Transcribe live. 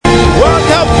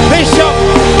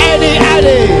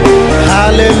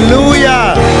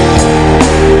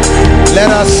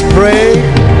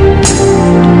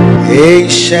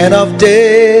Ancient of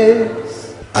days,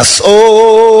 as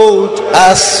old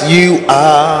as you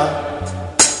are,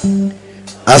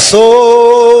 as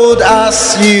old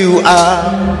as you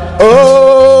are,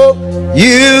 oh,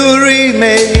 you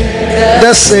remain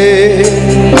the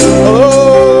same.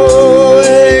 Oh,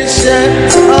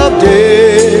 ancient of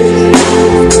days,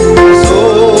 as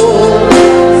old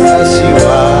as you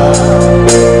are,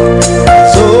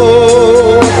 as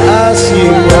old as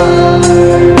you are,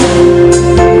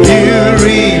 you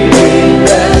remain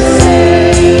the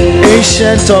same.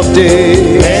 Ancient of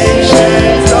days,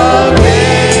 ancient of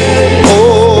days,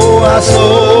 oh, as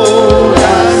old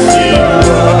as you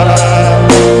are,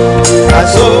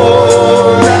 as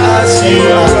old as you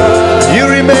are, you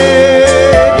remain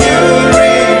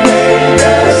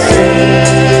the same.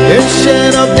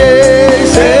 Ancient of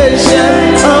days,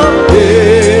 ancient of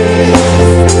days,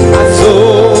 as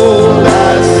old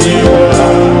as you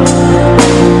are,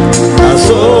 as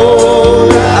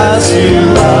old as you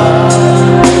are,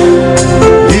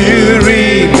 you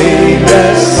remain the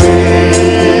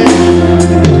same.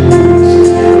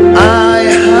 I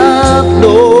have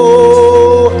no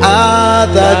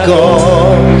other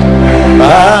God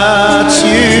but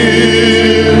you.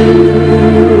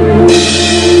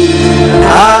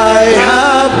 I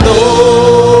have no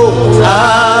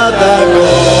other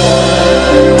God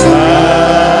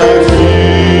but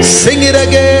you. Sing it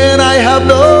again. I have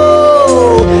no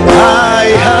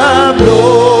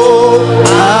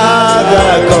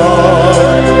other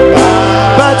God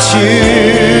but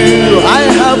you. I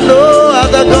have no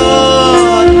other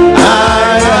God.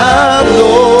 I have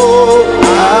no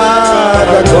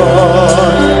other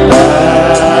God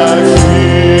but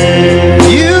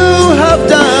you. You have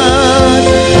done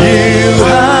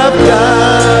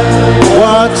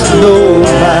what no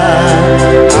man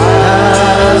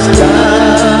has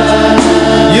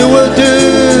done. You will do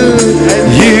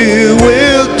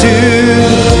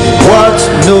what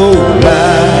no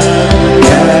man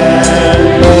can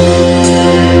do.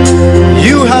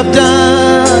 You have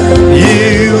done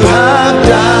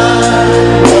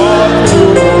what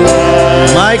no man.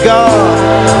 My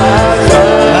God,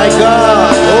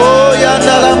 oh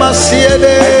Yandala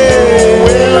Masiede,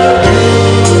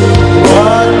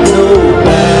 what no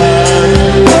man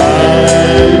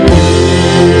can do.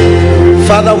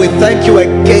 Father, we thank you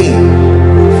again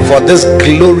for this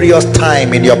glorious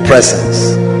time in your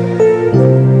presence.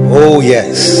 Oh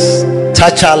yes,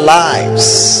 touch our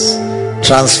lives,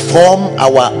 transform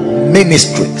our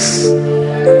ministries,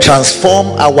 transform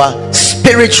our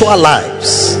spiritual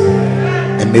lives,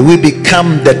 and may we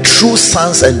become the true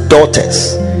sons and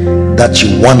daughters that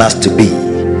you want us to be.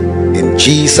 In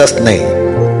Jesus' name,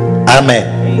 amen.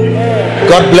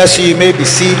 God bless you. You may be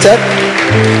seated.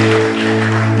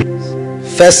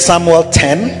 1 Samuel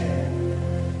 10.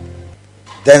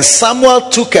 Then Samuel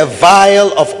took a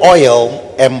vial of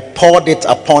oil and poured it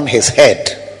upon his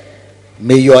head.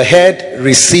 May your head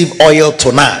receive oil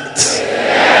tonight.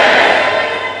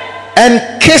 And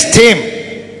kissed him.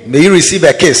 May you receive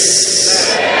a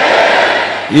kiss.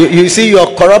 You see, you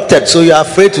are corrupted, so you are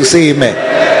afraid to say amen.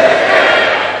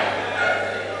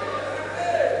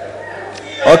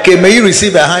 Okay, may you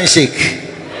receive a handshake.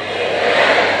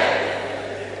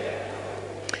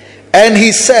 And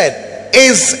he said,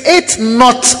 is it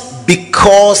not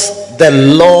because the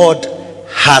Lord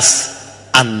has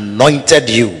anointed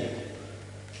you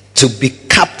to be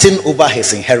captain over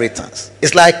his inheritance?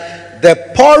 It's like the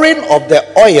pouring of the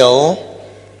oil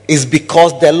is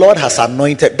because the Lord has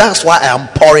anointed. That's why I am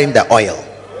pouring the oil.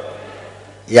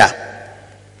 Yeah.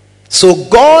 So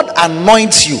God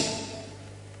anoints you,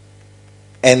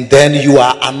 and then you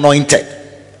are anointed.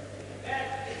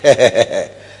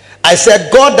 I said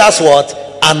God does what?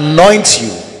 Anoints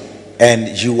you, and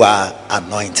you are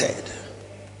anointed.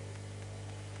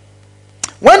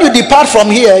 When you depart from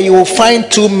here, you will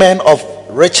find two men of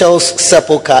Rachel's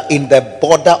sepulchre in the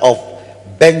border of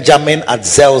Benjamin at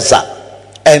Zelzah,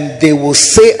 and they will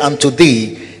say unto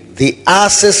thee, the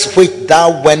asses which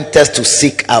thou wentest to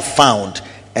seek are found,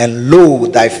 and lo,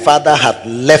 thy father hath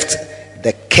left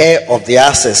the care of the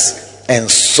asses, and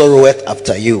sorroweth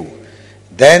after you.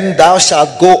 Then thou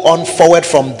shalt go on forward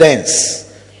from thence,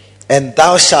 and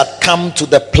thou shalt come to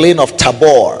the plain of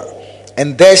Tabor,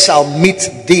 and there shall meet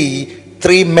thee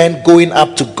 3 men going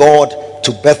up to God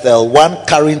to Bethel, one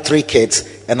carrying 3 kids,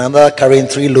 and another carrying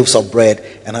 3 loaves of bread,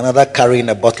 and another carrying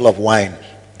a bottle of wine.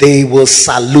 They will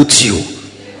salute you.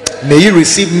 May you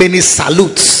receive many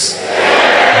salutes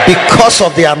because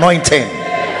of the anointing.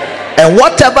 And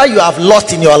whatever you have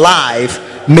lost in your life,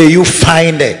 may you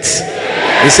find it.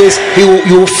 He says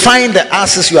you will find the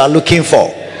answers you are looking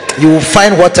for. You will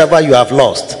find whatever you have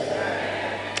lost.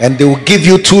 and they will give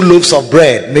you 2 loaves of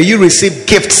bread. May you receive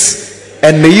gifts,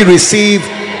 and may you receive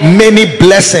many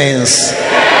blessings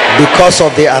because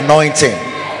of the anointing.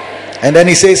 And then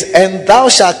he says, and thou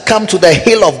shalt come to the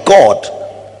hill of God.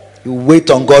 You wait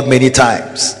on God many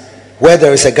times. Where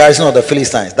there is a garrison of the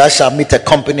Philistines, thou shalt meet a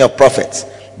company of prophets.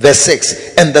 Verse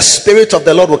 6, and the Spirit of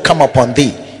the Lord will come upon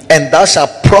thee, and thou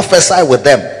shalt prophesy with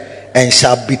them, and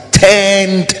shalt be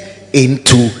turned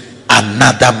into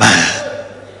another man.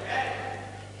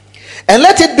 And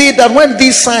let it be that when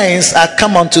these signs are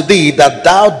come unto thee, that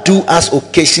thou do as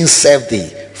occasion serve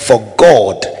thee, for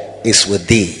God is with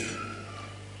thee.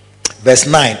 Verse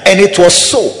 9, and it was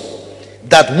so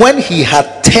that when he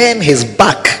had turned his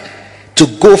back to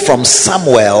go from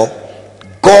Samuel,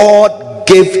 God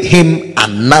gave him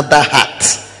another heart,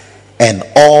 and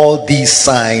all these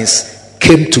signs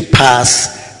came to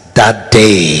pass that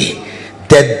day.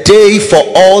 The day for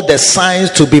all the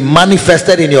signs to be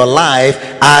manifested in your life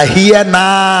are here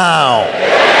now.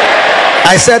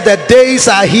 I said the days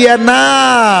are here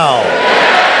now.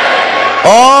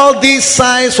 All these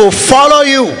signs will follow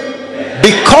you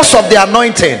because of the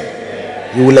anointing.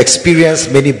 You will experience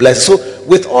many blessings. So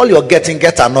with all you're getting,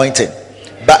 get anointing.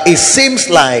 But it seems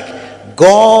like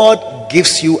God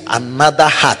gives you another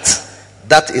heart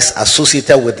that is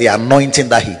associated with the anointing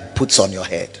that he puts on your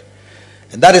head.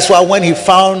 And that is why when he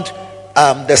found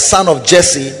the son of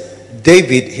Jesse,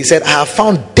 David, he said, I have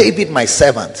found David my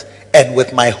servant, and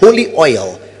with my holy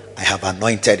oil I have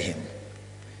anointed him.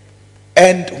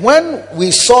 And when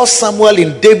we saw Samuel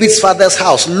in David's father's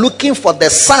house looking for the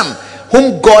son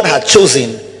whom God had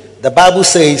chosen, the Bible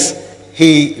says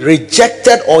he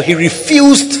rejected, or he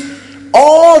refused,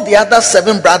 all the other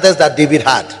 7 brothers that David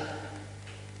had.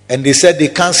 And they said they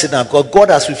can't sit down because God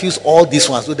has refused all these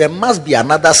ones. So there must be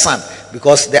another son,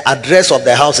 because the address of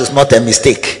the house is not a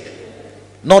mistake.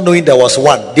 Not knowing there was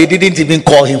one, they didn't even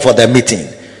call him for the meeting.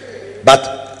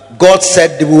 But God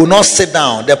said they will not sit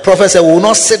down. The prophet said, we will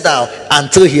not sit down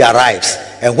until he arrives.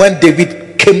 And when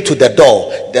David came to the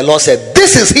door, the Lord said,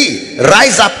 this is he,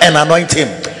 rise up and anoint him.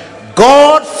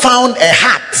 God found a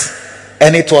heart,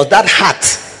 and it was that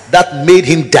heart that made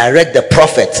him direct the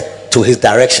prophet to his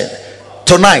direction.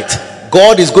 Tonight,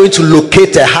 God is going to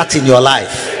locate a heart in your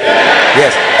life.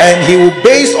 Yes. And he will,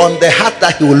 based on the heart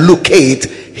that he will locate,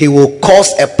 he will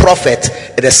cause a prophet,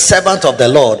 the servant of the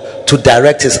Lord, to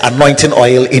direct his anointing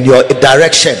oil in your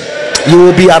direction. You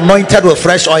will be anointed with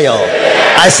fresh oil.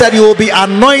 I said you will be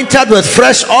anointed with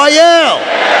fresh oil.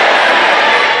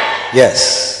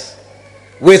 Yes.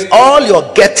 With all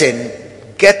you're getting,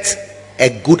 get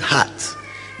a good heart.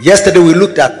 Yesterday we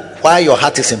looked at why your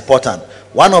heart is important.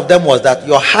 One of them was that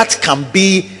your heart can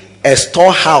be a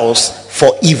storehouse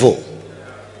for evil.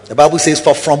 The Bible says,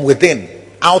 for from within,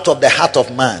 out of the heart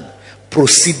of man,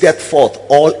 proceedeth forth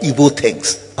all evil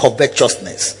things,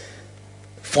 covetousness,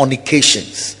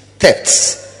 fornications,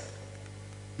 thefts,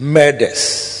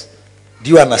 murders. Do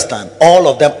you understand? All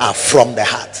of them are from the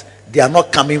heart. They are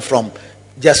not coming from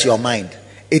just your mind.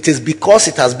 It is because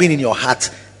it has been in your heart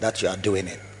that you are doing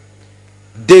it.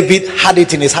 David had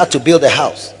it in his heart to build a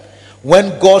house.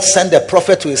 When God sent the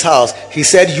prophet to his house, he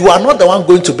said, you are not the one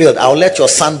going to build. I'll let your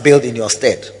son build in your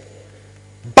stead.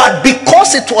 But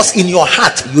because it was in your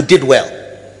heart, you did well.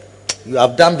 You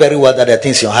have done very well that there are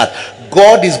things in your heart.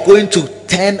 God is going to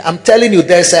turn. I'm telling you,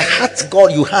 there's a heart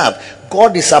God you have.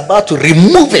 God is about to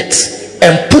remove it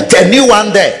and put a new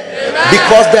one there.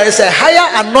 Because there is a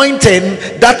higher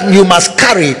anointing that you must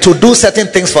carry to do certain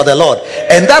things for the Lord.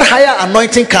 And that higher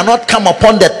anointing cannot come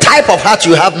upon the type of heart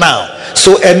you have now.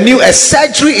 So a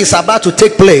surgery is about to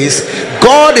take place.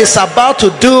 God is about to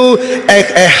do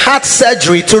a heart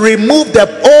surgery to remove the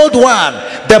old one,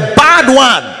 the bad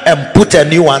one, and put a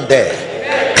new one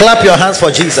there. Clap your hands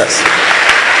for Jesus.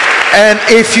 And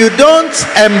if you don't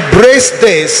embrace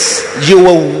this, you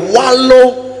will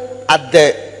wallow at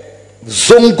the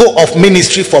zongo of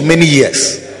ministry for many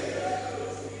years.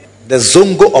 The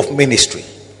zongo of ministry.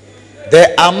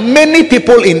 There are many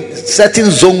people in certain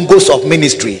zongos of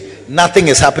ministry. Nothing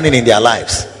is happening in their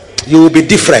lives. You will be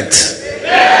different.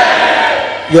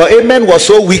 Your amen was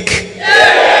so weak.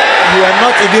 You are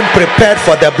not even prepared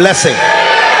for the blessing.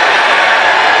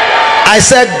 I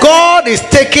said God is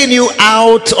taking you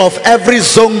out of every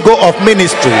zongo of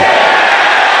ministry,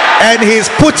 and he's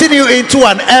putting you into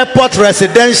an airport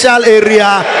residential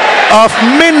area of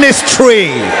ministry.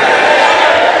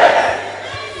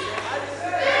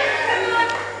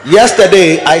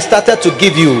 Yesterday I started to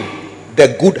give you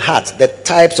the good heart, the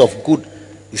types of good.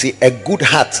 You see, a good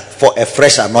heart for a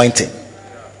fresh anointing,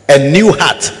 a new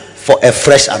heart for a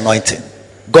fresh anointing.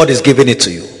 God is giving it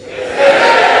to you.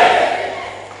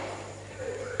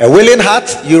 A willing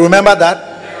heart, you remember that?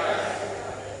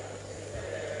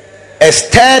 A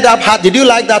stirred up heart. Did you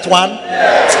like that one?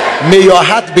 May your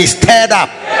heart be stirred up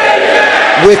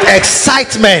with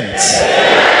excitement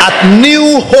at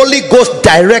new Holy Ghost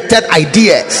directed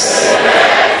ideas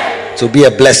to be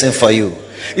a blessing for you.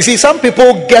 You see, some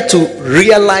people get to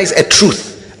realize a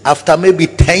truth after maybe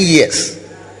 10 years.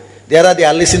 The other day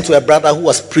I listened to a brother who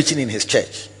was preaching in his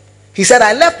church. He said,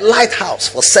 I left Lighthouse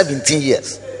for 17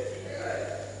 years.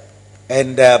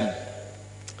 And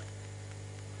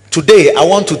today I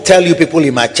want to tell you people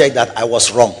in my church that I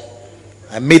was wrong.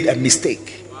 I made a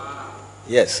mistake.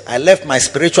 Yes, I left my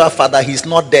spiritual father. He's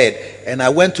not dead. And I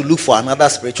went to look for another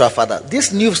spiritual father.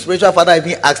 This new spiritual father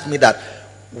even asked me that,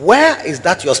 where is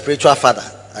that your spiritual father?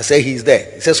 I said, he's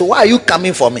there. He said, so why are you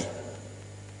coming for me?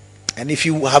 And if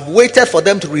you have waited for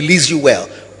them to release you well,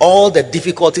 all the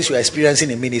difficulties you're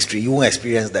experiencing in ministry, you won't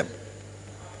experience them.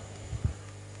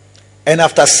 And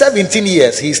after 17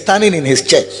 years, he's standing in his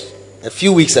church a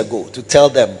few weeks ago to tell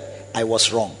them I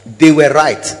was wrong. They were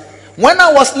right. When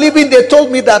I was leaving, they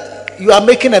told me that you are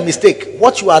making a mistake.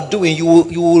 What you are doing, you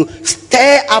will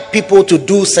stir up people to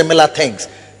do similar things.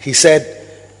 He said,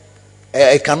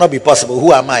 it cannot be possible.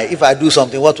 Who am I? If I do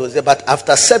something, what was it? But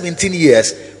after 17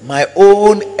 years, my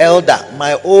own elder,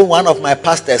 one of my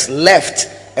pastors left.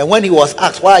 And when he was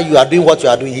asked why you are doing what you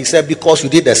are doing, he said, because you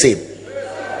did the same.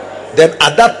 Then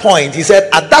at that point, he said,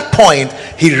 at that point,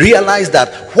 he realized that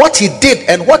what he did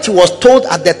and what he was told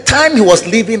at the time he was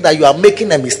leaving, that you are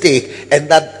making a mistake and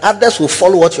that others will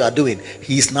follow what you are doing.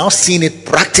 He is now seeing it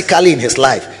practically in his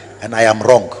life. And I am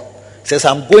wrong. He says,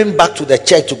 I'm going back to the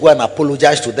church to go and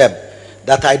apologize to them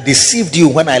that I deceived you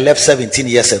when I left 17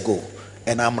 years ago.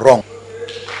 And I'm wrong.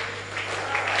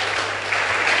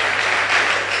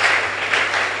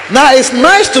 Now, it's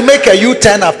nice to make a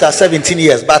U-turn after 17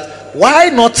 years, but why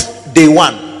not day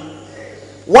one?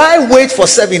 Why wait for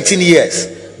 17 years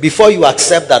before you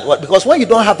accept that? Because when you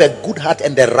don't have a good heart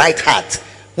and the right heart,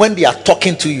 when they are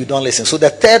talking to you, you don't listen. So the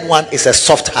third one is a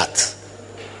soft heart.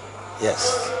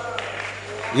 Yes.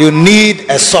 You need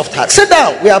a soft heart. Sit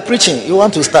down. We are preaching. You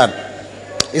want to stand.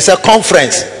 It's a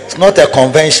conference. It's not a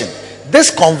convention.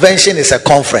 This convention is a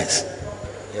conference.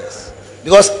 Yes.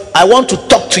 Because I want to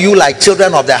talk to you like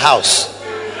children of the house.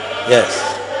 Yes.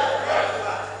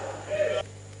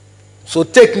 So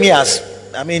take me as,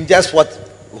 just what,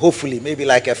 hopefully, maybe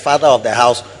like a father of the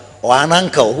house or an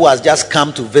uncle who has just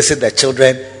come to visit the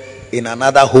children in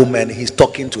another home and he's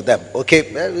talking to them. Okay,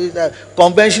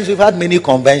 conventions, we've had many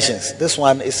conventions. This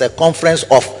one is a conference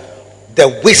of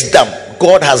the wisdom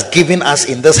God has given us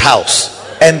in this house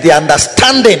and the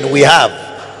understanding we have.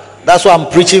 That's why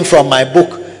I'm preaching from my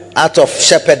book, Art of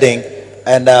Shepherding,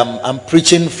 and I'm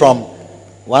preaching from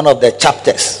one of the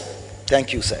chapters.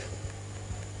 Thank you, sir.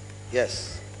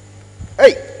 Yes.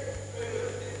 Hey.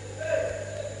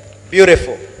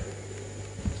 Beautiful.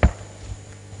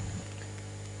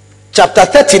 Chapter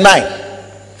 39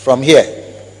 from here.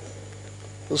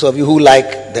 Those of you who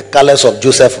like the colors of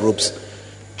Joseph's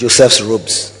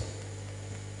robes.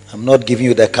 I'm not giving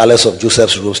you the colors of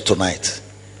Joseph's robes tonight.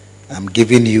 I'm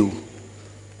giving you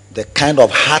the kind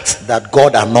of heart that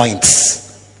God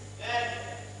anoints.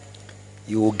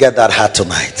 You will get that heart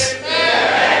tonight.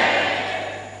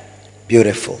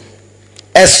 Beautiful.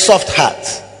 A soft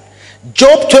heart.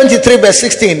 Job 23 verse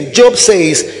 16. Job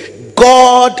says,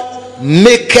 God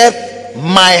maketh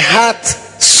my heart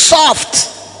soft.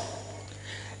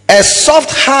 A soft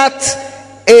heart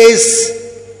is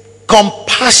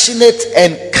compassionate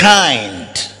and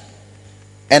kind.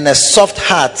 And a soft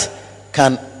heart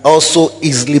can also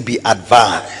easily be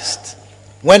advised.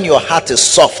 When your heart is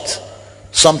soft,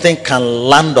 something can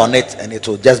land on it and it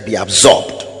will just be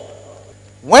absorbed.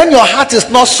 When your heart is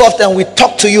not soft and we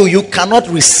talk to you, you cannot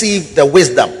receive the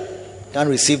wisdom. You can't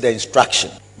receive the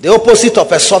instruction. The opposite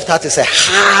of a soft heart is a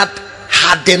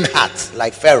hardened heart,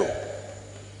 like Pharaoh.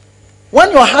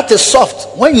 When your heart is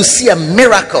soft, when you see a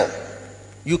miracle,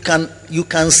 you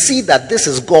can see that this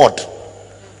is God.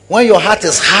 When your heart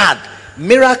is hard,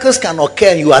 miracles can occur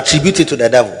and you attribute it to the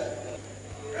devil.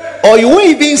 Or you won't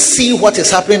even see what is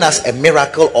happening as a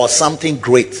miracle or something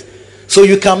great. So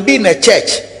you can be in a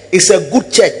church. It's a good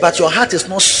church, but your heart is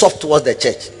not soft towards the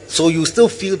church. So you still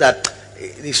feel that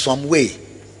there's some way.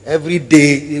 Every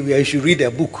day we should read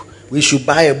a book. We should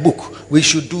buy a book. We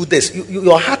should do this.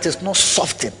 Your heart is not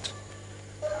softened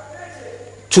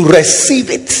to receive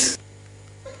it.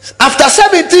 After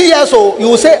 17 years old, you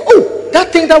will say, oh,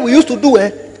 that thing that we used to do,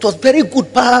 it was very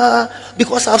good.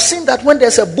 Because I've seen that when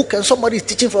there's a book and somebody is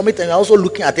teaching from it and you're also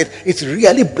looking at it, it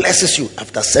really blesses you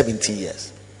after 17 years.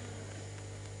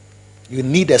 You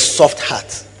need a soft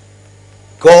heart.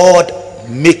 God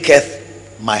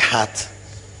maketh my heart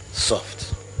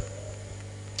soft.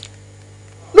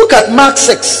 Look at Mark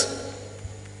 6.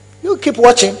 You keep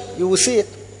watching, you will see it.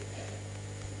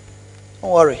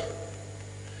 Don't worry.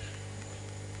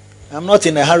 I'm not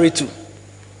in a hurry too.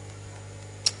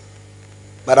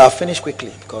 But I'll finish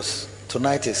quickly because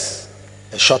tonight is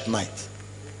a short night.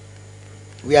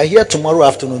 We are here tomorrow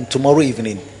afternoon, tomorrow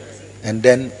evening, and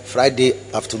then Friday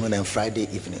afternoon and Friday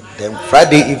evening. Then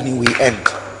Friday evening we end.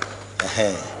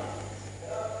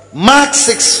 Mark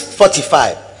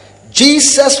 6:45.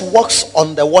 Jesus walks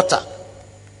on the water.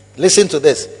 Listen to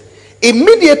this.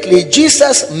 Immediately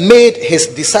Jesus made his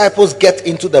disciples get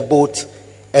into the boat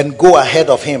and go ahead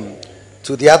of him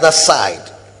to the other side,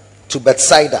 to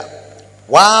Bethsaida,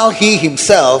 while he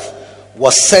himself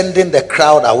was sending the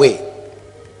crowd away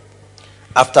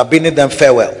after bidding them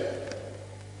farewell.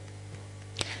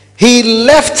 He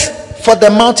left for the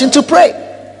mountain to pray.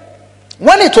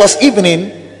 When it was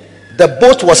evening, the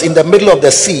boat was in the middle of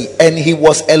the sea, and he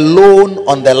was alone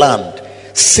on the land.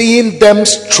 Seeing them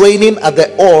straining at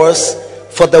the oars,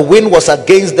 for the wind was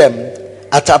against them,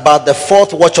 at about the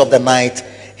fourth watch of the night,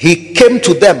 he came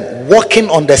to them walking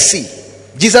on the sea.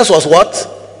 Jesus was what?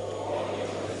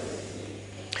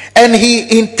 And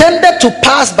he intended to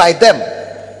pass by them,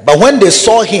 but when they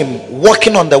saw him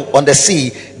walking on the sea,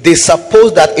 they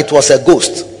supposed that it was a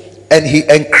ghost,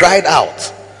 and cried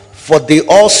out, for they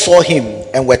all saw him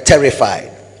and were terrified.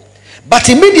 But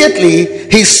immediately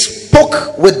he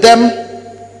spoke with them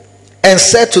and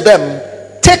said to them,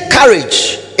 "Take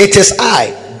courage, it is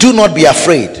I, do not be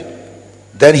afraid."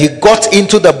 Then he got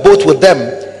into the boat with them,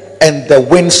 and the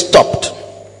wind stopped.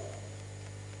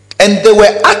 And they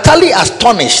were utterly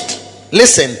astonished.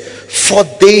 Listen, for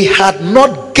they had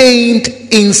not gained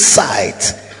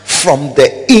insight from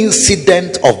the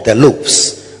incident of the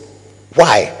loaves.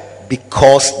 Why?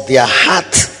 Because their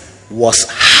heart was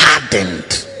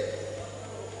hardened.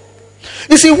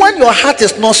 You see, when your heart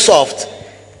is not soft,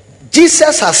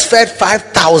 Jesus has fed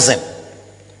 5,000.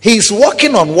 He is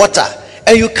walking on water,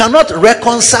 and you cannot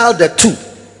reconcile the two.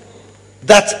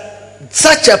 That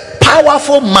such a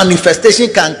powerful manifestation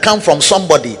can come from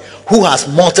somebody who has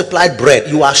multiplied bread.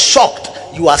 You are shocked,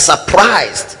 you are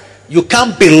surprised, you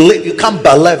can't believe it. You can't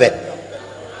believe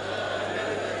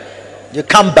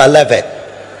it.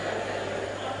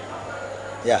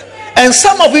 Yeah. And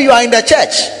some of you are in the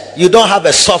church, you don't have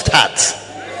a soft heart,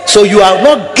 so you are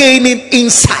not gaining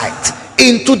insight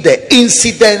into the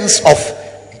incidents of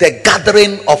the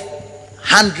gathering of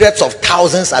hundreds of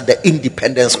thousands at the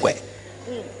Independence Square.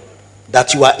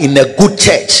 That you are in a good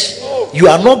church, you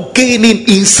are not gaining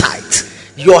insight.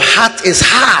 Your heart is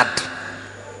hard.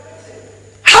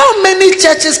 How many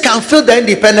churches can fill the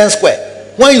Independence Square?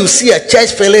 When you see a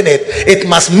church filling it, it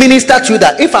must minister to you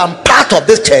that if I'm part of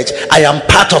this church, I am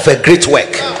part of a great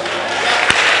work.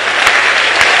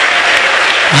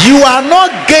 You are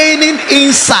not gaining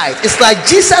insight. It's like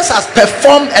Jesus has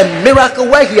performed a miracle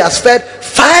where he has fed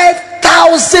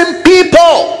 5,000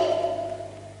 people.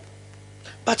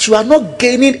 But you are not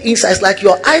gaining insight. It's like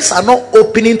your eyes are not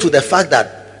opening to the fact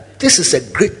that this is a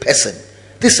great person.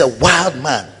 This is a wild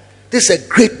man. This is a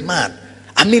great man.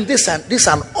 I mean, this is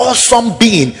an awesome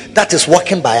being that is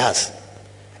walking by us.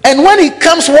 And when he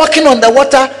comes walking on the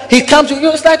water, he comes to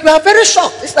you. It's like you are very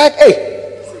shocked. It's like,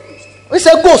 hey, it's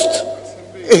a ghost.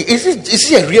 Hey, is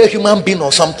he a real human being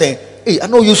or something? Hey, I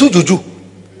know you see juju.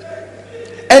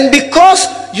 And because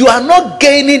you are not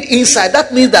gaining insight,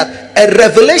 that means that a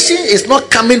revelation is not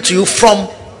coming to you from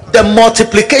the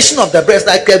multiplication of the bread.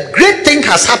 Like a great thing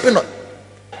has happened.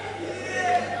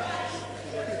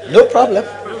 No problem.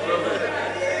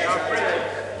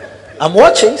 I'm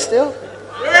watching still.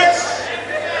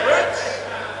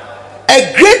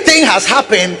 A great thing has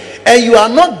happened, and you are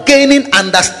not gaining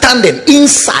understanding,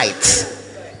 insight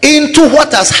into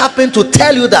what has happened to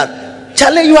tell you that,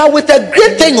 Charlie, you are with a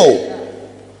great thing, oh.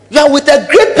 You are with a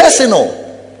great person, oh.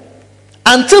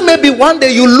 Until maybe one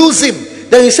day you lose him,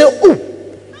 then you say, oh,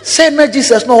 send me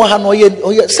Jesus, no one, no,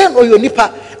 send all your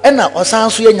nipa, and now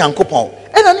Osansu Yankopon.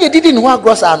 And then you didn't want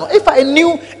gross.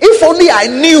 If only I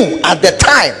knew at the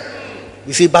time.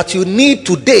 You see, but you need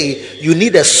today, you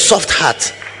need a soft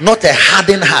heart, not a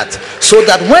hardened heart, so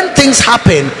that when things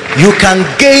happen, you can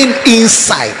gain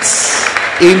insights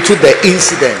into the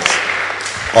incidents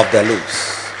of the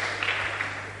loaves.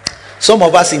 Some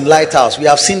of us in Lighthouse, we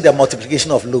have seen the multiplication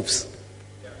of loaves,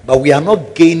 but we are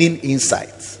not gaining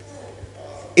insights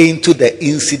into the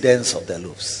incidents of the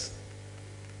loaves.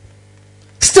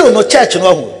 Still, no church,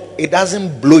 no, it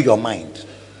doesn't blow your mind.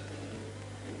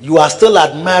 You are still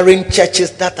admiring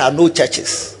churches that are no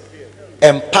churches,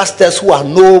 and pastors who are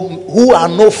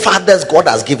no fathers God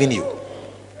has given you.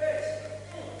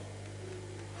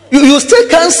 You still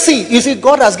can't see. You see,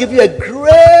 God has given you a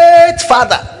great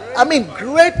father. I mean,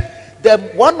 great,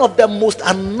 one of the most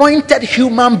anointed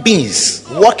human beings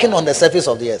walking on the surface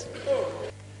of the earth.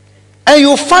 And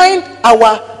you find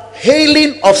our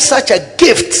hailing of such a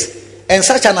gift and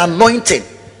such an anointing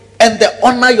and the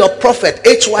honor your prophet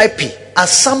HYP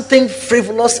as something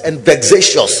frivolous and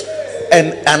vexatious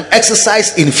and an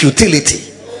exercise in futility.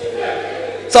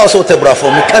 So also tebra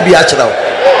for me can be actual.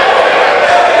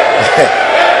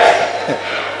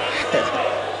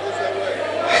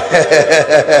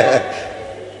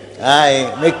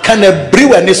 I make kind of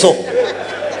brew and so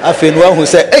I feel one who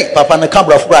say, hey, Papa, na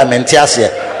camera of Brian and Tiasia,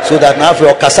 so that now for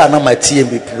your Casana my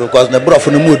TMB because the bro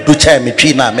from the mood do chime me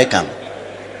China Mekan.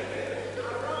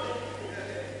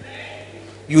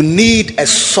 You need a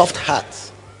soft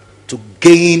heart to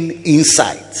gain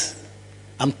insight.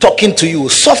 I'm talking to you.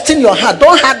 Soften your heart.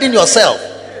 Don't harden yourself.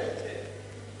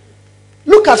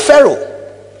 Look at Pharaoh.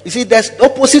 You see, the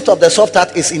opposite of the soft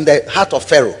heart is in the heart of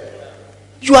Pharaoh.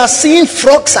 You are seeing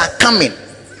frogs are coming.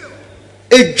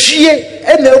 A G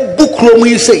and a book room,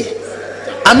 you say.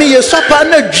 I mean, a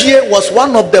G was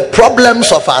one of the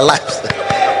problems of our lives.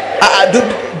 Do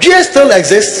G still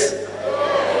exist?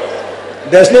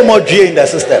 There's no more G in the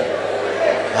system.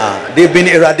 They've been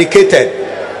eradicated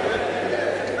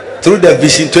through the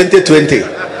Vision 2020.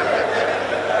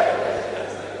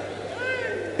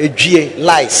 A G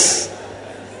lies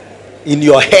in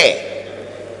your hair.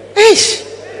 Eish.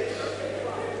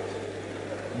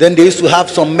 Then they used to have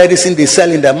some medicine they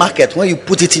sell in the market. When you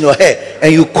put it in your hair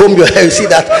and you comb your hair, you see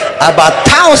that about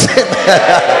 1,000.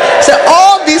 So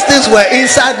all these things were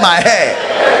inside my hair.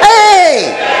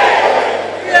 Hey!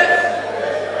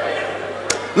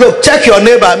 Look, check your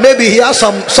neighbor. Maybe he has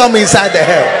some inside the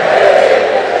hair.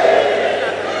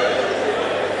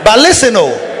 But listen,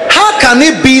 how can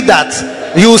it be that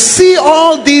you see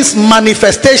all these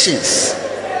manifestations,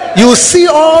 you see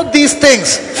all these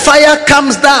things, fire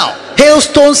comes down,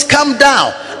 hailstones come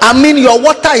down, I mean your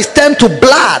water is turned to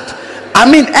blood, I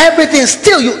mean everything,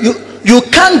 still you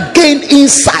can't gain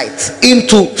insight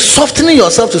into softening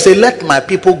yourself to say let my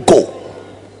people go,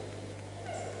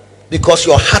 because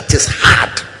your heart is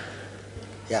hard.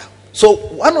 Yeah. So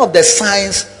one of the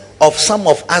signs of some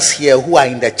of us here who are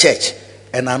in the church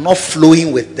and are not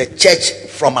flowing with the church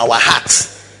from our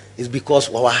hearts is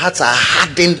because our hearts are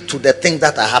hardened to the things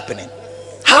that are happening.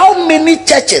 How many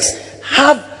churches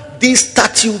have these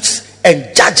statutes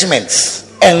and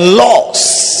judgments and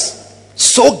laws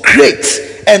so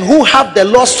great, and who have the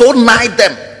law so nigh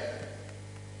them,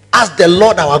 as the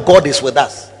Lord our God is with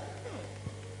us?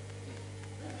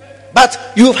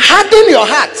 But you've hardened your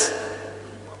heart.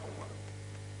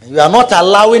 You are not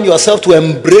allowing yourself to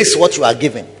embrace what you are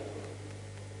given.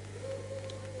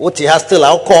 What he has still,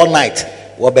 I'll call night.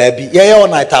 Well, baby, yeah, all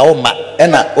night, I'll ma,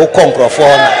 and I'll conquer for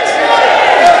all night.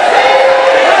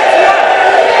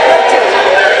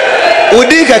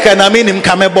 Udika can I mean him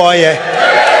come boy?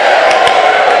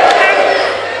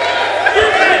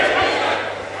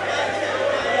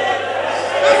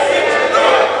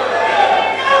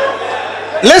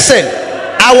 Listen,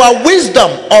 our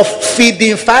wisdom of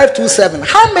feeding 527.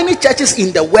 How many churches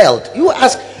in the world? You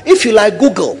ask, if you like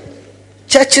Google.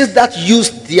 Churches that use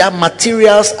their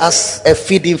materials as a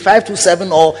feeding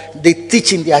 527, or they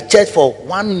teach in their church for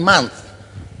 1 month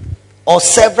or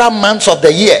several months of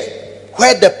the year,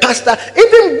 where the pastor,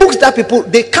 even books that people,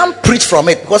 they can't preach from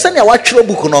it, because any watch your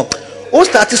book no o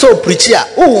start so preach here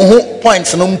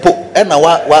points no mpo and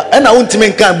na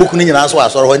ultimate can book ni nyina so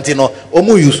asoro wanti no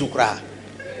omu use kra.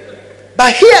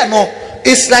 But here no,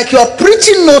 it's like your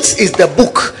preaching notes is the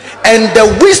book, and the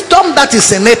wisdom that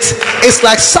is in it is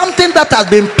like something that has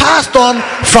been passed on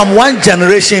from one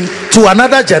generation to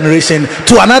another generation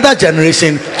to another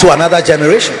generation to another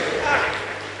generation.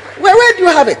 Where do you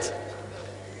have it?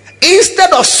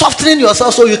 Instead of softening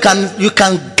yourself so you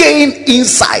can gain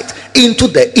insight into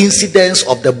the incidents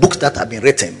of the books that have been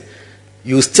written,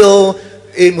 you still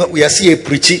we are seeing a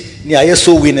preaching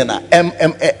so winning.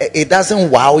 It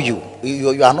doesn't wow you.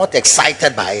 You are not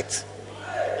excited by it.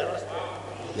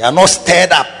 You are not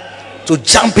stirred up to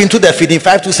jump into the feeding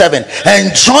 527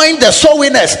 and join the soul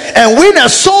winners and win a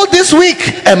soul this week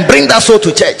and bring that soul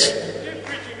to church.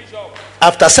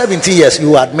 After 17 years,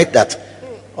 you admit that,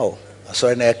 oh,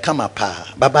 sorry, na come up,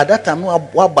 but by that time,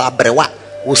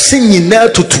 we sing in there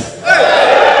to two.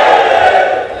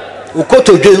 We go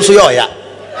to James Yoya.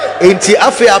 Enti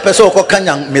afia person ko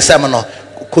kanyang mesem no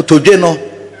kotodwe no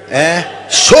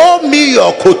show me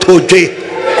your kotodwe.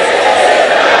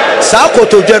 Sa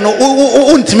kotodwe no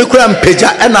untimi kura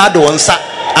mpeja e na ade wonsa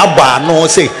aba no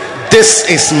say This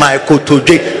is my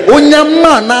kotoje.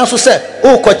 Onyama na so say,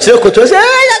 oh kochire kotoje.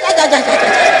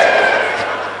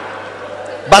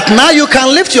 But now you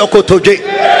can lift your kotoje.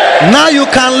 Now you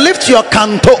can lift your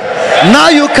canto. Now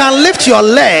you can lift your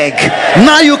leg.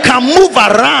 Now you can move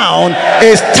around.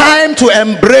 It's time to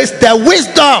embrace the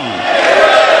wisdom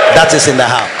that is in the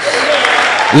house.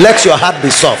 Let your heart be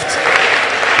soft.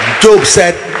 Job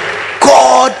said,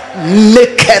 God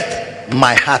maketh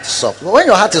my heart soft. When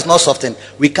your heart is not softened,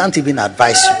 we can't even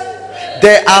advise you.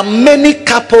 There are many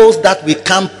couples that we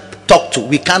can't talk to,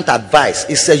 we can't advise.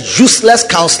 It's a useless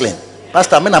counseling.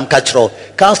 Pastor, I'm cultural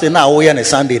counseling now. We on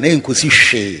Sunday.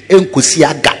 Enkusi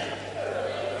aga.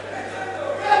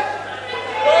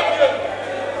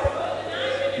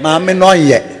 Mama no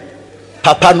ye,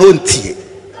 Papa no ntie.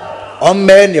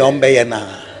 Ombe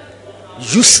na.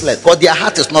 Useless, because their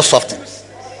heart is not softened.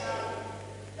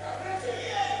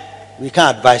 We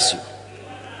can't advise you.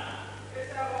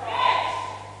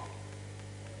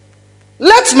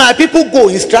 Let my people go.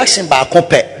 Instruction by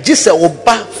compare. Just say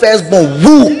oba firstborn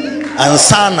woo and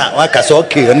sana. Like I say,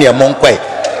 okay, only a monk. Hey,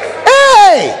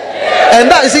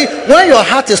 and that you see, when your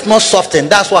heart is not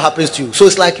softened, that's what happens to you. So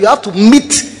it's like you have to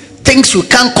meet things you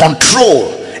can't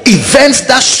control, events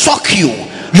that shock you,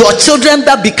 your children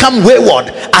that become wayward,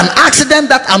 an accident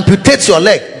that amputates your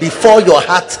leg before your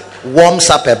heart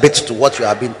warms up a bit to what you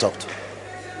are being taught.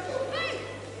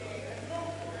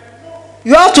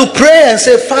 You have to pray and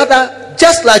say, Father,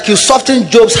 just like you soften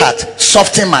Job's heart,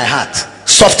 soften my heart,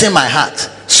 soften my heart,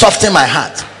 soften my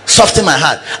heart, soften my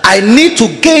heart. I need to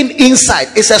gain insight.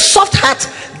 It's a soft heart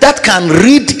that can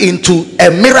read into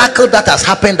a miracle that has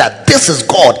happened, that this is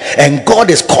God and God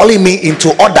is calling me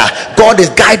into order. God is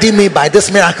guiding me by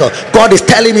this miracle. God is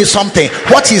telling me something.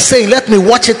 What he's saying, let me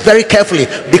watch it very carefully,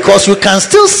 because you can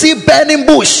still see burning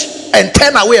bush and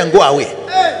turn away and go away.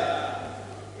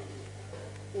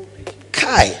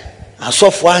 Kai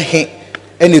asofo ahe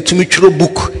ene tumi twiro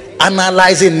book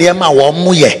analyzing niema wo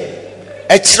mu ye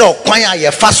e kire okwan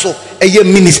aye fa so eye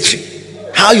ministry,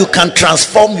 how you can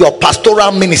transform your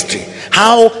pastoral ministry,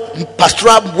 how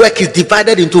pastoral work is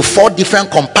divided into 4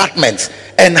 different compartments,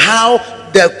 and how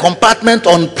the compartment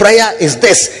on prayer is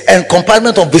this, and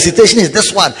compartment on visitation is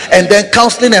this one, and then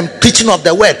counseling and teaching of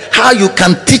the word, how you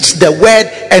can teach the word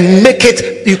and make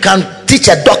it, you can teach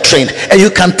a doctrine, and you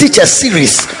can teach a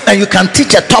series, and you can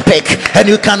teach a topic, and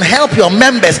you can help your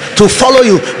members to follow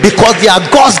you, because they are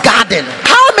God's garden.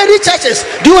 How many churches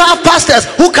do you have pastors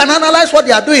who can analyze what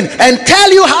they are doing and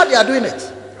tell you how they are doing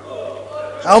it?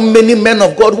 How many men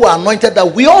of God who are anointed,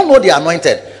 that we all know they are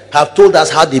anointed, have told us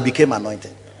how they became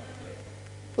anointed?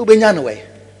 When you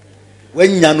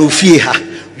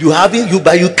have it,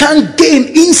 but you can't gain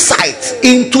insight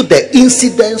into the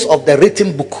incidents of the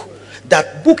written book.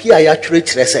 That book here actually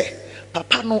say,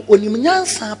 Papa no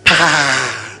onimnyansa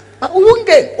pa.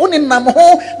 Unge oni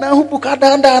namho na hubuka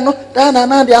danda no dana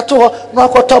na dia to no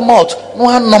akoto malt no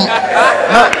anom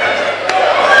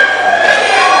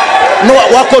no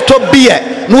wakoto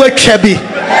beer no atwa bi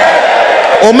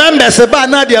o members ba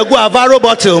na dia go avaro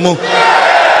bottle mu.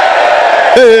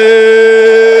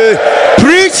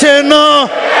 Preaching no,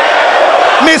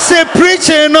 me say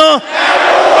preaching no,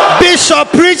 bishop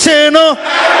preaching no,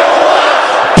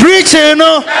 preaching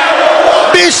no,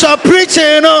 bishop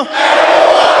preaching no.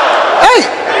 Hey,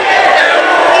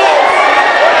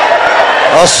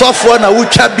 a soft one, a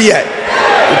ucha beer,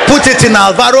 put it in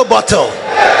Alvaro bottle.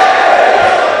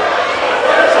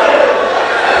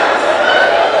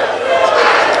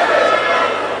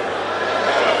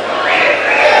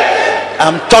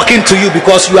 I'm talking to you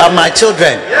because you are my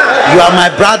children. You are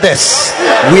my brothers.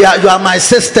 You are my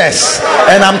sisters.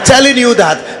 And I'm telling you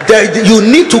that you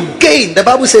need to gain. The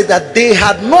Bible says that they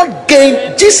had not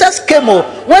gained. Jesus came,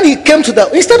 when he came to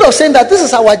the, instead of saying that this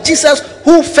is our Jesus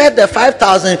who fed the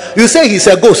 5,000, you say he's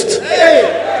a ghost.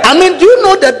 I mean, do you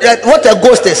know that what a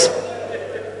ghost is?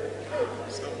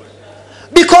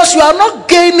 Because you are not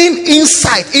gaining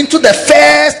insight into the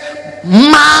first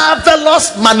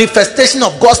marvelous manifestation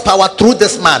of God's power through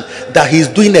this man, that he's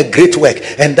doing a great work,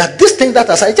 and that this thing that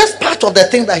is just part of the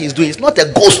thing that he's doing. It's not a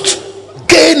ghost.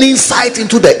 Gain insight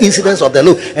into the incidents of the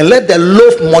loaf, and let the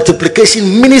loaf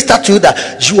multiplication minister to you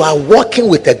that you are working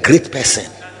with a great person.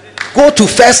 Go to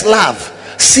First Love,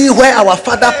 see where our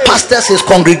father pastors his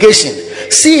congregation,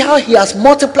 see how he has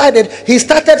multiplied it. He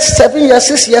started 7 years,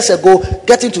 6 years ago,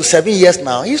 getting to 7 years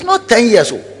now. He's not 10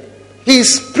 years old.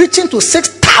 He's preaching to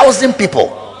 6,000 people.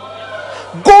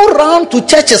 Go round to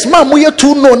churches. Ma mo ye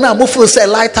tu no na mo feel say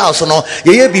lighthouse no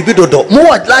ye ye bibi dodo. Mo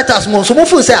what lighthouse mo so mo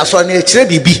feel say aso na e kire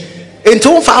bibi. Enti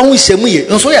wo fa ho hyemu ye.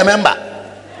 Nso ye member.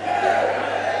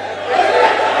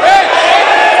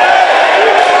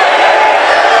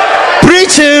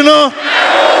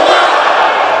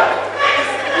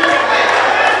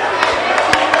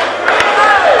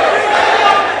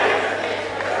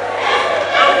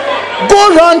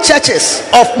 Go around churches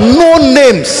of no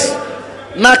names.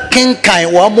 Na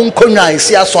kinkai wa munkonya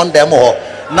isi ason them or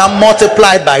na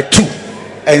multiply by 2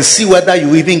 and see whether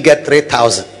you even get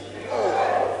 3,000.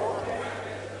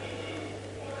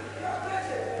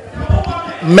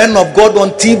 Men of God on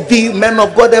TV, men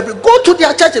of God go to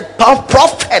their churches,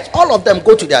 prophets, all of them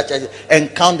go to their churches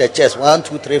and count the churches. 1,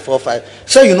 2, 3, 4, 5.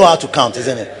 So you know how to count,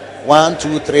 isn't it? 1,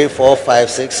 2, 3, 4, 5,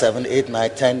 6, 7, 8, 9,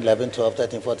 10, 11, 12,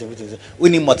 13, 14, 15, 16. We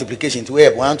need multiplication to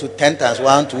have 1 to 10 times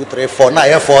 1, 2, 3, 4. Now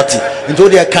you have 40. Into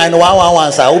the kind of 1, 1,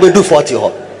 1, so we do 40.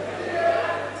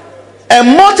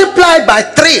 And multiply by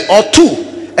 3 or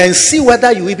 2 and see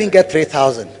whether you even get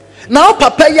 3,000. Now,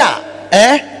 Papa,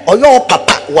 or your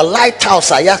Papa, or lighthouse,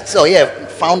 I so yeah,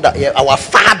 founder, our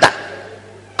father.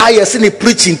 I seen him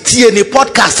preaching, any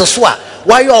podcast as well.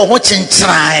 Why you are watching?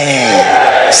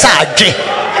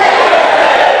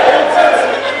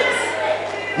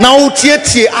 Now,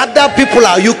 other people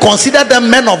are you consider them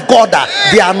men of God that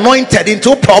they are anointed into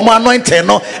promo anointed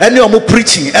no and you are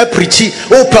preaching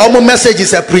promo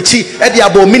messages a preaching at the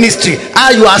abo ministry.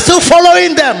 You are still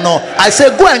following them? No, I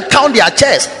say go and count their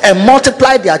chairs and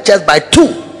multiply their chairs by 2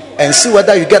 and see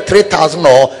whether you get 3,000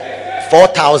 or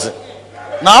 4,000.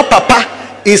 Now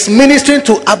Papa is ministering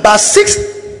to about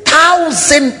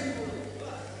 6,000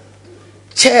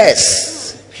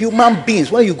 chairs, human beings.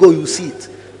 When you go, you see it.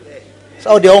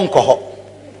 So they own cohort.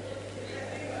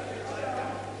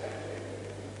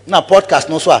 Now podcast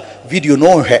no so video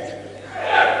no he.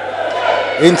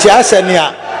 Enti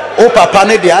asenia o papa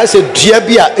ne dia say dua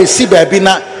bia esi ba bi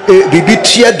na bibi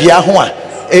tia dua ho a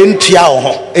entia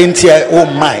ho enti o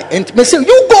my enti me say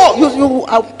you go you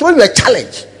I'll throw you a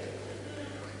challenge.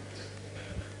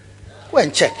 Go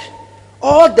and check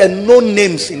all the known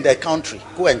names in the country.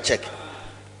 Go and check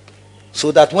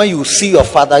so that when you see your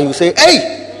father you say,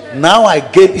 hey, now I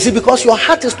get. You see, because your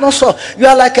heart is not so. You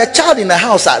are like a child in the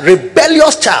house, a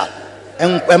rebellious child,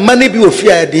 and many people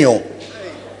fear you.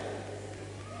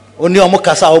 Only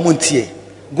omokasa omuntie.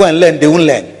 Go and learn. They won't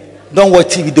learn. Don't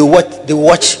watch TV. They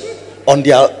watch on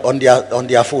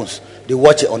their phones. They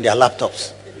watch it on their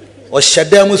laptops. Or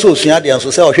shedemu so sunya dey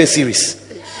so say o series.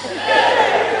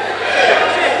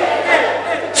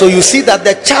 So you see that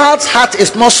the child's heart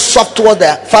is not soft toward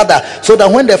the father, so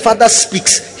that when the father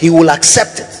speaks, he will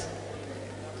accept it.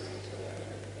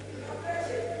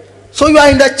 So you are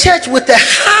in the church with a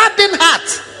hardened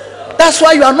heart. That's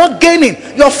why you are not gaining.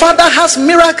 Your father has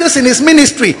miracles in his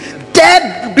ministry,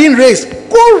 dead being raised.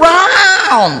 Go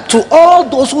round to all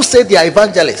those who say they are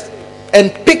evangelists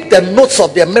and pick the notes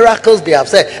of their miracles they have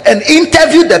said and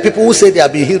interview the people who say they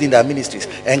have been healed in their ministries,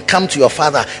 and come to your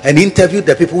father and interview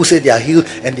the people who say they are healed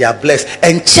and they are blessed,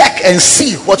 and check and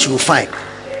see what you will find.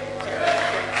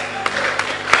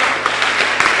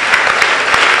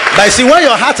 But see, when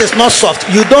your heart is not soft,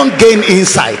 you don't gain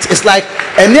insight. It's like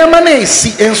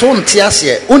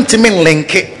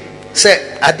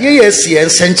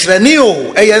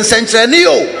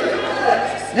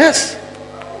yes.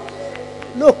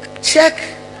 Look, check.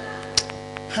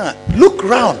 Look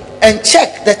round and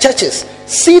check the churches.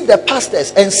 See the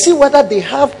pastors and see whether they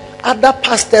have other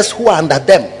pastors who are under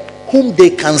them, whom they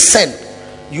can send.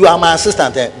 You are my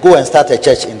assistant. Go and start a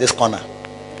church in this corner.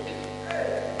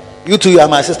 You two, you are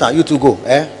my assistant. You two go.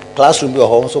 Classroom, your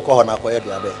home. So call her.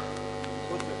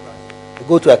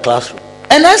 Go to a classroom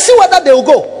and then see whether they will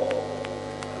go.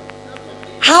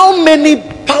 How many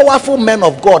powerful men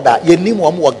of God are you name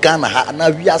one more Ghana and now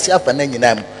we are safe and then you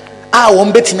know I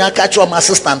won't bet in a catch your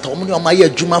assistant or my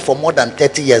Juma for more than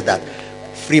 30 years that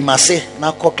free masse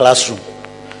now call classroom.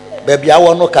 Baby, I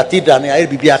want no cathedral and I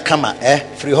be a kama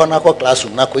free honor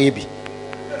classroom na ko ebi.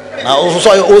 Now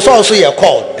also you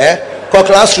called call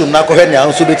classroom na ko hen ya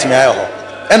also bet me ayo.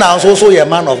 And also you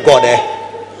man of God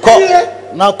call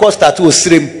now call start to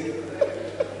stream.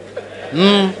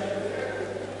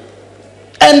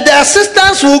 And the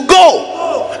assistants will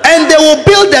go and they will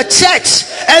build the church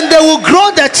and they will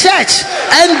grow the church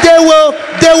and they will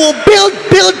build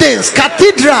buildings,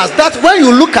 cathedrals that when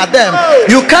you look at them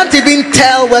you can't even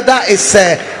tell whether it's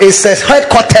a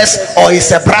headquarters or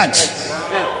it's a branch.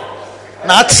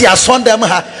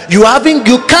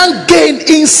 You can't gain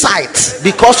insight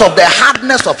because of the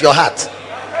hardness of your heart.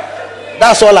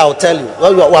 That's all I'll tell you.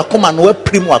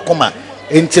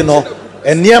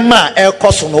 And niema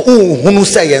ekoso no uhunu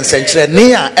say yensenkyere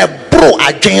ne a ebro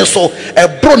adwen so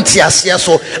ebro ntiase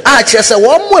so a kire se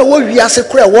wo mo ewo wiase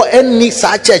kura wo ani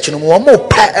sa church no wo mo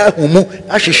pa ahumu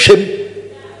ahwehwem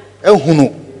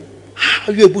ahunu. How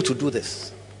are you able to do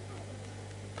this?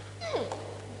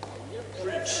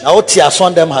 Now what you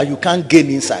are them how you can't gain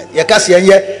inside. You can see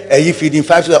here feeding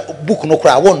 5 book no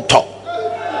kura won talk.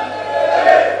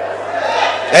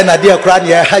 And a dear cry,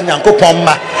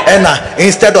 and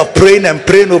instead of praying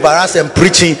over us and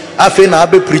preaching, I feel I'll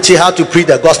be preaching how to preach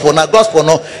the gospel. Now, gospel,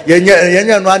 no,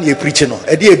 you're preaching, no,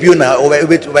 a dear view now,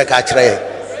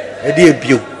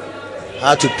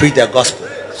 how to preach the gospel.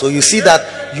 So you see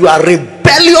that you are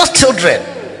rebellious children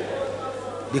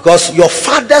because your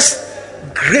father's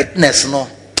greatness, no,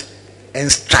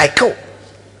 and strike out.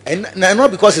 And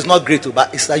not because it's not great,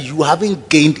 but it's that you haven't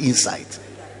gained insight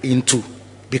into,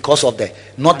 because of the,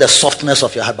 not the softness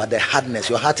of your heart, but the hardness.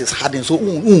 Your heart is hardened. So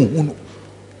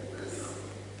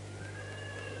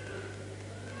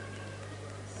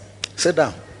sit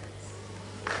down.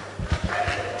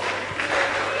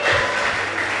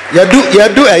 You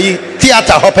do a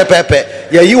theater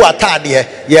hopepepe. You are tired here.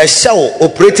 You show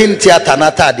operating theater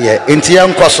not tired here. In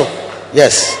Tian Koso.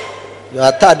 Yes.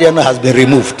 Your tired has been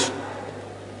removed.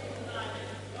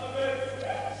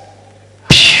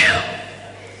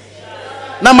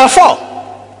 Number 4,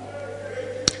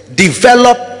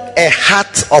 develop a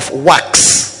heart of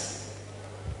wax.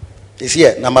 It's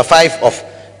here, number 5 of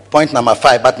point number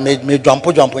 5. But me jump.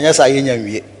 Yes, I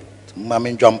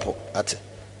jump.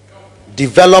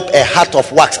 Develop a heart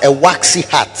of wax, a waxy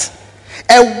heart.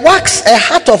 A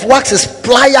heart of wax is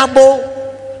pliable,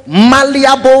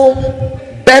 malleable,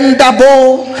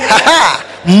 bendable,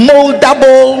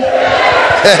 moldable.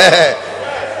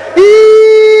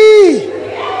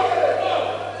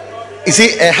 You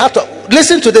see, a heart of,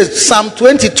 listen to this, Psalm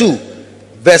 22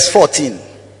 verse 14.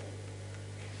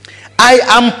 I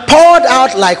am poured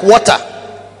out like water,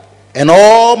 and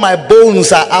all my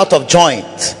bones are out of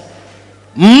joint.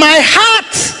 My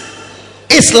heart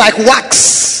is like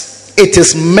wax, it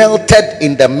is melted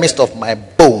in the midst of my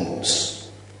bones.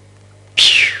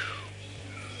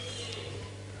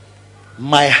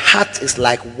 My heart is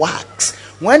like wax.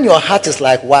 When your heart is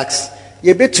like wax,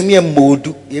 you bet to me a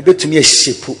mold, you bet to me a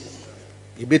shape.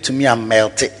 You bet to me a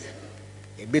melt it.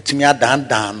 You bet to me a dan.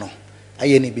 I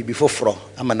ain't be before fro.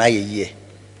 I'm an ye.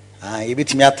 You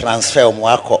bet me a transfer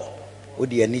mwako.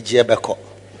 Would you need jebeko?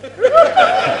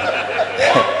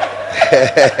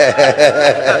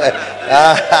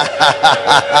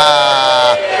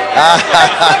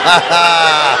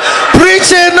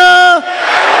 Preaching.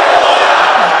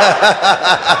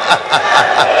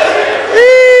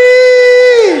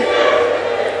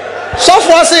 So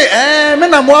for say, me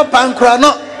na mo pankra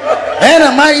no.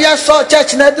 Na ma ya so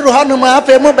church na duru hanu ma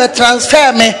afa mo be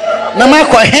transfer me na ma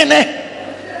ko hene.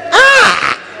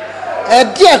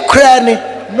 Dear cranny.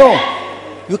 No.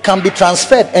 You can be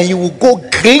transferred and you will go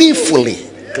gleefully.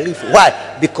 Why?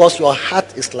 Because your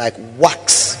heart is like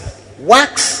wax.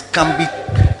 Wax can be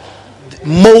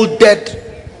molded,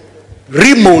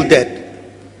 remolded,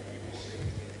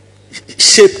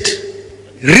 shaped,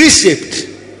 reshaped,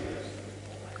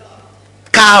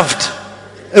 carved,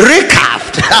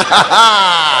 recarved.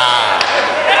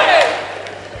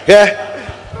 Yeah.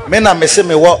 Mena me say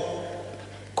me what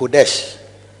Kodesh.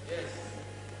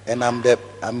 And I'm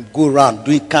go around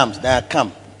doing camps. Then I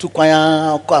come to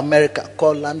call America,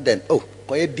 call London. Oh,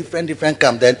 call different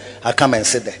camp. Then I come and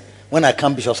sit there. When I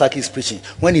come, Bishop Saki is preaching.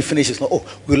 When he finishes,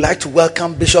 we'd like to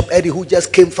welcome Bishop Eddie, who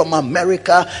just came from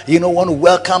America. Want to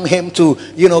welcome him to,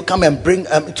 come and bring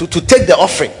to take the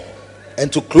offering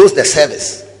and to close the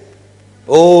service.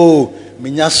 Oh,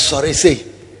 minya sorry say.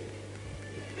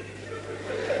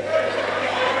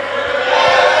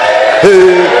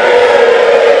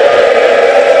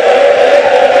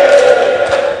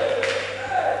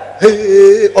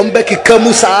 Hey, Ombeki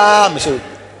Kamusa.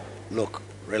 Look,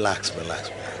 relax.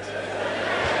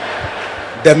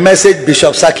 The message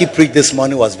Bishop Saki preached this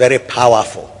morning was very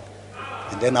powerful.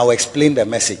 And then I'll explain the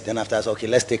message. Then after I said, okay,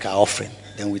 let's take our offering.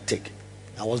 Then we take.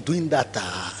 I was doing that.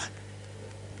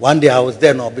 One day I was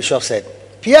there, and our bishop said,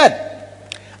 Pierre,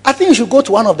 I think you should go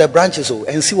to one of the branches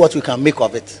and see what we can make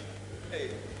of it.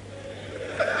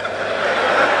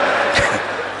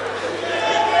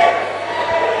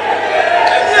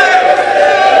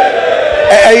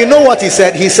 And you know what he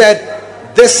said? He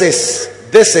said, this is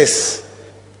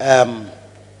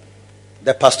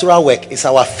the pastoral work. It's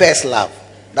our first love.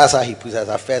 That's how he puts it, as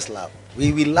our first love.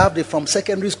 We loved it from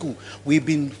secondary school. We've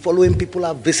been following people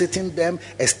up, visiting them,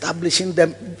 establishing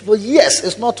them for years.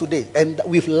 It's not today. And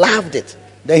we've loved it.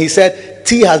 Then he said,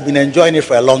 T has been enjoying it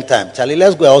for a long time. Charlie,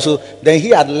 let's go also. Then he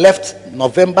had left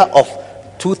November of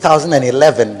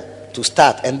 2011 to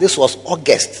start. And this was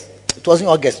August. It wasn't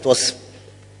August. It was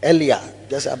earlier,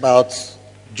 just about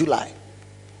July.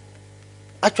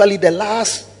 Actually, the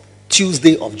last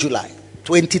Tuesday of July,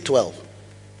 2012.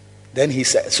 Then he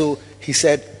said, so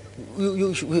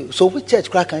which church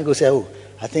can you go say,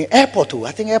 I think airport.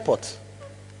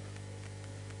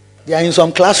 They are in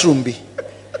some classroom.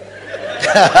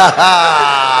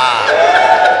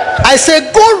 I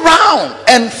say, go round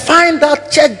and find out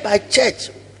church by church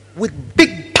with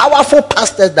big, powerful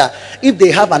pastors that if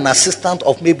they have an assistant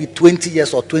of maybe 20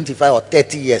 years or 25 or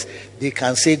 30 years, they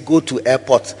can say, go to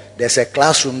airport. There's a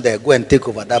classroom there. Go and take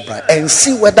over that branch and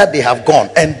see whether they have gone.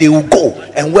 And they will go.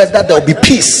 And whether there will be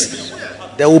peace.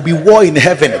 There will be war in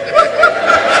heaven.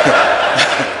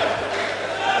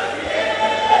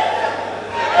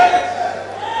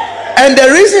 And the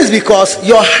reason is because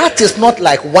your heart is not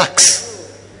like wax.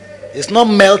 It's not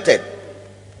melted.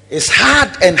 It's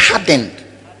hard and hardened.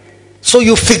 So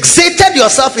you fixated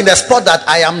yourself in the spot that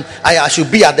I should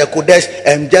be at the Kodesh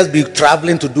and just be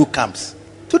traveling to do camps.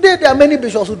 Today there are many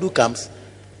bishops who do camps.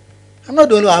 I'm not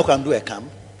the only one who can do a camp.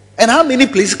 And how many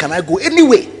places can I go?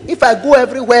 Anyway, if I go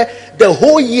everywhere the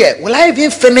whole year, will I even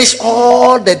finish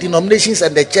all the denominations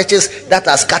and the churches that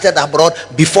are scattered abroad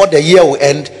before the year will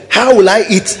end? How will I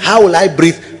eat? How will I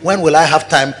breathe? When will I have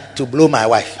time to blow my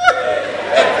wife?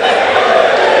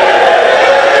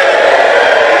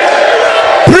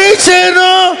 Preaching,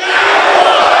 no?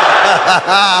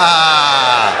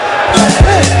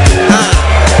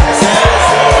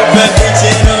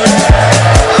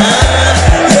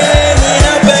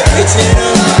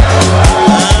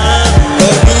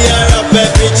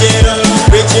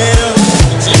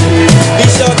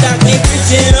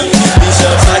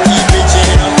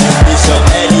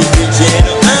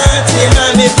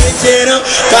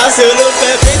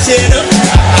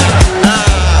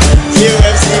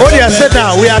 Oh dear, sit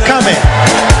down. We are coming.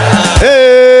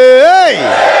 Hey, hey.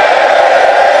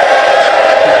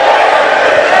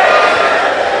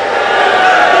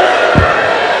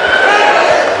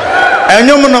 And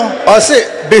you know, I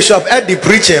say Bishop Eddie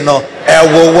preaching no.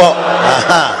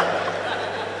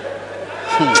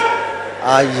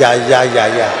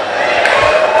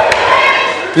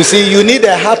 You see, you need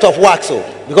a heart of wax,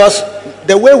 because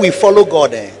the way we follow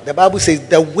God, the Bible says,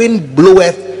 the wind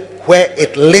bloweth where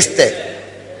it listeth.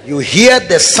 You hear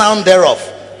the sound thereof.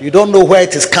 You don't know where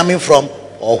it is coming from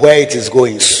or where it is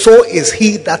going. So is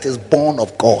he that is born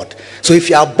of God. So if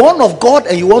you are born of God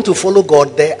and you want to follow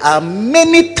God, there are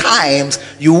many times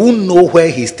you won't know where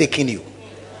he's taking you.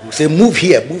 You say, move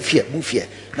here, move here, move here.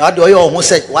 Now do you almost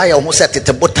say, why you almost said it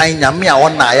about time? And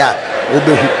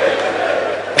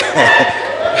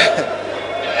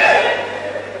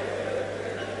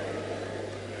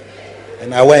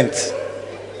I went.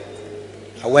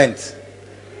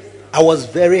 I was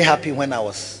very happy when I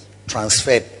was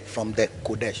transferred from the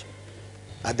Kodesh.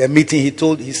 At the meeting,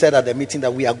 he said at the meeting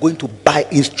that we are going to buy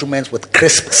instruments with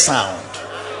crisp sound.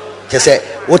 He said,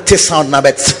 what is sound now?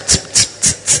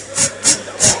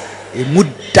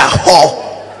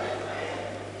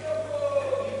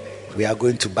 We are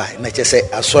going to buy. And I just said,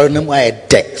 I saw no more a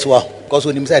deck. So, because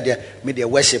when he said, me the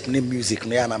worship, no music,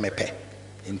 no yana me pay.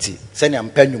 Inti, send him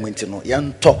penny went no,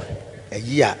 yan talk a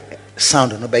year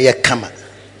sound no be a camera.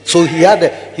 So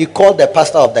he called the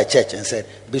pastor of the church and said,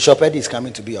 Bishop Eddie is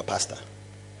coming to be your pastor.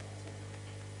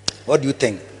 What do you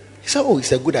think? He said, oh,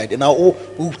 it's a good idea. Now, who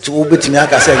bet me? I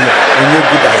can say, a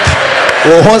good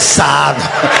idea. Oh, sad.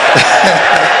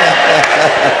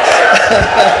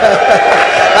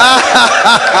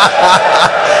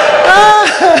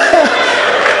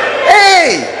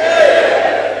 Hey,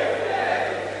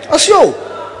 Osio.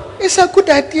 It's a good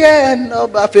idea, and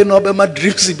my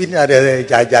dreams.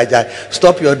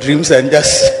 Stop your dreams and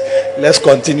just let's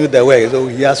continue the way. So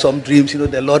he has some dreams.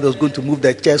 The Lord was going to move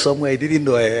the chair somewhere. He didn't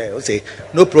know. I say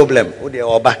no problem.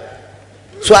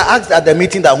 So I asked at the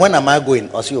meeting that when am I going?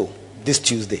 Osio, this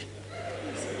Tuesday.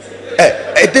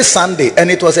 This Sunday,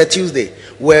 and it was a Tuesday.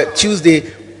 Where Tuesday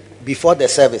before the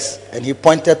service, and he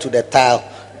pointed to the tile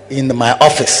in my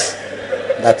office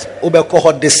that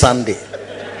Obekoho this Sunday.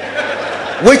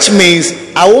 Which means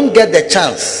I won't get the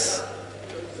chance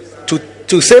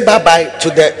to say bye-bye to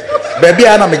the baby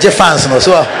Anamaje fans.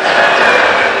 So,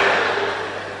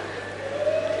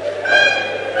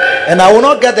 and I will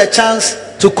not get the chance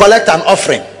to collect an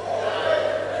offering.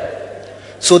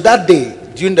 So that day,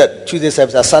 during the Tuesday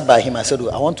service, I sat by him. I said,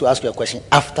 I want to ask you a question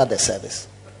after the service.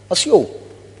 I said, oh,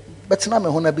 but now I'm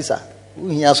going to be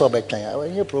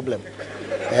no problem.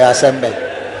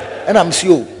 And I'm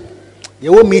sure.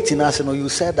 You will meet in us, you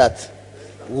said that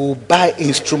we'll buy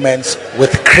instruments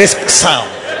with crisp sound.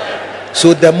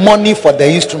 So the money for the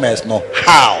instruments, no.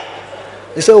 How?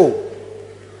 They say, oh,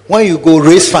 when you go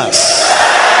raise funds.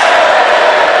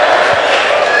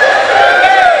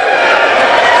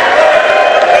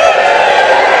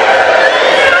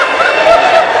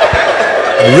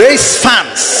 Raise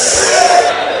funds.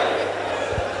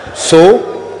 So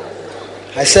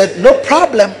I said, no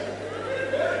problem.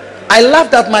 I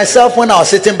laughed at myself when I was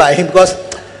sitting by him because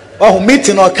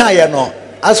meeting or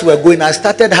as we were going, I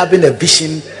started having a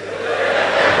vision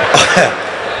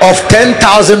of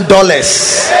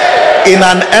 $10,000 in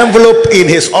an envelope in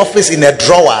his office in a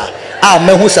drawer.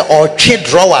 Who say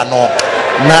drawer no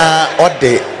na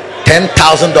the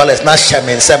 $10,000 na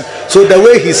shame. So the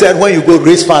way he said, when you go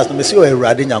raise funds, me see you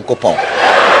ready nyankopon.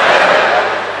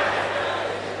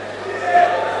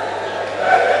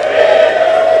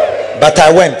 But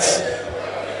I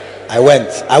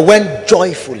went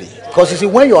joyfully, because you see,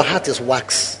 when your heart is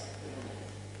wax,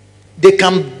 they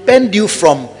can bend you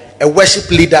from a worship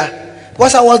leader.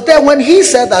 Because I was there when he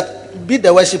said that, be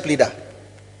the worship leader.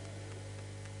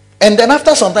 And then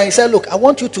after some time, he said, look, I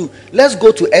want you to, let's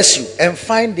go to SU and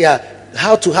find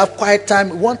how to have quiet time.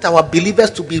 We want our believers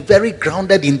to be very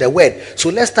grounded in the word. So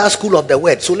let's start school of the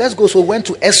word. So let's go. So we went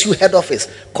to SU head office,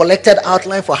 collected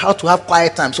outline for how to have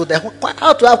quiet time. So the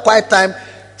how to have quiet time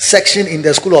section in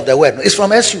the school of the word is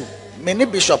from SU. Many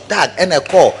bishop tag and a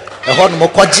call. A hot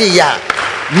mokoji ya.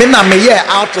 Mina me ye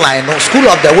outline of school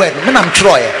of the word. Minam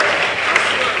Troy.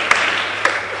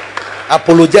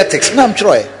 Apologetics. Minam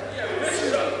Troy.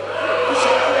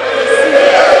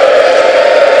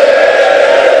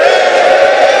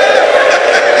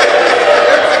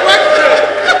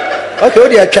 Okay,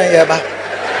 what are you trying here,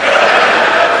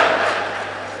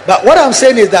 but what I'm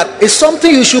saying is that it's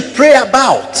something you should pray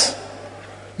about.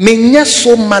 Minya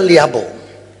so malleable,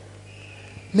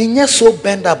 minya so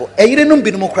bendable. You didn't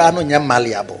be nya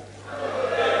malleable.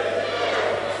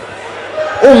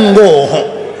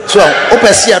 Ungo so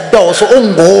opesia door so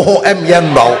ungo ho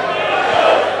emyembo.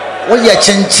 What you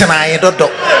chinchina dodo.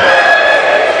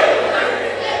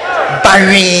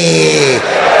 Barry,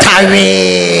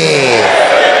 Tari.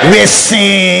 We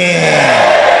sing.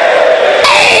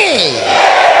 Hey!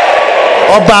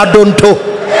 Obadonto.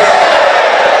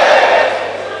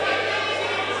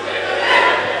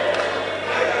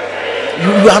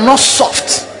 You are not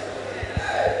soft.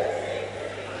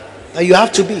 Now you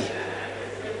have to be.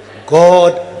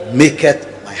 God maketh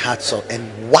my heart soft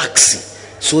and waxy,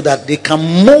 so that they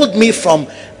can mold me from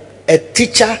a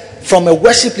teacher, from a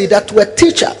worship leader to a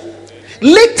teacher.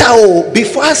 Later,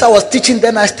 before as I was teaching,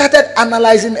 then I started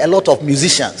analyzing a lot of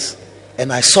musicians,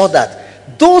 and I saw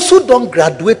that those who don't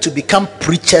graduate to become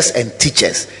preachers and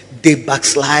teachers, they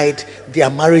backslide,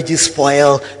 their marriages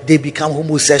spoil, they become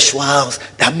homosexuals.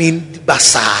 I mean,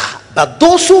 basa. But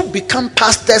those who become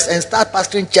pastors and start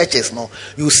pastoring churches, no,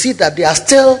 you see that they are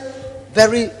still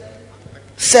very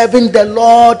serving the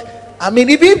Lord. I mean,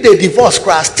 even if they divorce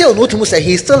Christ, still, no to say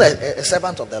he's still a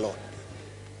servant of the Lord.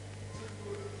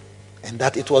 And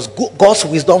that it was God's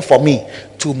wisdom for me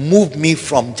to move me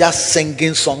from just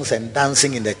singing songs and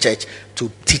dancing in the church to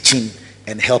teaching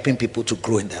and helping people to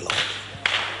grow in the Lord.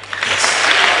 Yes.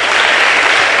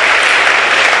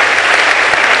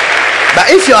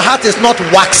 But if your heart is not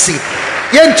waxy,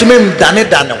 you ain't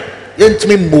to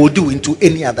me mold you into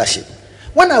any other shape.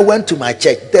 When I went to my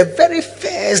church, the very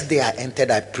first day I entered,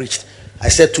 I preached. I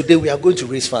said, today we are going to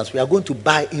raise funds. We are going to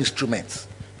buy instruments.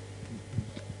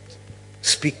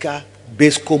 Speaker,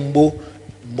 bass combo,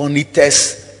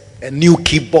 monitors, a new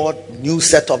keyboard, new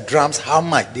set of drums. How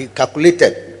much? They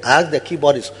calculated. I asked the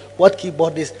keyboardist, what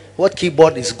keyboard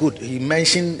is good? He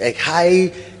mentioned a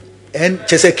high end,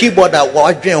 just a keyboard that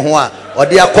was or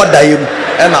they are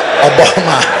and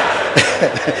Obama.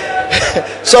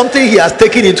 Something he has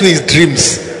taken into his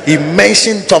dreams. He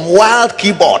mentioned some wild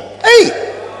keyboard. Hey,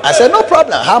 I said, no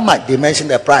problem. How much? They mentioned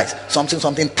the price. Something,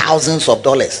 thousands of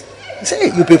dollars. He said,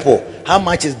 hey, you people, how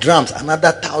much is drums?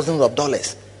 Another thousands of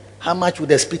dollars. How much would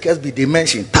the speakers be? They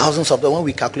mentioned thousands of dollars. When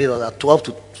we calculated that, 12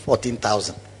 to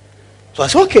 14,000. So I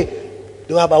said, okay.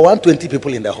 There were about 120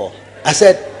 people in the hall. I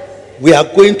said, we are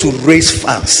going to raise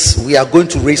funds. We are going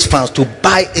to raise funds to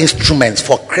buy instruments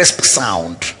for crisp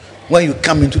sound. When you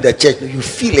come into the church, you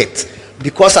feel it.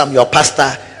 Because I'm your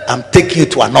pastor, I'm taking you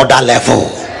to another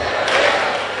level.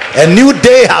 A new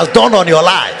day has dawned on your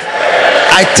life.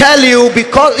 I tell you,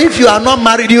 because if you are not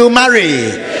married, you marry.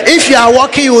 If you are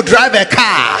working, you will drive a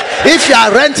car. If you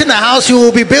are renting a house, you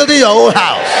will be building your own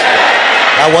house.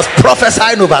 I was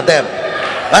prophesying over them.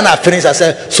 When I finished, I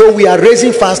said, so we are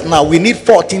raising funds now. We need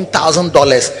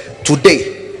 $14,000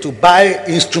 today to buy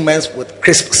instruments with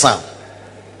crisp sound.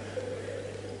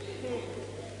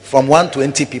 From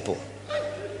 120 people.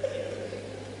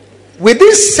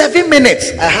 Within 7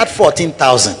 minutes, I had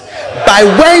 14,000. By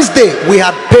Wednesday, we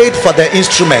had paid for the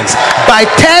instruments. By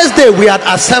Thursday, we had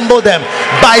assembled them.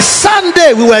 By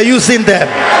Sunday, we were using them.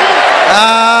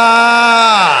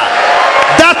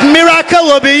 That That miracle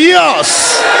will be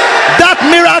yours. That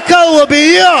miracle will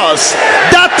be yours.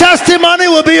 That testimony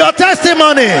will be your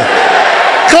testimony.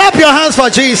 Clap your hands for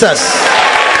Jesus.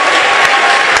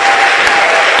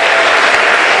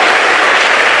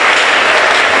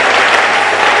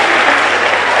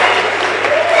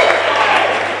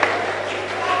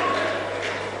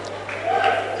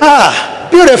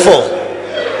 Beautiful.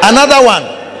 Another one.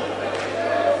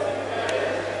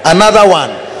 Another one.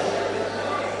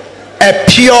 A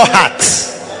pure heart.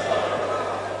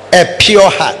 A pure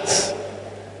heart.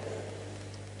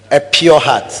 A pure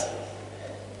heart.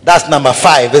 That's number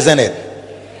 5, isn't it?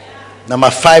 Number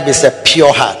 5 is a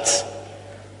pure heart.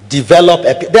 Develop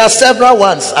a. There are several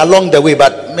ones along the way,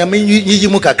 but I mean, you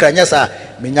because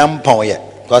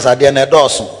at the end of the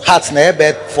day, hearts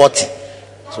never 40.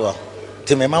 So,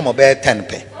 to my mama bear 10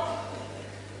 pay.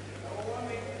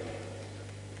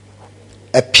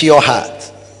 A pure heart.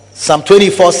 Psalm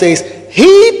 24 says,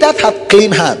 he that hath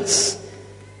clean hands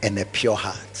and a pure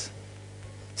heart.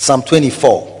 Psalm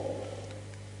 24.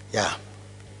 Yeah.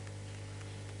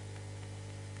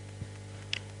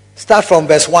 Start from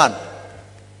verse 1.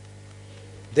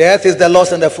 The earth is the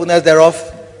Lord's and the fullness thereof,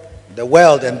 the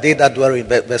world and they that dwell in.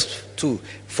 Verse 2.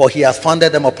 For he has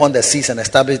founded them upon the seas and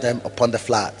established them upon the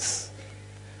floods.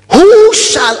 Who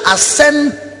shall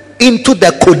ascend into the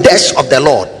Kodesh of the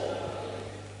Lord?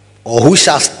 Or who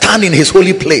shall stand in his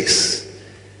holy place?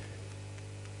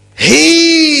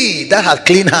 He that hath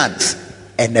clean hands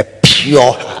and a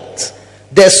pure heart.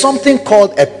 There's something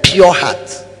called a pure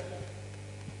heart.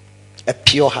 A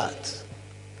pure heart.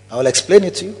 I will explain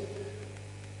it to you.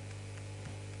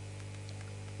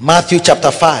 Matthew chapter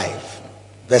 5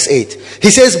 verse 8. He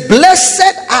says,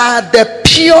 blessed are the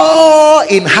pure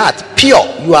in heart.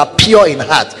 Pure. You are pure in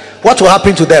heart. What will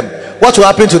happen to them? What will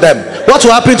happen to them? What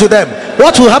will happen to them?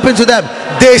 What will happen to them?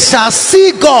 They shall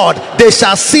see God. They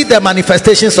shall see the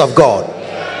manifestations of God.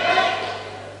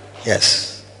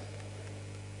 Yes.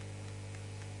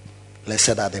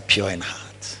 Blessed are the pure in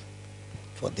heart,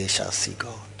 for they shall see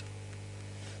God.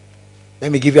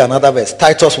 Let me give you another verse.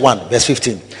 Titus 1 verse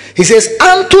 15. He says,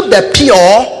 unto the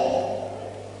pure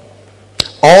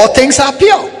all things are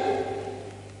pure,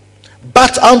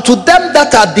 but unto them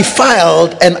that are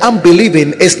defiled and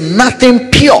unbelieving is nothing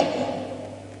pure.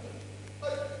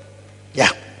 Yeah.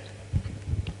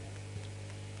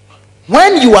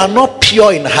 When you are not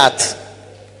pure in heart,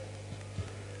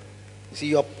 you see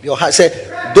your heart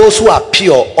said, those who are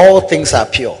pure, all things are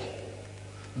pure.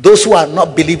 Those who are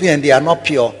not believing and they are not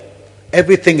pure,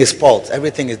 everything is false,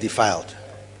 everything is defiled.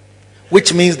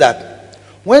 Which means that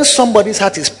when somebody's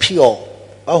heart is pure,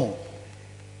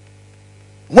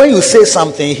 when you say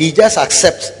something, he just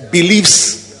accepts,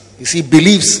 believes. You see,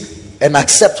 believes and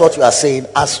accepts what you are saying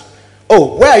as,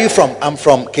 where are you from? I'm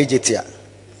from KJTia.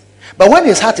 But when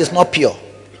his heart is not pure,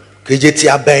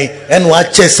 KJTia bang, and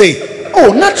what you say,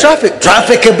 not traffic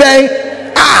bang,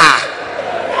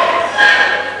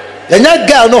 and that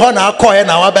girl no now call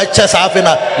now about chest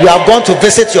you are going to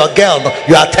visit your girl.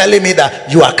 You are telling me that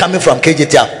you are coming from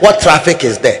KJTia. What traffic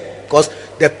is there? Because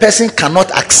the person cannot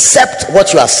accept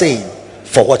what you are saying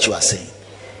for what you are saying.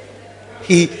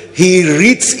 He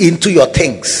reads into your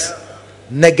things,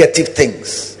 negative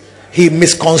things. He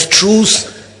misconstrues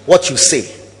what you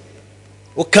say.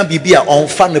 What can be on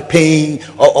fun pain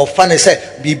or fun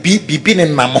say be in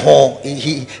mamho.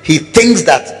 He thinks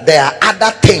that there are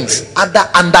other things, other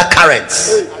undercurrents.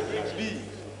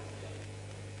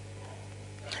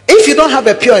 If you don't have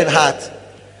a pure in heart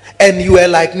and you are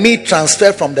like me,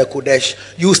 transferred from the Kodesh,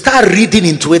 you start reading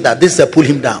into it that this is a pull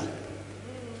him down.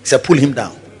 It's a pull him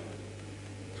down.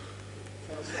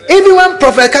 Even when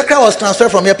Prophet Kakra was transferred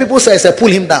from here, people say it's a pull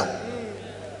him down.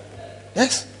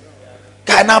 Yes.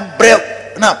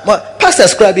 Now, Pastor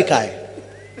Scribe Kai.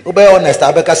 Be honest,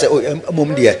 I say,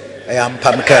 mum dear, I am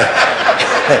Pamka.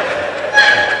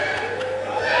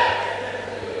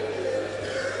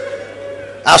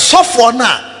 I saw for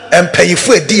now and pay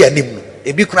for a dear name.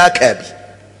 A big crack cabby.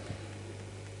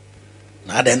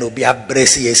 Now then, will be a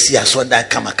bracy, see a son that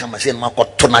come and say, Marco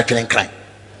Tonakin and crime.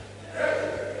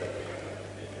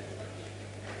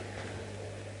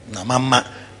 Now, Mama,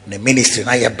 the ministry,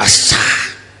 now you're basa.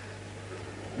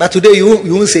 But today you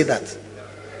won't say that.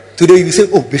 Today you say,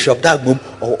 Bishop Dagmum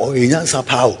or Yansa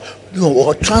Pao,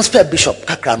 or transfer Bishop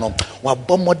Kakrano, or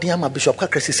Bomodiama Bishop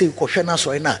Kakra say, Koshana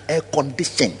Soina, air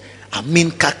condition, I mean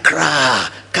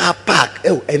Kakra, car park,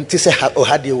 and to say,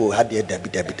 had you, Debbie.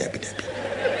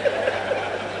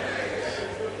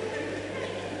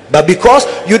 But because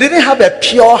you didn't have a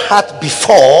pure heart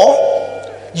before,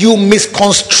 you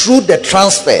misconstrued the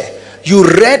transfer. You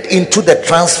read into the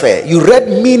transfer. You read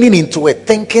meaning into it,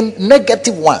 thinking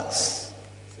negative ones.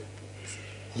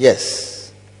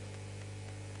 Yes.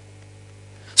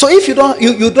 So if you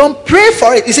don't pray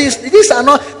for it, you see, these are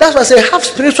not, that's why I say have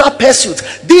spiritual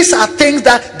pursuits. These are things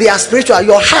that they are spiritual.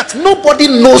 Your heart, nobody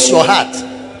knows your heart.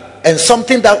 And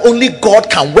something that only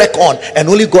God can work on, and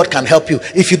only God can help you.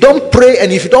 If you don't pray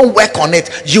and if you don't work on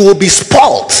it, you will be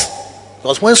spoiled.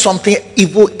 Because when something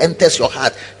evil enters your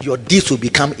heart, your deeds will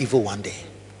become evil one day.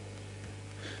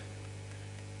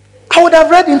 I would have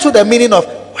read into the meaning of,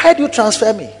 why do you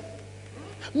transfer me?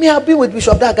 Me, I've been with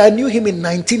Bishop Dag. I knew him in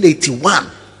 1981.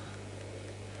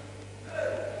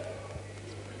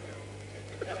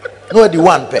 No, the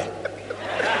one pay.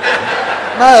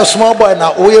 Now a small boy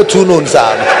now, oh, you two known,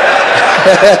 sir.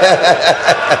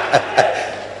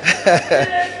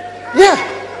 Yeah.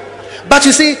 But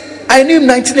you see, I knew him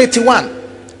 1981.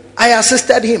 I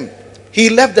assisted him. He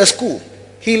left the school.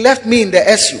 He left me in the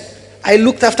SU. I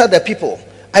looked after the people.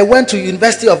 I went to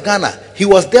University of Ghana. He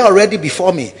was there already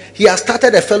before me. He had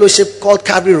started a fellowship called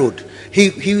Calvary Road.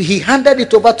 He handed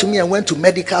it over to me and went to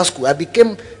medical school. I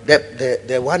became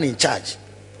the one in charge.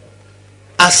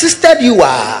 Assisted you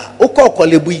are oko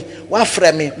kolebui wa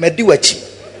frame mediwachi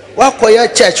wa koya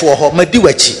church wo ho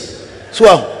mediwachi so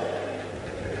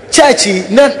church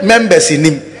na members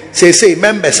nim say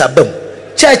members abam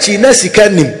church na sika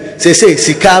nim say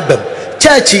sika abam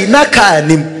church na car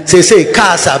nim say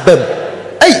cars abam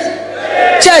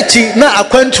hey church na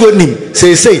akwantuo nim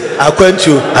say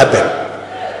akwantuo abam.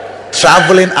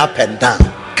 Traveling up and down,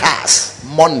 cars,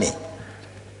 money,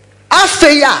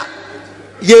 afeya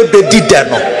ye be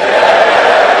dideno.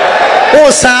 Oh,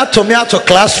 sir, to me out of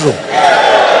classroom.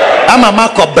 I'm a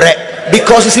makobre.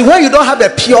 Because you see, when you don't have a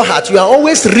pure heart, you are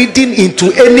always reading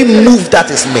into any move that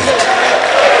is made.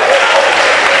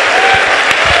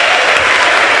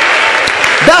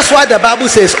 That's why the Bible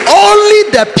says,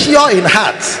 only the pure in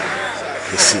heart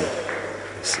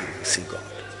see God.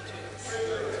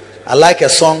 I like a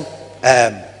song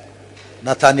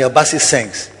Nathaniel Bassey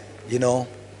sings. You know,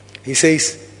 he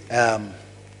says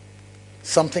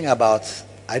something about,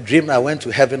 I dreamed I went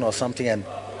to heaven or something, and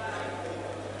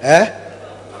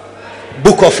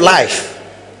Book of Life.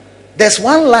 There's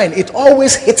one line, it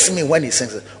always hits me when he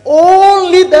sings it.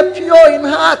 Only the pure in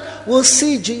heart will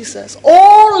see Jesus.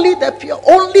 Only the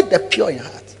pure in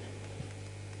heart.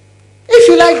 If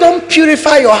you like, don't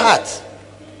purify your heart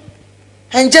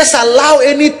and just allow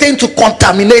anything to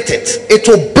contaminate it. It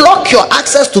will block your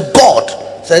access to God.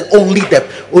 Said only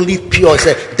pure.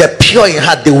 Said the pure in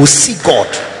heart, they will see God.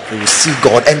 They will see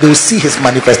God and they will see His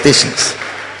manifestations.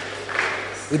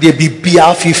 They be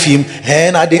fifim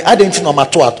and I didn't know my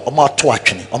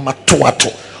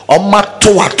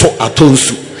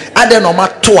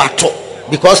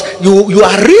because you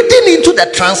are reading into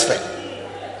the transfer.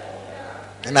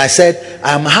 And I said,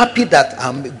 I'm happy that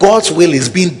God's will is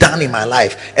being done in my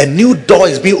life. A new door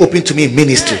is being opened to me in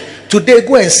ministry. Today,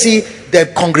 go and see the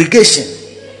congregation.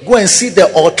 Go and see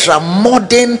the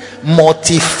ultra-modern,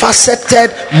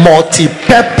 multifaceted,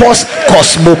 multi-purpose,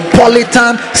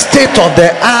 cosmopolitan,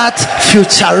 state-of-the-art,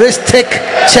 futuristic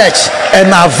church.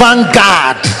 An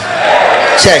avant-garde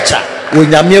church.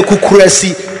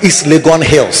 East Legon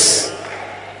Hills.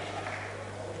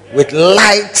 With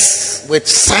lights, with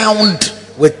sound,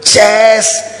 with chairs.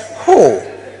 Oh,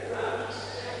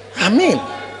 I mean,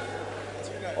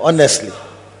 honestly.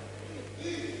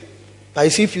 But you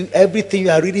see, if everything you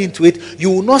are reading into it, you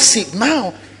will not see.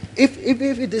 Now, if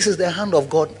this is the hand of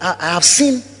God, I have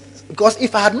seen, because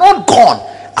if I had not gone,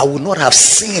 I would not have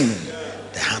seen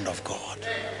the hand of God.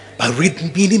 By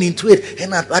reading into it,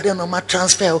 and I don't know my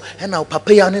transfer, and now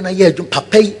papa, and I hear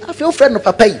papa. I feel friend of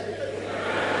papa.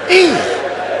 Hey.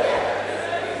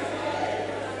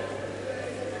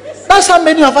 That's how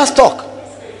many of us talk.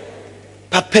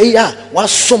 Papaya was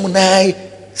some night,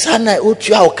 sana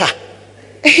utuauka.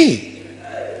 Hey,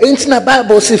 ain't in the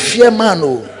Bible say fear man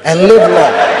and live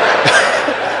long.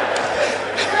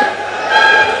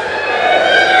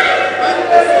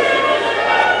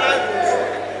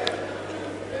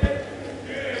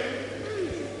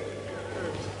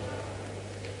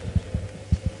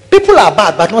 People are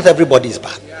bad, but not everybody is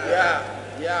bad.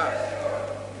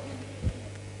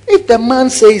 If the man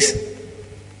says,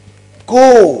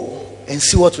 go and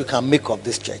see what we can make of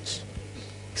this church,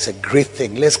 it's a great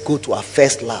thing. Let's go to our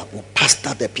first lab. We'll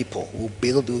pastor the people. We'll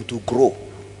build it to grow.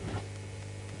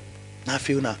 Now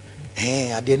feel now,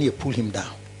 I didn't you pull him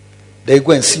down. Then you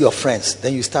go and see your friends.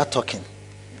 Then you start talking.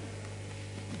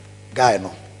 Guy,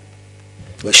 no.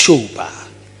 We're show.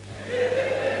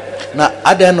 Now,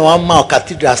 I don't know how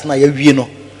cathedrals now you know.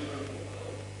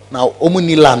 Now,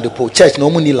 omuni land, the church, no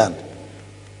omuni land.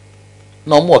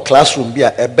 No more classroom be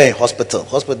a hospital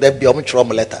there be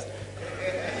trauma letter.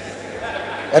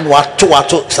 And what to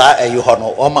say you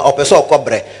hono or my opeso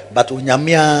cobre, but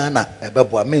unyamiana a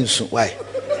bebwa means why.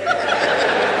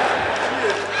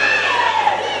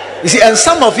 You see, and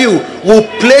some of you will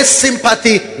place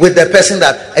sympathy with the person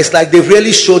that it's like they've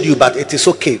really showed you, but it is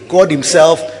okay. God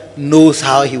Himself knows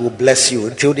how He will bless you.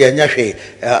 Until the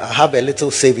have a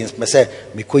little savings.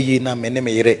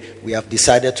 We have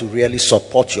decided to really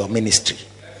support your ministry.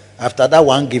 After that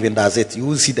one giving does it, you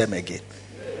will see them again.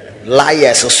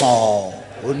 Liars, song.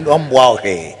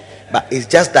 But it's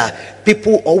just that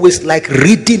people always like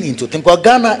reading into things.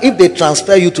 Ghana, if they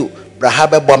transfer you to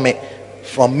Brahabe Bome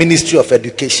from Ministry of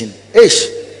Education,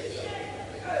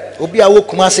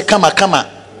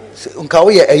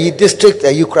 district,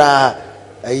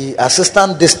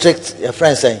 assistant district, your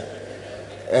friend saying,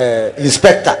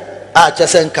 inspector.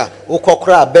 Chasenka,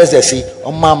 Okokra, Bezesi,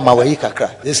 Omama,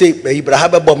 Kakra. They say,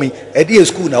 Brahabe Bome, a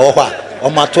school now, or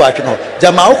Matuakino,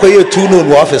 Jamao, two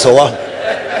no office or one.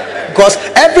 Because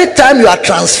every time you are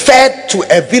transferred to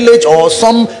a village or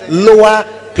some lower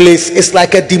place, it's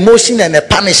like a demotion and a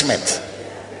punishment.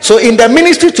 So in the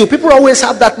ministry too, people always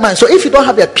have that mind. So if you don't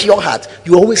have a pure heart,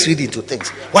 you always read into things.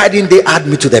 Why didn't they add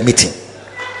me to the meeting?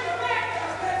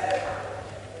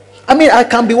 I mean, I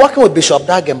can be working with Bishop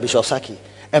Dag and Bishop Saki,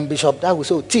 and Bishop Dag will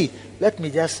say, T, let me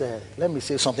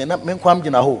say something. Then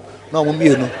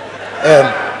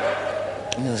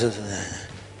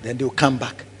they'll come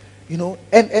back. You know,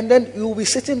 and then you'll be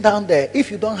sitting down there.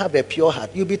 If you don't have a pure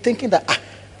heart, you'll be thinking that,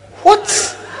 what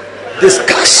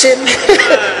discussion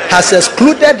has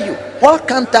excluded you? What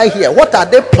can't I hear? What are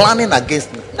they planning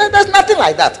against me? There's nothing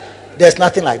like that. There's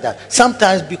nothing like that.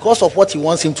 Sometimes because of what he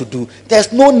wants him to do,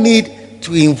 there's no need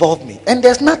to involve me. And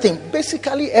there's nothing.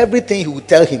 Basically, everything he will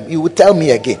tell him, he will tell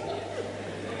me again.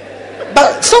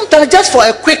 But sometimes just for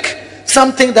a quick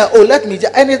something that, let me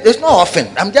just, and it's not often.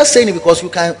 I'm just saying it because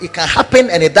it can happen,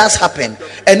 and it does happen.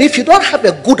 And if you don't have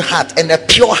a good heart and a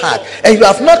pure heart, and you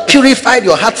have not purified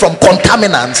your heart from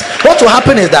contaminants, what will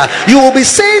happen is that you will be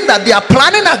saying that they are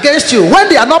planning against you when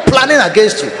they are not planning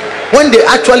against you, when they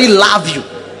actually love you,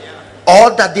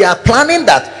 or that they are planning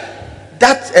that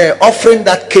offering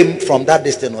that came from that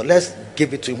distance. Or let's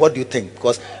give it to him. What do you think?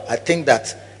 Because I think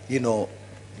that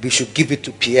we should give it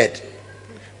to Pierre.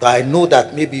 But I know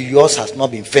that maybe yours has not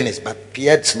been finished, but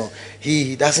Pierre's no,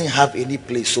 he doesn't have any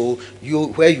place. So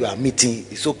where you are meeting,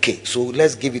 it's okay. So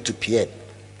let's give it to Pierre.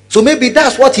 So maybe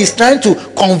that's what he's trying to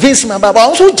convince me about.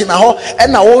 Also, and say,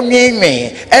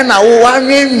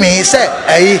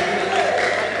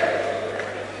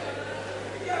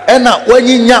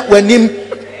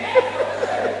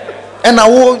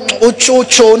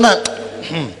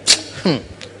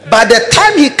 by the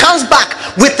time he comes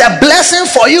back with a blessing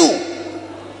for you,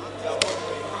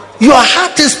 your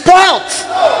heart is spoiled.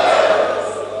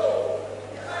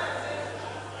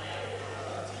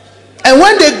 And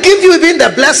when they give you even the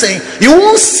blessing, you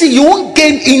won't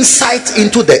gain insight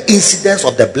into the incidents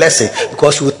of the blessing,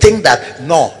 because you think that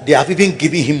no, they have even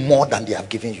given him more than they have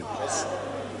given you.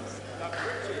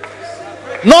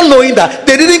 Not knowing that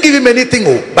they didn't give him anything,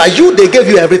 but they gave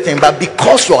you everything. But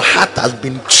because your heart has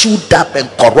been chewed up and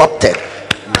corrupted,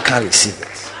 you can't receive it.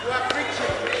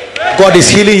 God is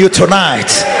healing you tonight.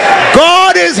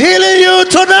 God is healing you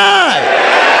tonight.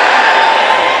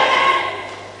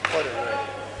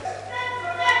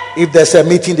 If there's a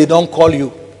meeting, they don't call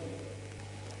you.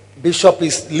 Bishop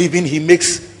is leaving, he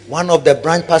makes one of the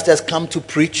branch pastors come to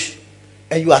preach,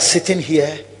 and you are sitting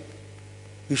here,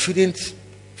 you shouldn't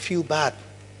feel bad.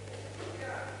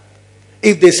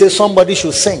 If they say somebody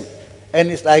should sing, and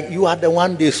it's like you are the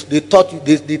one they told you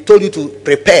to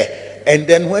prepare, and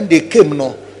then when they came,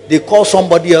 they call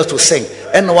somebody else to sing.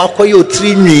 And wako yo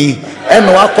trini, and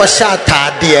wako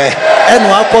shata dear, and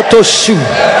wako to shoe.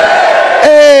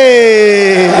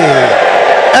 Hey,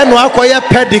 and wako ya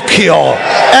pedicure,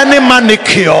 any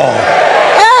manicure.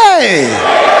 Hey,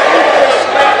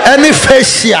 any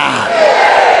facial.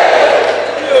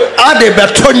 Ade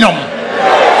betonium.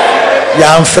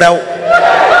 Yamfrau.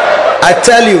 I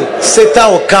tell you,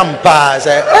 Satan will come past.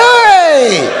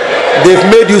 Hey, they've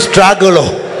made you struggle.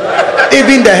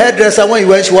 Even the hairdresser, when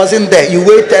she wasn't there, you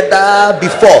waited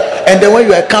before, and then when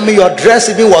you were coming, your dress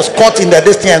even was caught in the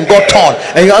distance and got torn,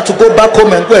 and you had to go back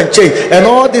home and go and change, and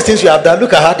all these things you have done.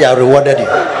 Look at how they have rewarded you.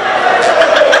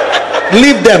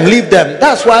 Leave them.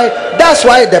 That's why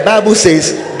the Bible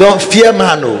says, don't fear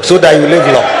man, so that you live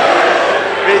long.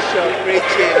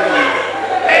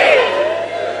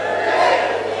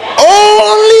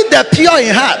 Only the pure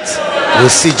in heart will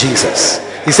see Jesus.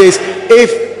 He says, if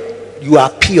you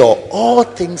are pure, all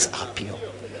things are pure.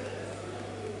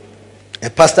 A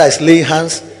pastor is laying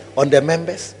hands on the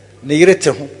members.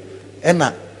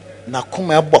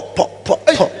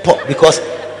 Because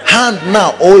hand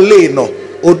now only no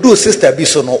or do sister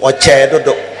bisono or chair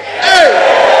do.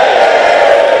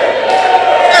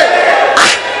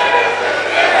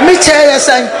 Me chair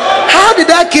saying, how did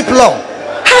I keep long?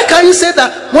 How can you say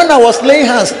that when I was laying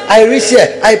hands, I reached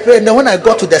here, I prayed, and then when I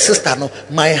got to the sister, no,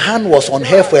 my hand was on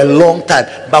her for a long time.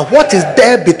 But what is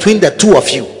there between the two of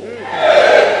you?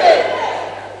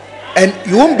 And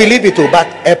you won't believe it, but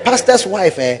a pastor's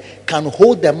wife can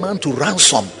hold the man to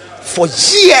ransom for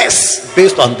years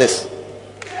based on this.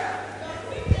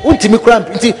 I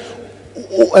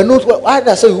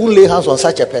say you won't lay hands on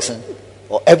such a person,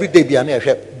 or every day be an air.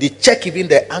 They check even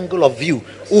the angle of view.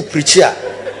 Who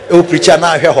preacher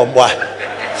now here homeboy.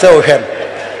 So him.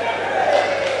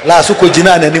 Last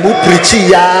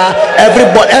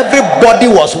everybody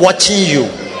was watching you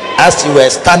as you were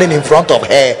standing in front of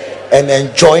her and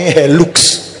enjoying her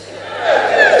looks.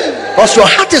 Because your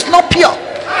heart is not pure.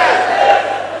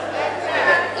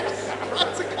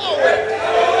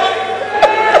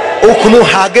 Okunu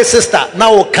hage sister.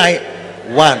 Now okay.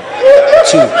 1,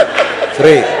 2,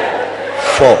 3,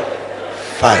 4,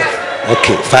 5.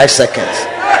 Okay, 5 seconds.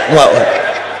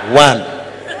 1,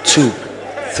 2,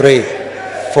 3,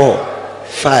 4,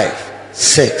 5,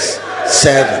 6,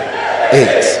 7,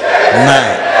 8,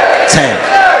 9, 10,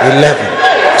 11,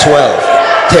 12,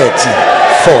 13,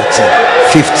 14,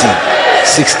 15,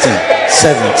 16,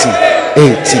 17,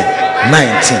 18,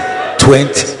 19,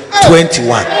 20,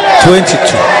 21, 22,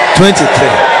 23,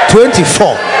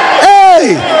 24.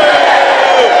 Hey!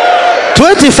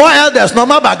 24 elders, no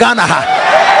more bagana ha.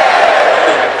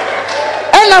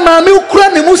 And I'm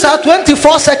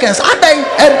 24 seconds.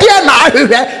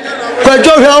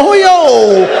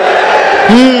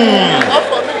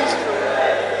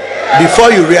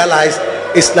 Before you realize,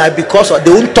 it's like because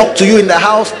they won't talk to you in the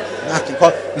house. Nothing.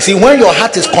 You see, when your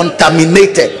heart is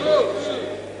contaminated,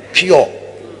 pure,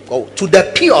 to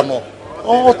the pure, no,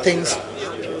 all things,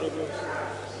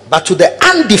 but to the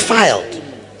undefiled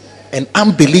and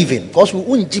unbelieving, because we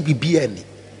won't be any.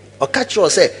 Or catch you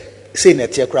say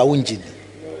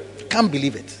can't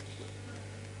believe it.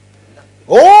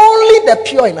 Only the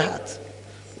pure in heart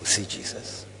will see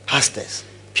Jesus. Pastors,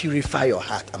 purify your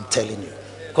heart. I'm telling you,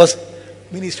 because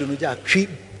ministry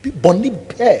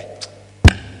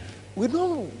we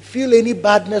don't feel any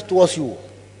badness towards you.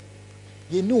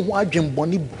 You know what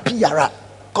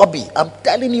Kobe, I'm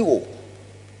telling you.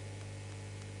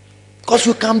 Because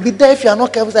you can be there if you are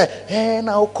not careful. Hey,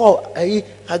 now call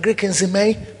Agricans in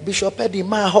Bishop Eddie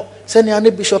Maho, send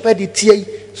any Bishop Eddie T.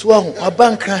 So a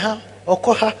bank or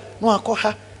Koha, no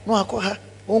Akoha, no Akoha,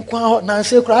 Unqua,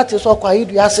 Nancy Kratis or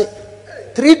Quaidiase.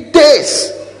 3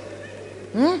 days.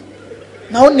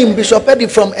 Now name Bishop Eddie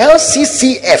from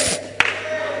LCCF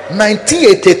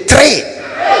 1983.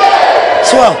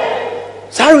 So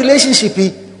our relationship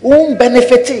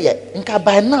benefit yet. Nka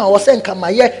by now was saying come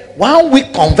 1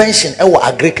 week convention e wo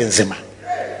agree kenzima.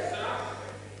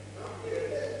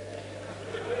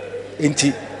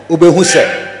 Inti obehu se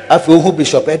afi ohu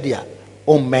Bishop Edia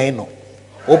o men no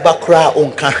obakra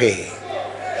on kahwe.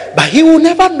 But he will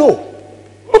never know.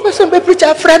 O person be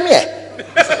preacher frame here.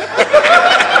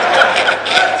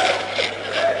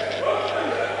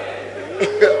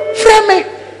 Frame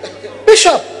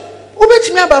Bishop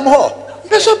obetimi abam ho.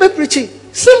 Bishop be preaching.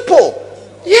 Simple.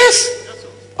 Yes.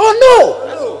 Or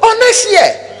no. Or next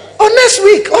year. Or next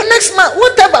week. Or next month.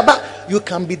 Whatever. But you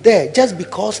can be there just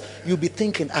because you be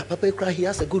thinking, Papa Kra, he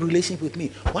has a good relationship with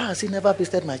me. Why has he never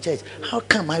visited my church? How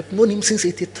come? I've known him since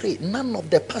 83. None of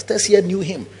the pastors here knew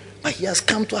him. But he has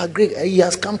come to Agree. He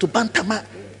has come to Bantama.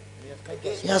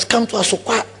 He has come to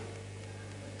Asokwa.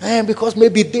 And because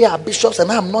maybe they are bishops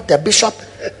and I'm not a bishop.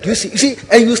 You see,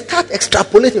 and you start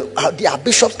extrapolating. They are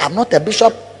bishops. I'm not a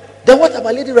bishop. Then what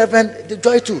about Lady Reverend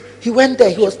Joy too? He went there,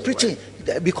 he was preaching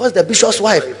because the bishop's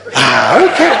wife.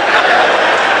 Okay.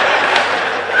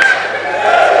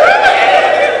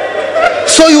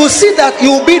 So you will see that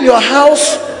you will be in your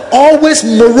house always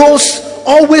morose,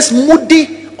 always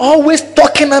moody, always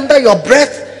talking under your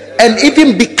breath, and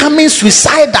even becoming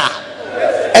suicidal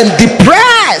and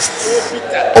depressed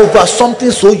over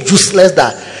something so useless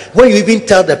that when you even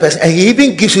tell the person, and he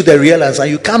even gives you the real answer,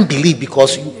 you can't believe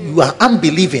because you are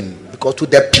unbelieving. Because to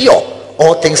the pure,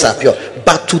 all things are pure.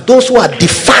 But to those who are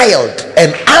defiled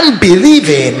and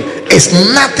unbelieving, is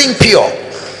nothing pure.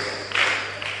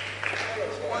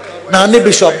 Now,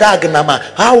 Bishop Daganama,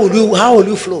 how will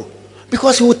you flow?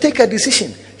 Because he will take a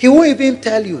decision. He won't even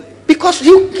tell you. Because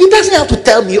he doesn't have to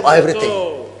tell me everything.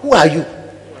 Who are you?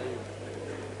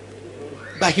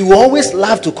 But he will always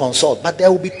love to consult. But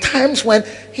there will be times when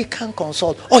he can't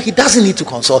consult, or he doesn't need to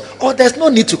consult, or there's no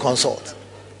need to consult.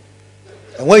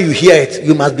 And when you hear it,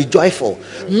 you must be joyful,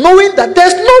 knowing that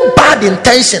there's no bad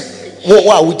intention.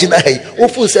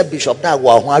 Bishop,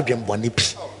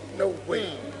 no way.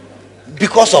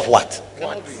 Because of what?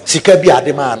 Sikabi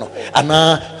ademano.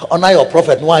 Ana honor your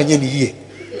prophet no anye ni ye.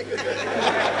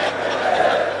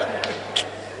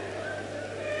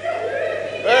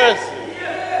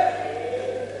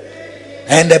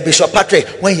 And the Bishop Patrick,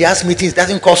 when he has meetings,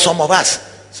 doesn't call some of us.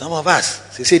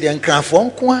 They say they're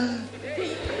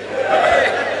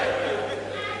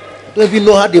don't even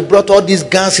know how they brought all these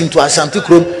guns into Ashanti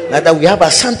room. Like that we have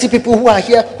Ashanti people who are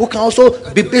here who can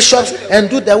also be bishops and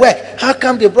do the work. How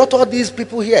come they brought all these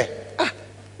people here?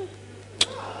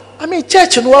 I mean,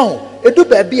 church and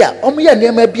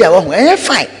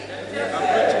fine.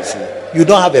 You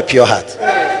don't have a pure heart.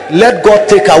 Let God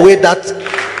take away that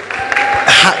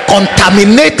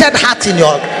contaminated heart in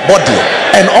your body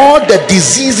and all the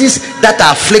diseases that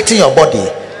are afflicting your body,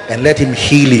 and let him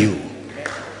heal you.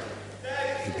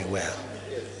 You'll be well.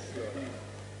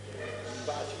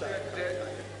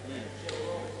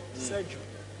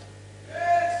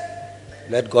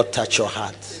 Let God touch your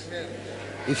heart.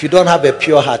 If you don't have a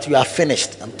pure heart, you are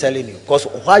finished. I'm telling you. Because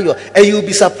while you'll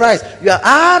be surprised. You are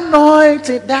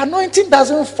anointed. The anointing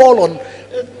doesn't fall on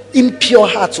impure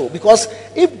hearts. Because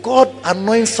if God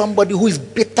anoints somebody who is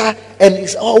bitter and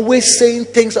is always saying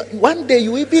things, one day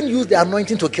you even use the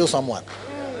anointing to kill someone.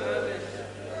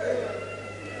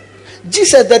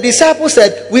 Jesus, the disciples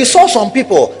said, we saw some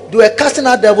people, they were casting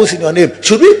out devils in your name.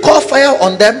 Should we call fire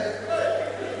on them?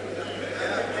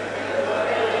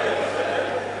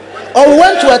 Or we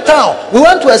went to a town, we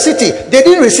went to a city, they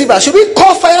didn't receive us. Should we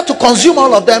call fire to consume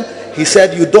all of them? He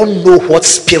said, you don't know what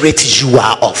spirit you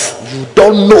are of. You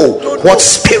don't know what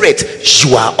spirit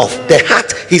you are of. The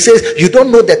heart, he says, you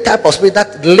don't know the type of spirit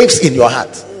that lives in your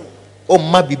heart. Oh,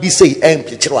 my baby say,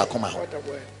 come out.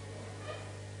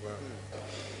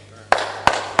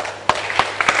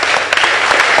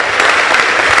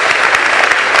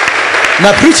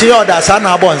 Now preaching your that's an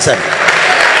abonse.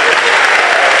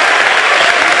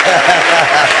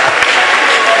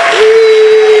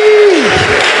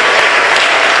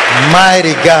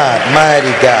 Mighty God,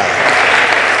 mighty God.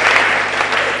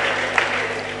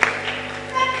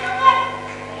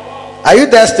 Are you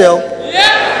there still?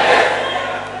 Yeah.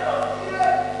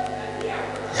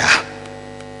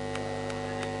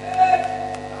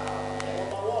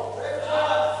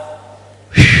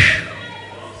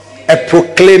 A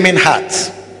proclaiming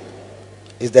heart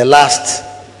is the last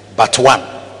but one.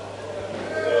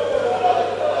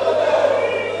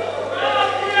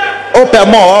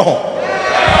 Open more.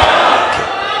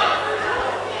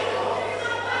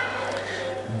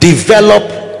 Develop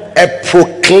a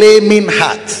proclaiming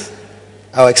heart.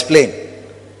 I'll explain.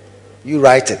 You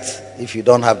write it if you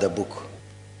don't have the book.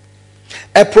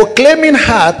 A proclaiming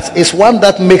heart is one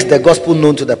that makes the gospel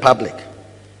known to the public.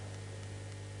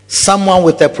 Someone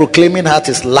with a proclaiming heart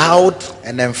is loud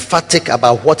and emphatic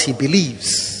about what he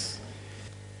believes.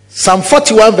 Psalm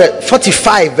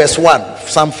 45 verse 1.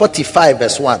 Psalm 45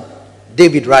 verse 1.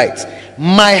 David writes,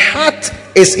 my heart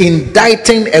is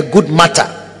inditing a good matter.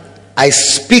 I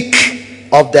speak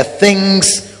of the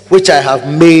things which I have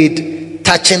made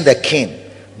touching the king.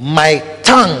 My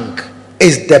tongue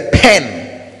is the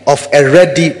pen of a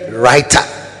ready writer.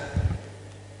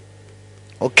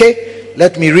 Okay,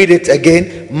 let me read it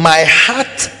again. My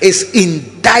heart is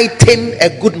inditing a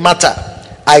good matter.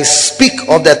 I speak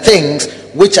of the things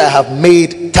which I have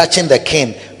made touching the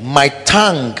king. My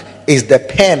tongue is the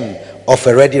pen of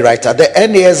a ready writer. The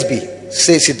NASB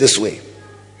says it this way.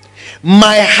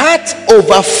 My heart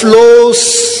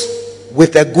overflows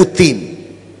with a good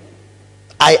theme.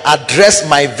 I address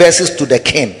my verses to the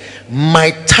king.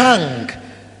 My tongue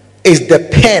is the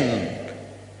pen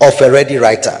of a ready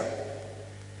writer.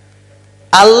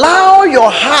 Allow your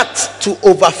heart to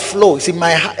overflow. See,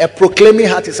 a proclaiming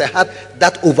heart is a heart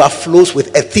that overflows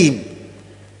with a theme.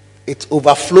 It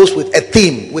overflows with a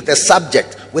theme, with a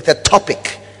subject, with a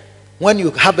topic. When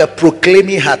you have a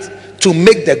proclaiming heart, to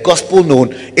make the gospel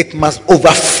known, it must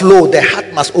overflow. The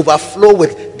heart must overflow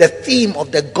with the theme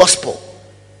of the gospel.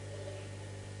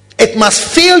 It must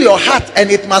fill your heart and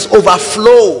it must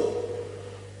overflow.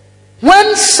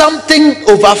 When something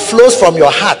overflows from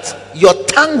your heart, your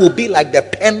tongue will be like the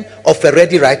pen of a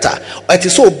ready writer. It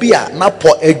is so be a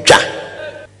napo eja.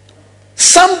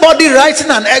 Somebody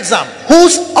writing an exam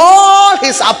whose all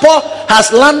his apport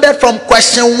has landed from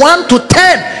question 1 to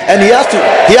 10, and he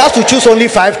has to choose only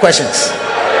 5 questions.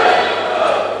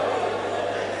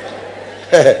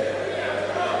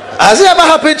 Has it ever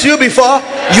happened to you before?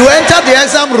 You enter the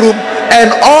exam room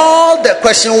and all the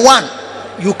question 1,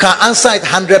 you can answer it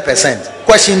 100%.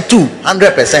 Question 2,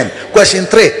 100%. Question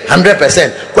 3,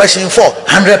 100%. Question 4,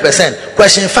 100%.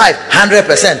 Question 5,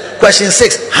 100%. Question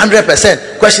 6,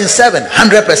 100%. Question 7,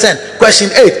 100%.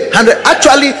 Question 8, 100.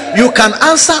 Actually, you can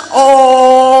answer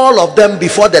all of them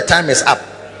before the time is up,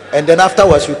 and then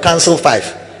afterwards you cancel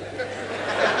 5.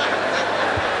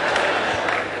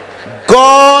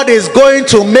 God is going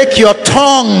to make your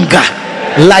tongue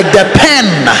like the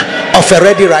pen of a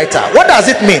ready writer. What does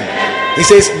it mean? He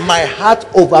says, my heart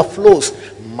overflows.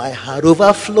 My heart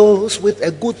overflows with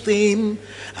a good theme.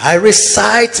 I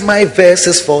recite my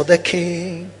verses for the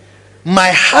King.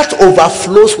 My heart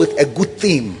overflows with a good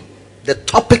theme. The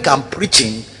topic I'm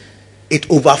preaching,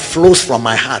 it overflows from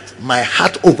my heart. My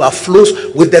heart overflows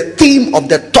with the theme of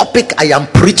the topic I am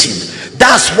preaching.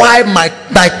 That's why my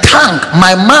tongue,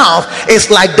 my mouth is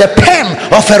like the pen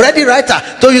of a ready writer.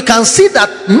 So you can see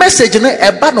that message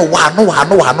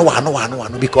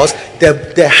because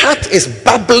the heart is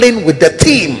bubbling with the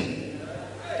theme.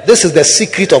 This is the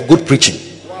secret of good preaching.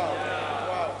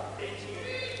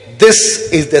 This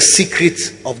is the secret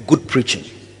of good preaching.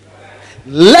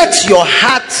 Let your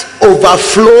heart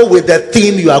overflow with the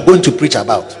theme you are going to preach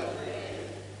about.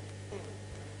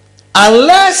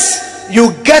 Unless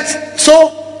you get,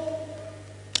 so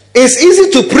it's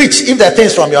easy to preach if the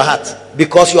things from your heart,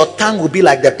 because your tongue will be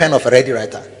like the pen of a ready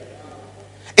writer.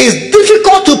 It's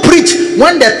difficult to preach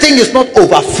when the thing is not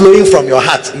overflowing from your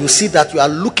heart. You see that you are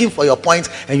looking for your points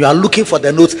and you are looking for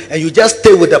the notes, and you just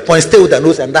stay with the points, stay with the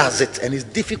notes, and that's it. And it's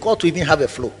difficult to even have a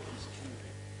flow.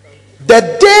 The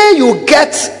day you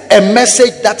get a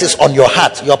message that is on your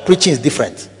heart, your preaching is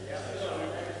different.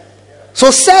 So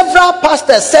several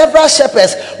pastors, several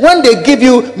shepherds, when they give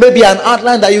you maybe an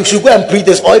outline that you should go and preach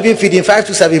this, or even feeding 5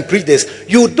 to 7 preach this,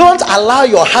 you don't allow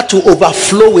your heart to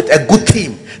overflow with a good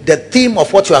theme, the theme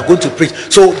of what you are going to preach.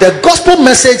 So the gospel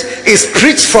message is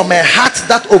preached from a heart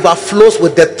that overflows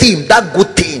with the theme, that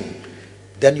good theme.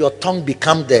 Then your tongue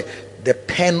becomes the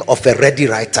pen of a ready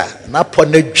writer.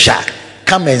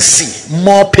 Come and see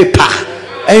more paper.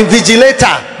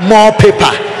 Invigilator, more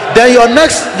paper. Then your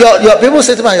people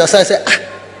say to me on your side, say,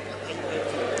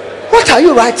 what are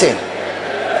you writing?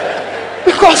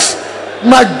 Because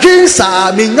my dreams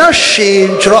are on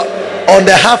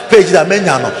the half page that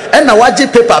and now what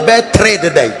paper bear trade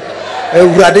today.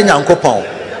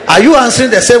 Are you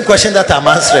answering the same question that I'm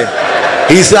answering?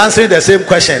 He's answering the same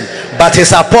question, but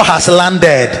his apple has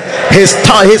landed. His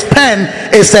pen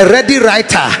is a ready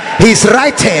writer. He's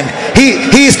writing.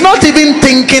 He's not even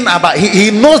thinking about.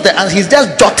 He knows the answer. He's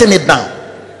just jotting it down.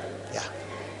 Yeah.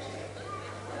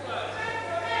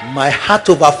 My heart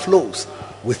overflows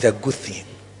with a good thing,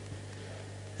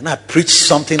 and I preach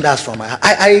something that's from my heart.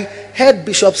 I heard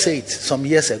Bishop say it some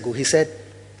years ago. He said,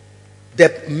 "The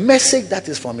message that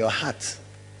is from your heart."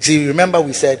 See, remember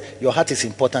we said your heart is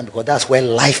important because that's where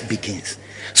life begins.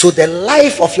 So the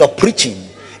life of your preaching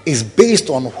is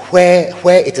based on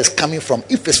where it is coming from.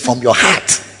 If it's from your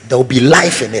heart, there will be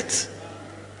life in it.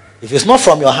 If it's not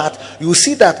from your heart, you will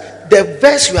see that the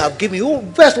verse you have given,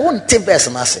 won't take verse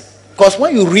and ask it. Because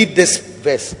when you read this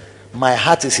verse, my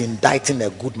heart is inditing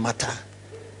a good matter.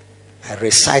 I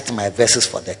recite my verses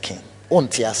for the King.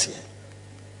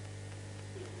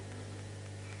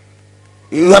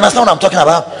 You understand what I'm talking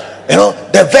about? You know,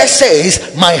 the verse says,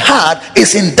 my heart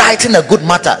is inditing a good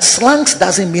matter. Slangs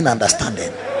doesn't mean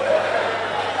understanding.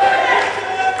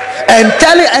 And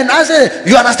answer,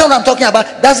 you understand what I'm talking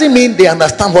about? Doesn't mean they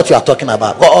understand what you are talking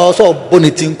about. But also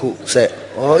Bonitinku say,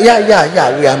 oh yeah,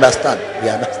 we understand. We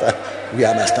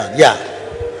understand. Yeah,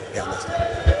 we understand.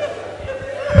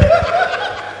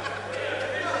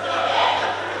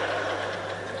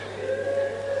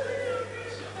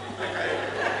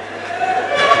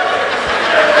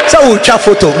 So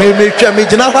photo.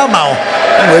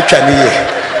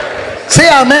 Say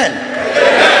amen.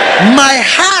 My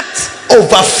heart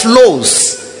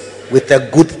overflows with a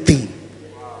good theme.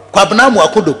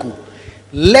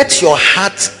 Let your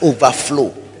heart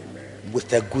overflow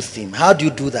with a good theme. How do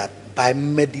you do that? By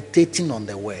meditating on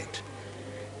the word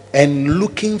and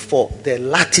looking for the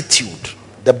latitude,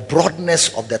 the broadness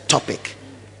of the topic.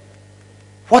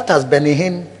 What has Benny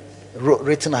Hinn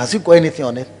written? Has he got anything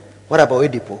on it? What about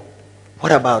Edipo?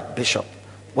 What about Bishop?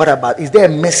 Is there a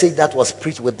message that was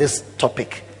preached with this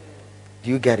topic? Do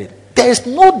you get it? There is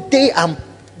no day I'm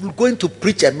going to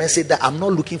preach a message that I'm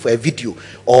not looking for a video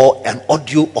or an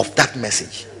audio of that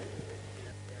message.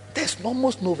 There's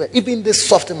almost no way. Even this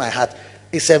soft in my heart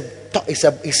is an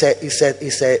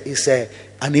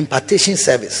impartation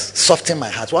service. Soft in my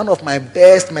heart. One of my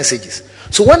best messages.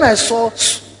 So when I saw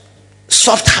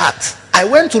soft heart. I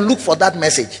went to look for that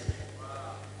message.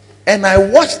 And I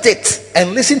watched it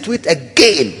and listened to it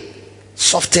again.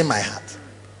 Soften my heart.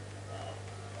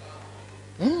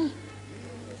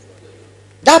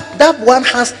 That one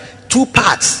has two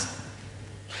parts.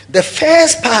 The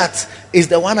first part is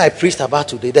the one I preached about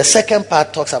today. The second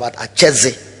part talks about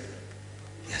Acheze.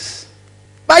 Yes.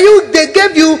 But they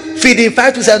gave you feeding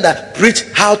 5 to 7 that preach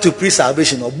how to preach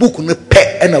salvation, or book no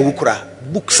pe and a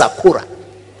wukra, book sakura.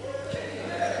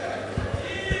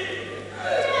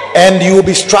 And you will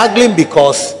be struggling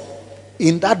because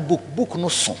in that book no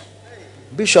song.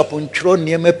 Bishop untro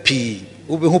nieme p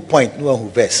ube who point no who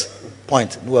verse.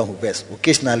 Point no who verse.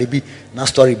 Occasionally be na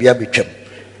story be betwem.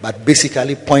 But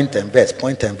basically point and verse.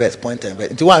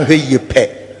 Into one way you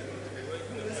pay.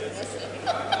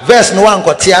 Verse no one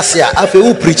got tiasia. Afe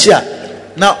u preacher.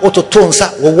 Na oto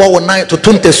tonsa wo nine to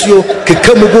tontesio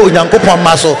kekamugo nyankopon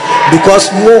maso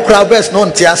because no crowd verse no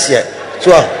tiasia.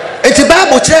 So it's the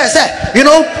Bible says, you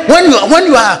know, when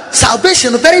you are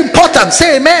salvation, very important.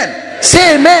 Say amen.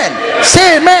 Say amen.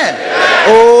 Say amen.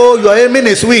 Oh, your amen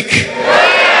is weak.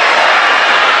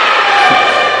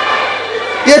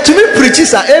 Yeah, to me,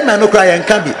 preachers are amen no cry and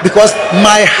can be, because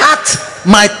my heart,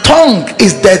 my tongue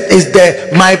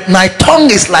my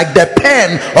tongue is like the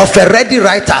pen of a ready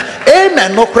writer.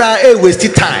 Amen no cry,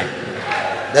 wasted time.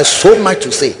 There's so much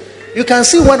to say. You can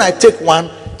see when I take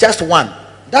one, just one.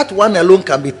 That one alone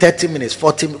can be 30 minutes,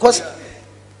 40 minutes. Because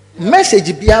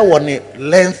message be on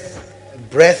length,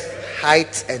 breadth,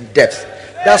 height, and depth.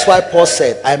 That's why Paul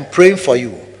said, I'm praying for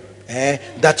you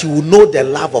that you will know the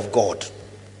love of God.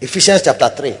 Ephesians chapter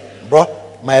 3, bro,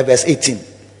 my verse 18.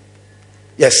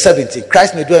 Yes, 17.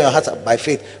 Christ may dwell in your hearts by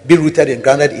faith, be rooted and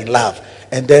grounded in love,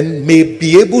 and then may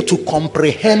be able to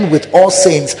comprehend with all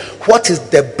saints what is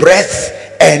the breadth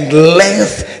and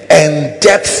length and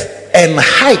depth and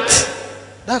height.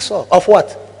 That's all. Of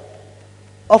what?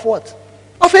 Of what?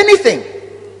 Of anything.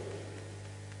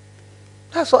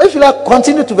 That's all. If you like,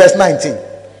 continue to verse 19.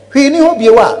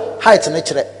 Height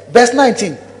nature. Verse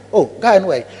 19. Oh, go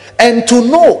anyway. And to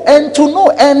know.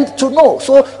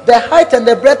 So the height and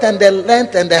the breadth and the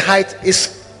length and the height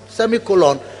is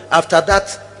semicolon. After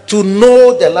that, to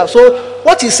know the love. So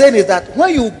what he's saying is that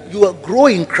when you grow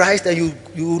in Christ and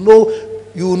you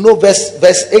know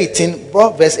verse 18, bro,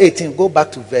 verse 18, go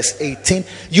back to verse 18.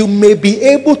 You may be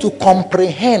able to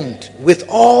comprehend with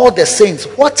all the saints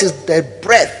what is the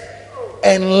breadth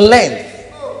and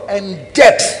length and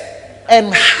depth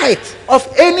and height of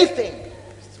anything.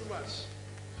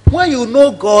 When you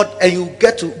know God and you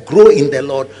get to grow in the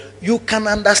Lord, you can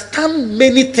understand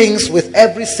many things with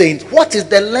every saint. What is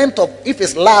the length of, if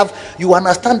it's love, you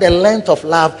understand the length of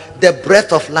love, the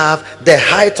breadth of love, the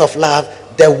height of love,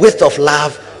 the width of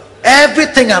love,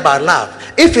 everything about love.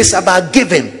 If it's about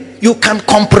giving, you can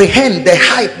comprehend the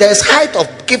height. There's height of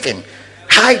giving,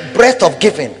 height, breadth of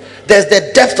giving. There's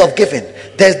the depth of giving.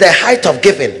 There's the height of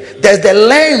giving. There's the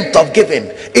length of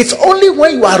giving. It's only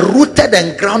when you are rooted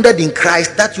and grounded in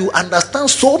Christ that you understand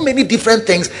so many different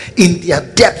things in their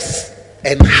depth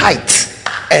and height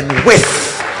and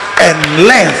width and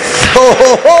length. Ho,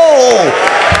 ho, ho.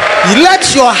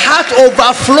 Let your heart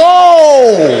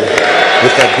overflow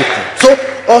with everything. So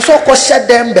also question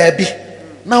them, baby.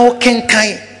 Now can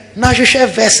now you share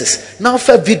verses. Now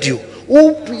for video.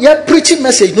 Oh, yeah, preaching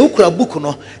message no kura book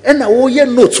no. And now oh yeah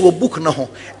notes or book no.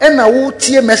 And now oh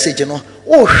tie message no.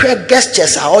 Oh share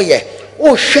gestures are oh yeah.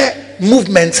 Oh share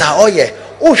movements are oh yeah.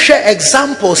 Oh share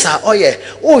examples are oh yeah.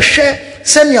 Oh share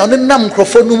send your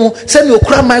microphone, send your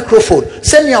cram microphone,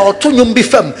 send your tunyum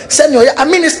bifem, send your. I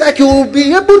mean, it's like you will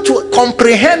be able to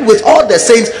comprehend with all the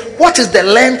saints what is the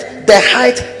length, the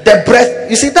height, the breadth.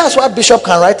 You see, that's why Bishop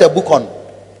can write a book on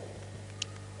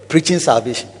preaching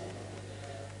salvation.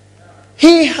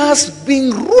 He has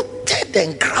been rooted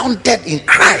and grounded in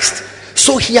Christ,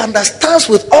 so he understands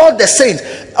with all the saints.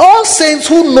 All saints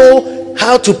who know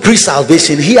how to preach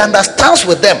salvation, he understands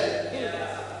with them.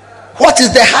 What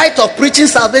is the height of preaching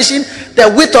salvation,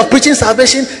 the width of preaching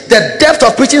salvation, the depth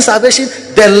of preaching salvation,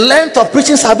 the length of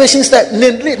preaching salvation,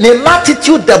 the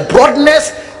latitude, the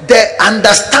broadness, the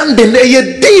understanding,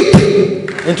 the deep.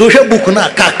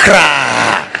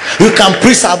 You can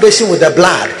preach salvation with the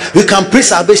blood. You can preach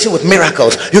salvation with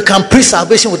miracles. You can preach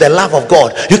salvation with the love of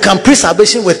God. You can preach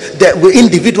salvation with the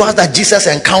individuals that Jesus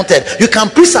encountered. You can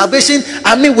preach salvation,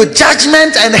 with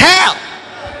judgment and hell.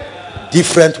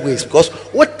 Different ways, because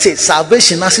what is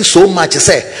salvation as so much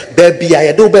say baby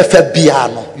I do be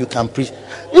piano you can preach.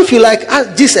 If you like,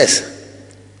 ask Jesus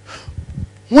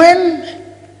when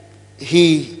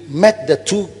he met the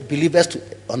two believers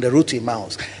on the road to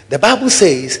Emmaus. The Bible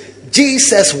says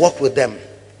Jesus walked with them,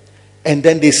 and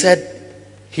then they said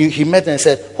he met them and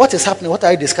said, what is happening? What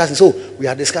are you discussing? So we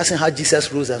are discussing how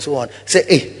Jesus rose and so on. Say,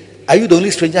 hey, are you the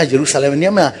only stranger in Jerusalem?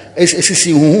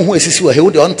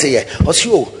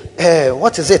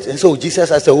 What is it? And so Jesus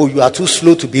said, oh, you are too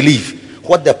slow to believe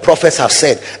what the prophets have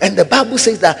said. And the Bible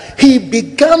says that he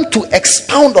began to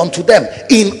expound unto them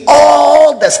in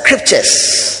all the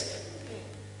scriptures.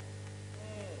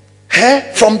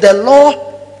 From the law,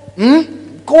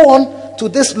 go on to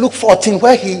this Luke 14,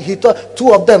 where he taught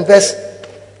two of them, verse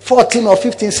 14 or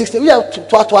 15, 16. We have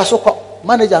to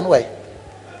manage and way.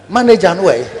 Manage and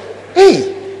way.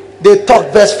 Hey, they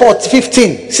talk verse 14,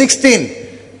 15, 16,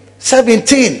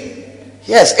 17,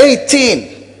 yes, 18.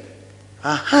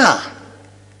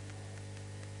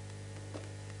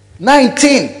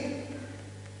 19,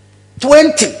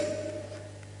 20,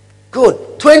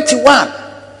 good, 21,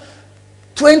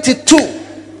 22,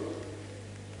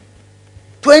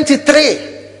 23,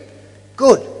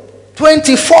 good,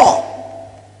 24,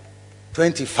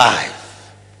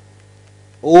 25.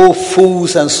 Oh,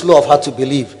 fools and slow of heart to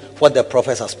believe what the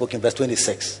prophets have spoken. Verse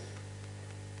 26.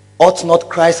 Ought not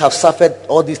Christ have suffered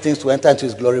all these things to enter into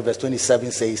his glory? Verse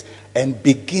 27 says, and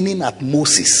beginning at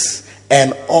Moses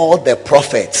and all the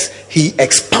prophets, he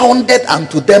expounded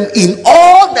unto them in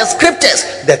all the scriptures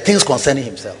the things concerning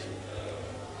himself.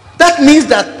 That means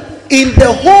that in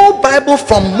the whole Bible,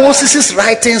 from Moses'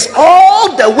 writings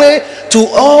all the way to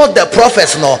all the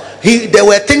prophets, there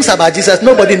were things about Jesus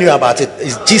nobody knew about it.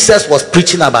 Jesus was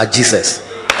preaching about Jesus.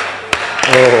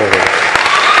 Oh.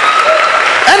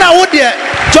 And I would hear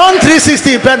John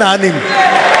 3:16 pen on him.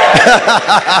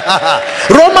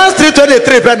 Romans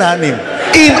 3:23 pen on him.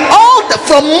 In all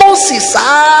from Moses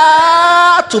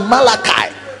to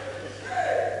Malachi,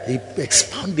 he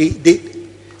expounded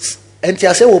and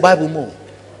he said, Bible more.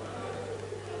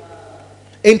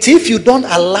 And if you don't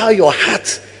allow your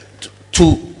heart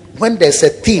to when there's a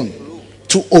theme,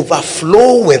 to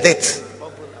overflow with it,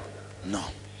 no,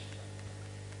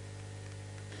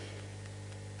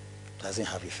 doesn't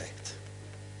have effect.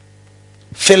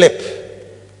 Philip,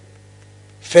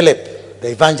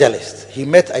 the evangelist, he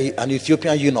met an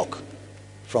Ethiopian eunuch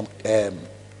from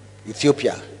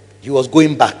Ethiopia. He was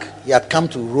going back. He had come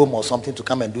to Rome or something to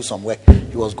come and do some work.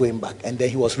 He was going back, and then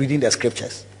he was reading the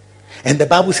scriptures. And the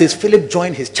Bible says Philip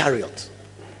joined his chariot.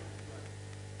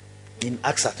 In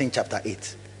Acts, I think, chapter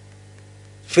 8.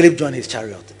 Philip joined his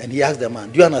chariot, and he asked the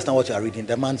man, do you understand what you are reading?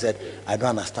 The man said, I don't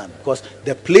understand. Because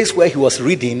the place where he was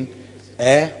reading,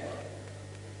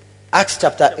 Acts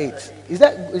chapter 8. Is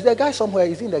there a guy somewhere?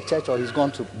 Is he in the church or he's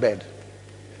gone to bed?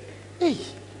 Hey.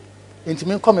 Into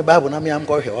me, call me Bible, now I'm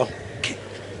going here. Okay,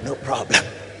 no problem.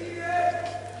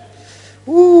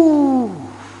 Ooh.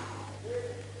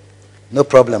 No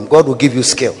problem. God will give you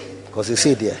skill. Because you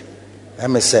see there. Let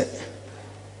me say.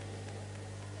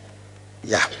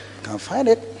 Yeah, can't find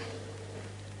it.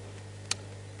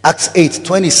 Acts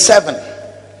 8:27.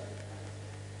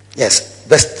 Yes,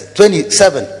 verse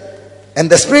 27. And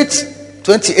the Spirit,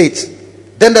 28.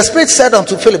 Then the Spirit said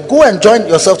unto Philip, go and join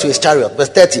yourself to his chariot. Verse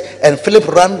 30. And Philip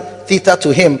ran thither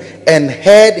to him and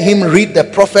heard him read the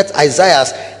prophet Isaiah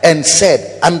and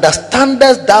said,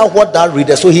 understandest thou what thou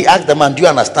readest? So he asked the man, do you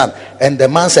understand? And the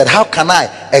man said, how can I,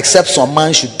 except some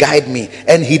man should guide me?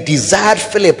 And he desired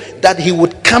Philip that he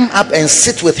would come up and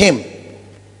sit with him.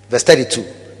 Verse 32.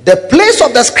 The place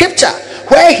of the scripture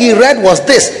where he read was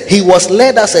this: he was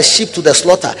led as a sheep to the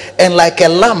slaughter, and like a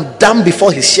lamb dumb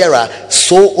before his shearer,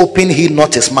 so opened he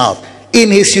not his mouth. In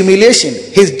his humiliation,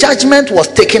 his judgment was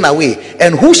taken away.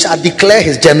 And who shall declare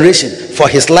his generation? For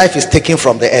his life is taken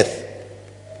from the earth.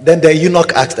 Then the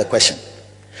eunuch asked the question,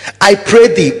 I pray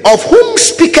thee, of whom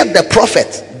speaketh the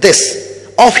prophet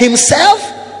this? Of himself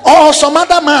or some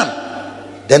other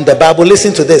man? Then the Bible,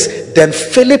 listen to this. Then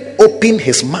Philip opened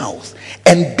his mouth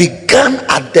and began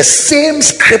at the same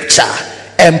scripture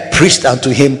and preached unto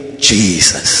him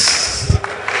Jesus.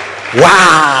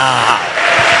 Wow.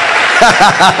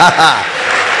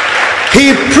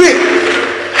 He preached.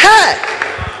 Hey,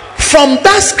 from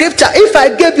that scripture, if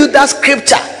I gave you that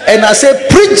scripture and I say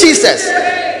preach Jesus,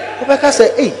 Rebecca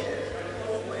said, hey,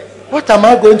 what am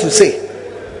I going to say?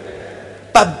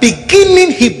 But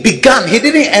beginning, he began. He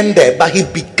didn't end there, but he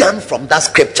began from that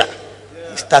scripture.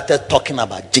 He started talking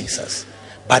about Jesus.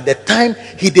 By the time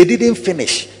they didn't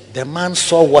finish, the man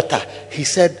saw water. He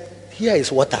said, here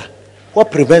is water. What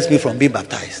prevents me from being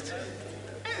baptized?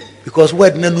 Because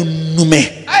word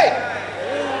nume.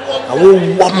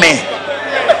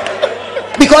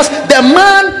 Because the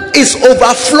man is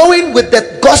overflowing with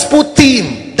the gospel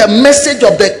theme the message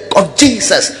of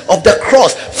Jesus, of the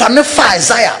cross. Fanefa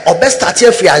Isaiah, or best start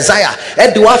here for Isaiah,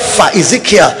 Edward fa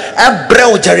Ezekiel,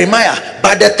 Ebreu Jeremiah.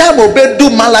 By the time Obedu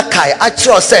Malachi,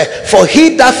 actually say, for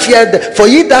ye that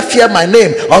fear my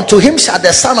name, unto him shall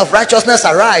the Son of Righteousness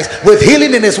arise, with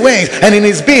healing in his wings and in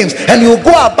his beams, and you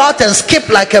go about and skip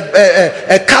like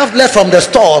a calf led from the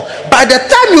stall. By the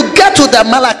time you get to the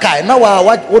Malachi, now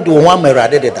what do you want me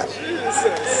to do that?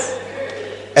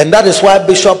 And that is why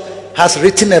Bishop has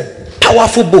written a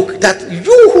powerful book that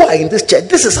you who are in this church,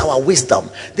 this is our wisdom,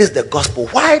 this is the gospel.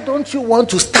 Why don't you want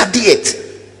to study it?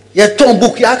 Let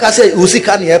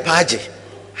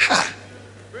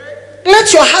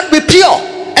your heart be pure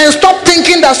and stop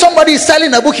thinking that somebody is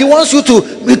selling a book. He wants you to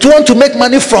want to make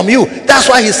money from you. That's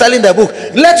why he's selling the book.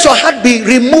 Let your heart be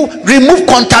remove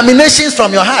contaminations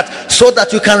from your heart so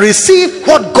that you can receive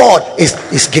what God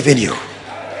is giving you.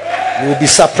 You will be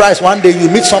surprised one day you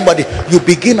meet somebody, you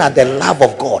begin at the love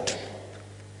of God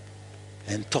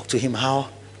and talk to him how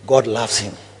God loves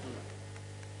him.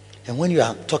 And when you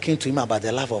are talking to him about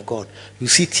the love of God, you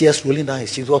see tears rolling down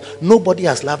his cheeks. Well, nobody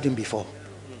has loved him before.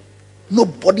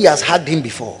 Nobody has hugged him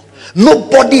before.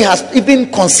 Nobody has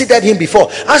even considered him before.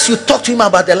 As you talk to him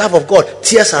about the love of God,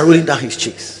 tears are rolling down his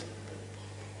cheeks.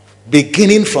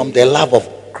 Beginning from the love of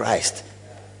Christ,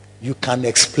 you can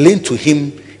explain to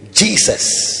him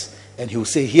Jesus. And he will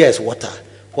say, here is water.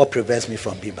 What prevents me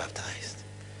from being baptized?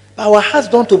 But our hearts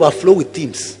don't overflow with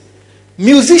themes.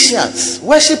 Musicians,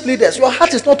 worship leaders, your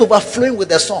heart is not overflowing with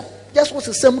the song. Just what's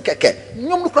the same keke.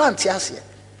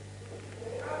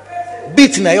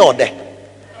 Beat na yo de.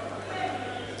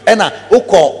 Ena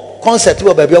oko concert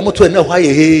we baby omo to na why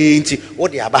nti wo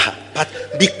de abaha. But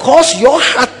because your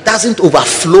heart doesn't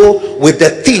overflow with the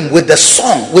theme, with the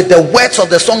song, with the words of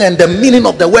the song and the meaning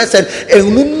of the words, and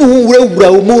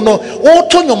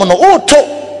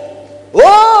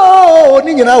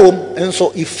and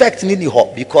so effect nini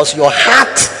ho, because your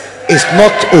heart is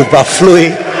not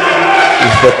overflowing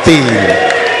with the theme.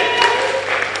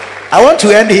 I want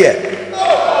to end here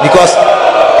because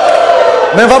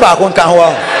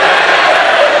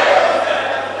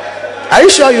are you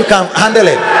sure you can handle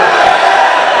it?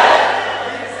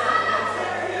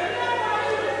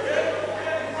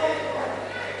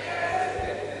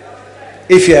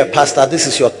 If you're a pastor, this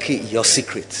is your key, your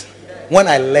secret. When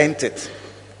I learned it,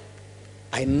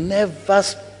 I never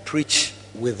preach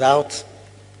without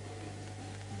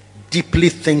deeply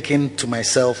thinking to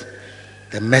myself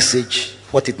the message,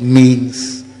 what it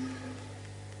means,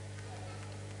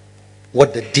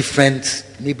 what the difference,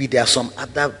 maybe there are some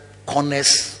other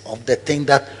corners of the thing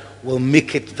that will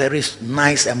make it very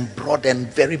nice and broad and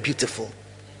very beautiful.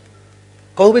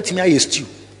 Call it me a stew.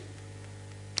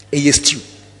 A stew.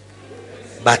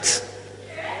 But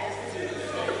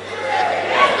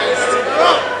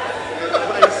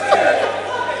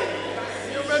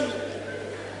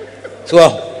so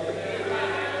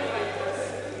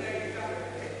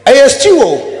a stew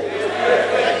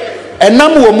and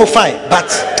number will fine, but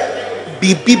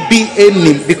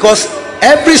BBB because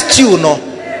every stew no,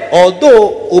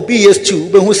 although obi is stew,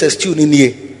 but who says stew in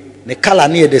here, the color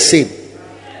near the same.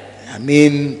 I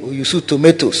mean, we use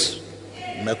tomatoes,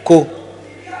 mako,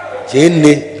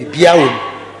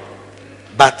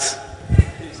 but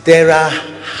there are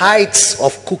heights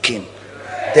of cooking,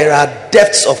 there are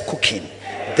depths of cooking,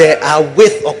 there are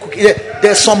width of cooking.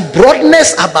 There's some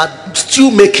broadness about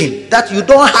stew making that you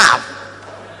don't have.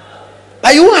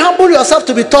 But you humble yourself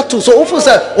to be taught to. So often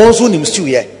say, "Oh, stew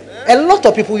here." A lot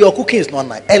of people, your cooking is not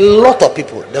nice. A lot of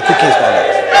people, the cooking is not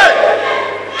nice.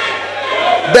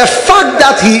 The fact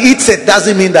that he eats it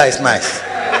doesn't mean that it's nice.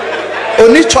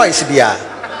 Only choice be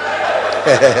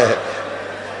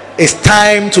it's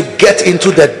time to get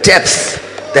into the depth,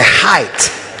 the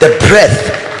height, the breadth,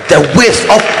 the width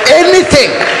of anything,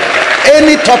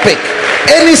 any topic,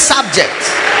 any subject.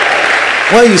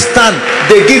 When you stand,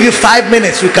 they give you 5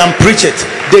 minutes, you can preach it.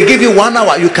 They give you 1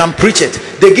 hour, you can preach it.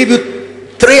 They give you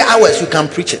 3 hours, you can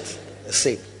preach it. The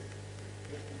same.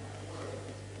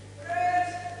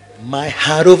 My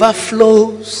heart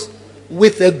overflows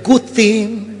with a good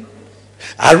theme.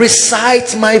 I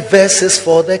recite my verses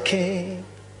for the King.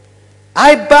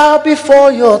 I bow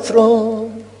before your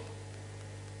throne.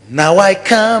 Now I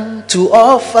come to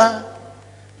offer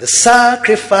the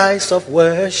sacrifice of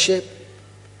worship.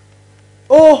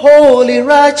 Oh, holy,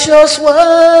 righteous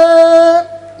one.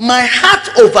 My heart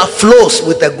overflows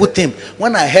with a good theme.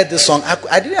 When I heard this song,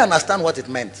 I didn't understand what it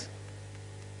meant.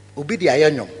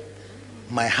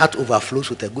 My heart overflows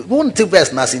with a good. Won't take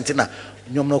verse na sintina.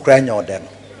 Nyom no cry nyo den.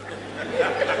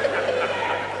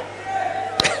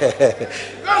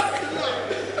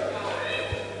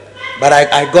 But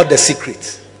I got the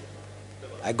secret.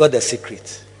 I got the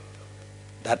secret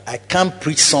that I can't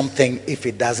preach something if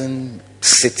it doesn't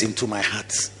sit into my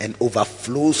heart and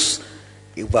overflows.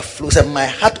 It overflows, and my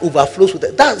heart overflows with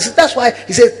it. That's why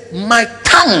he said, my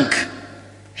tongue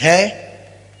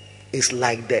is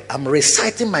like I'm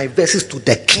reciting my verses to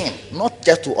the king, not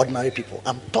just to ordinary people.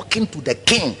 I'm talking to the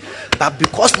king, but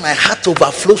because my heart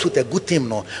overflows with a good thing,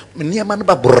 my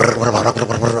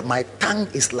tongue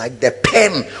is like the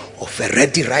pen of a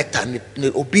ready writer.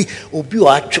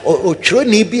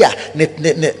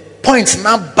 Points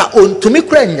now to me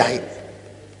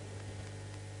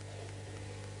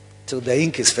till the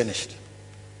ink is finished.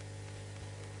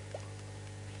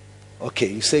 Okay,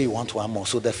 you say you want one more.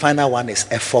 So the final one is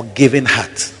a forgiving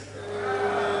heart.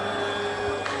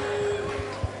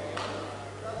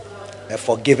 A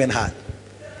forgiving heart.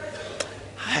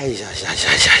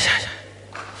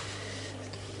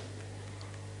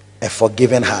 A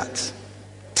forgiving heart.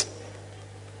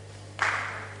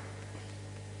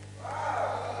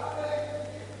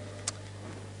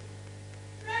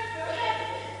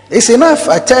 It's enough,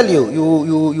 I tell you.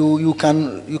 You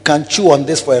can chew on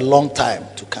this for a long time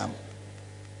to come.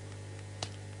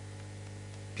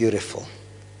 Beautiful.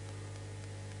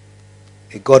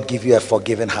 May God give you a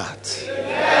forgiving heart.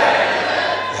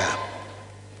 Yeah.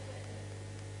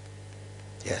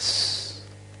 Yes.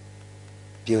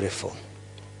 Beautiful.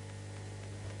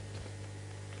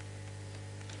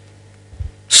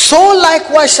 So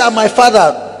likewise shall my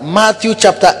Father, Matthew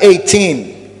chapter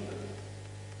 18.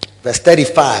 Verse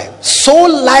 35. So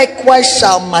likewise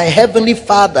shall my heavenly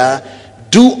Father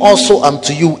do also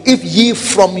unto you, if ye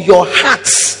from your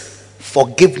hearts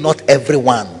forgive not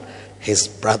everyone his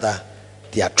brother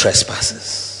their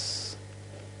trespasses.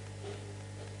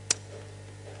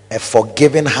 A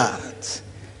forgiving heart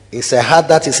is a heart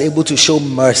that is able to show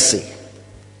mercy.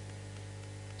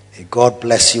 May God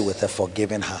bless you with a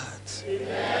forgiving heart.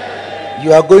 Amen.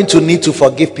 You are going to need to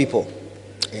forgive people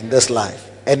in this life.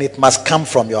 And it must come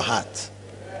from your heart.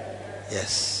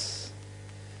 Yes.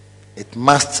 It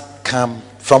must come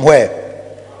from where?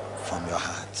 From your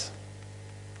heart.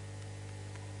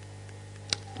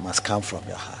 It must come from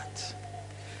your heart.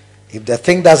 If the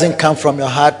thing doesn't come from your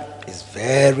heart, it's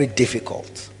very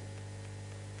difficult.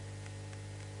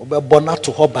 By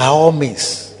all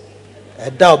means.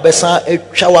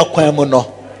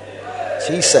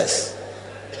 Jesus.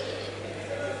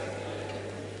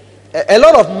 A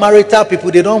lot of marital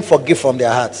people, they don't forgive from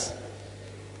their hearts.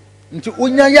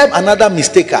 Another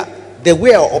mistake, the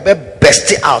way of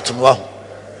best out.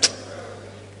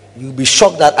 You'll be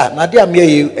shocked that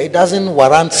it doesn't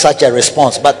warrant such a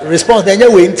response. But response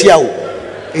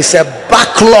is a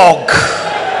backlog,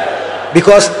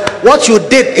 because what you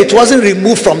did, it wasn't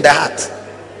removed from the heart.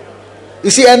 You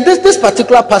see, and this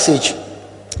particular passage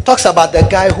talks about the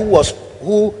guy who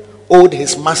owed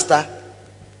his master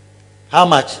how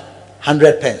much?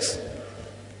 100 pence.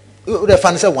 The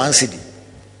fan said 1 cedi.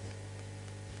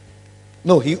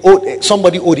 No,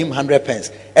 somebody owed him 100 pence,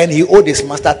 and he owed his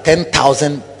master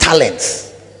 10,000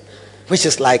 talents, which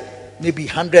is like maybe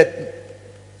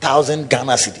 100,000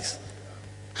 Ghana cedis.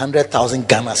 100,000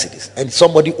 Ghana cedis, and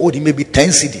somebody owed him maybe 10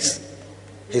 cedis.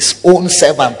 His own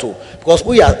servant too, because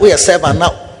we are servant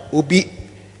now. Will be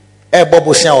a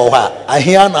bobosia or I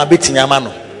hear na bit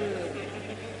nyamano.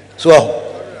 So.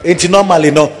 It's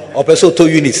normally no or person 2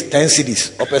 units 10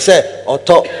 cedis or person or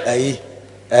to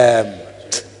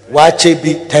watch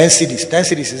be 10 cedis. 10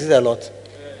 cedis is it a lot?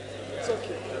 It's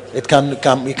okay. It can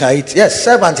come, you can eat. Yes,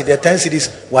 70 the 10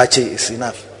 cedis watch is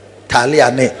enough. Tali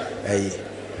ane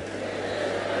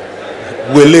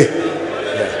wele.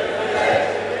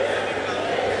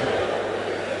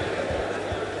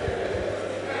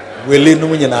 Wele no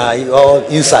nyina all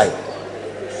inside.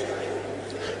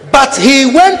 But he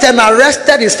went and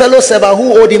arrested his fellow servant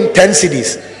who owed him 10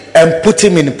 cedis and put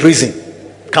him in prison.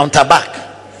 Counterback.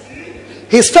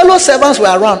 His fellow servants were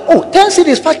around. 10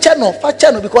 cedis,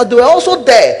 fachano, because they were also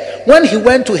there when he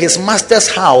went to his master's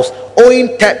house owing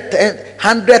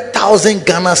 100,000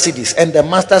 Ghana cedis. And the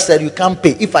master said, you can't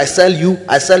pay. If I sell you,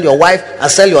 I sell your wife, I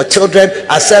sell your children,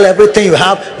 I sell everything you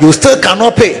have, you still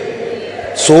cannot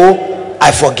pay. So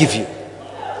I forgive you.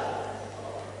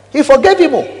 He forgave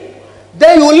him all.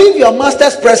 Then you leave your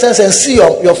master's presence and see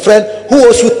your friend who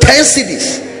owes you 10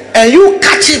 cedis, and you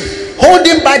catch him, hold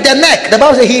him by the neck. The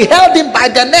Bible says he held him by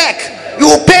the neck.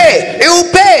 You pay.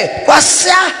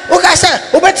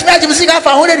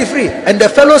 And the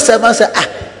fellow servant said,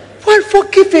 well,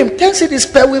 forgive him. 10 cedis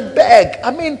per we beg.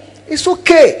 I mean, it's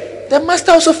okay. The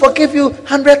master also forgive you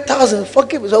 100,000.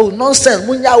 Forgive us. Oh, nonsense.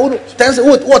 What 10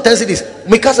 cedis?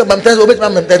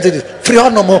 Free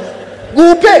no more.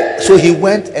 Go pay. So he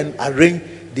went and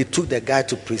arranged they took the guy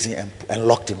to prison and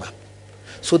locked him up.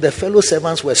 So the fellow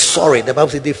servants were sorry. The Bible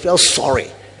said they felt sorry.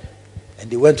 And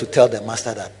they went to tell the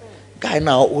master that guy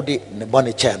now odi ne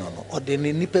bone chair no or the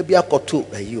nipa bi akoto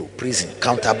you prison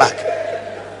counter back.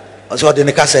 So the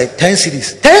nika said 10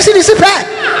 cities. 10 cities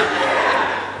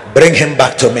bring him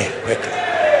back to me quickly.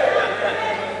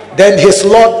 Then his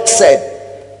Lord said,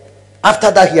 after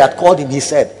that he had called him, he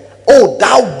said, "Oh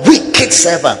thou wicked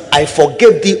servant, I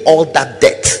forgave thee all that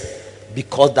debt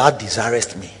because thou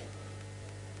desirest me.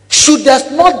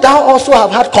 Shouldest not thou also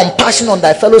have had compassion on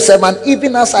thy fellow servant,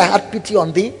 even as I had pity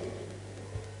on thee?"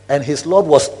 And his Lord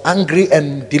was angry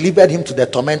and delivered him to the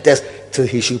tormentors till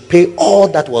he should pay all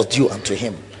that was due unto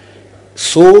him.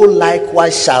 So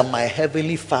likewise shall my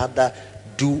heavenly Father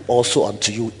do also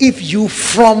unto you, if you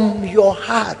from your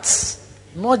hearts,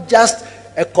 not just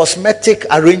a cosmetic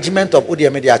arrangement of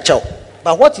Udiamedia Chow,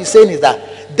 but what he's saying is that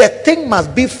the thing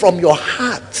must be from your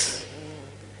heart.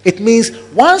 It means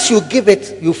once you give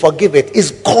it, you forgive it,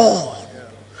 it's gone.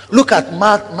 Look at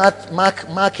Mark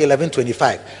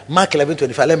 11:25. Mark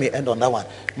 11:25. Let me end on that one.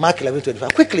 Mark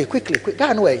 11:25. Quickly. Go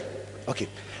away. Okay.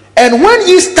 And when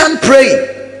ye stand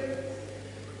praying,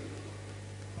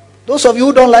 those of you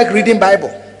who don't like reading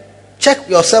Bible, check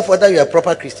yourself whether you're a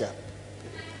proper Christian.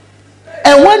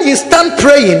 And when ye stand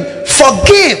praying,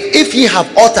 forgive if ye have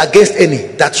aught against any,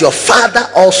 that your Father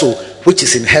also which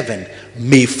is in heaven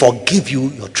may forgive you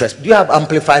your trespass. Do you have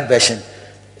amplified version?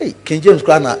 Hey, King James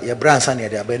Grana, your brand son here,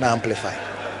 they are amplified.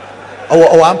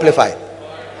 Oh, amplified.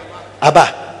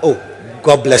 Abba, oh,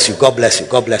 God bless you. God bless you.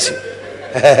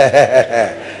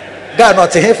 God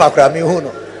not to him for me who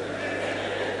know.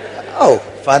 Oh,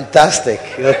 fantastic.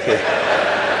 Okay.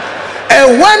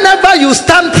 And whenever you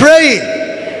stand praying,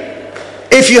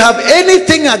 if you have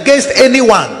anything against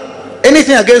anyone,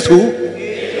 anything against who?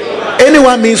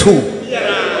 Anyone means who?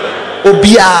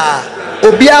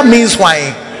 Obia means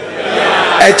why?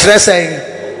 Echre saying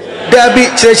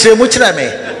Debbie chre muchre me.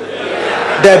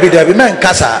 Debbie man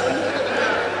kasa.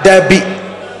 Debbie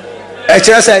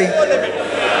echre saying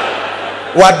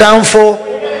Wadamfo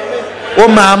o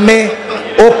mame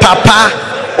o papa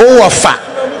o wafa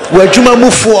wadwuma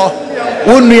mufuo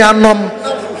wo nuanom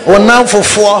wo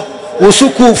namfofuo wo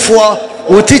sukuufuo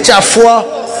wo teacherfuo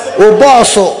wo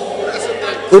boss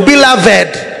wo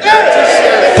beloved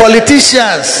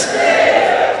politicians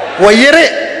wo yere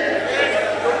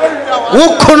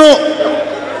wo kono.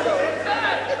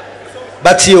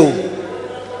 But you,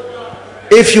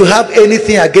 if you have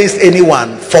anything against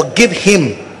anyone, forgive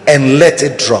him and let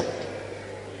it drop.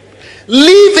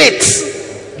 Leave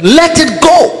it, let it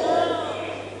go.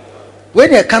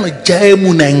 When you come to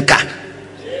Jamunenka,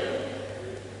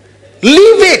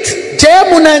 leave it,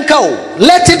 Jamunenka,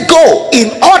 let it go,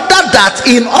 in order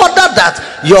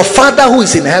that your Father who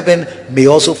is in heaven may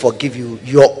also forgive you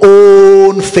your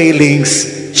own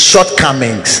failings,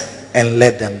 shortcomings, and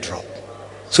let them drop.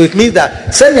 So it means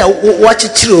that send ya watch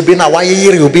it be na why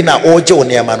yiri be na oje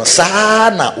oniema no saa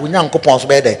na onyankopon so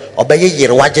be de obeye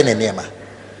yiri waje ne niema.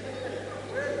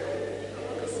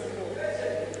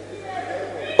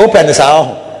 Open this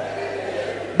out.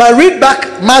 But read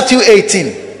back Matthew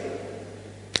 18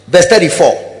 verse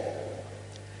 34.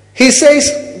 He says,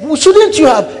 shouldn't you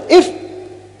have, if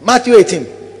Matthew 18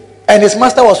 and his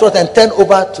master was wrote and turned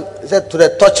over to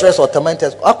the torturers or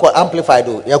tormentors, amplified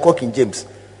King James.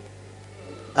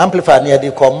 Amplified near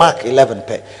they call Mark 11.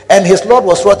 And his Lord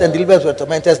was wrought and delivered to the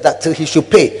tormentors that till he should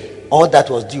pay all that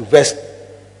was due. Verse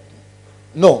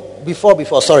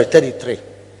 33.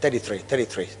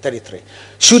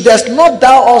 Shouldest not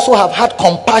thou also have had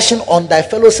compassion on thy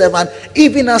fellow servant,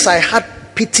 even as I had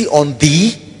pity on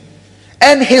thee?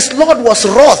 And his Lord was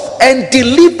wroth and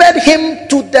delivered him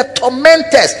to the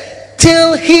tormentors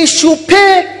till he should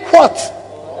pay what?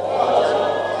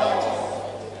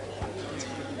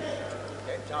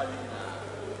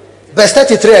 Verse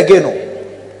 33 again.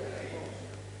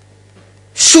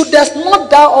 Shouldest not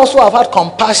thou also have had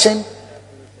compassion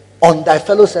on thy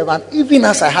fellow servant, even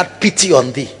as I had pity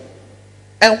on thee?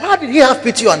 And why did he have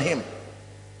pity on him?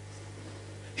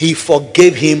 He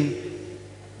forgave him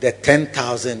the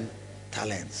 10,000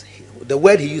 talents. The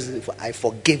word he uses for I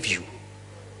forgive you.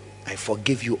 I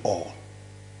forgive you all.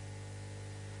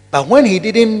 But when he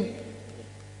didn't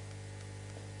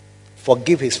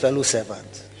forgive his fellow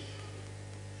servant,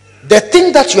 the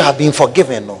thing that you have been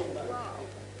forgiven,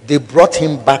 they brought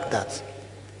him back that.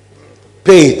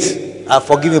 Pay it. I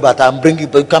forgive you, but I'm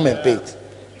bringing you, come and pay it.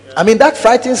 I mean, that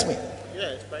frightens me.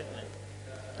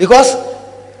 Because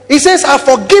he says, I've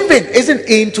forgiven, isn't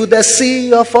into the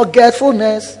sea of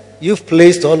forgetfulness. You've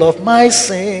placed all of my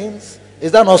sins.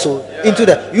 Is that also into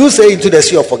the, you say into the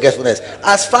sea of forgetfulness?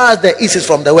 As far as the east is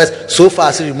from the west, so far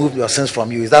as he removed your sins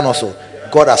from you. Is that also?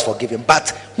 God has forgiven. But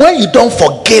when you don't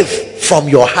forgive from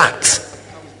your heart,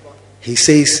 he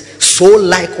says, so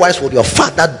likewise will your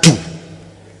Father do.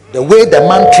 The way the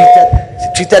man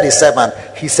treated his servant,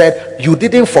 he said, you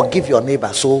didn't forgive your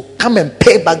neighbor, so come and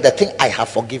pay back the thing I have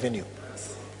forgiven you.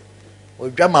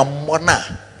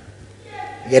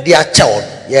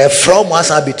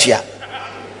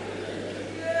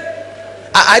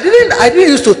 I didn't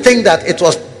used to think that it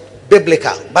was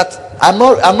biblical, but I'm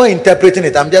not interpreting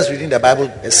it. I'm just reading the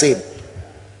Bible the same.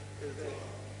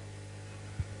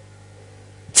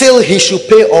 Till he should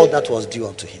pay all that was due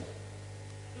unto him.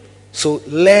 So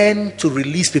learn to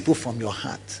release people from your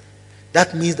heart.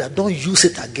 That means that don't use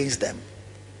it against them.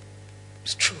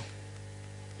 It's true.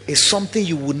 It's something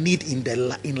you will need in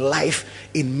life,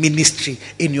 in ministry,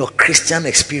 in your Christian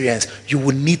experience. You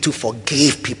will need to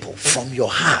forgive people from your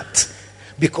heart.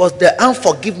 Because the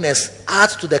unforgiveness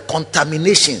adds to the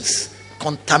contaminates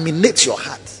your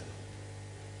heart.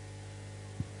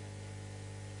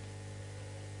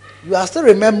 You are still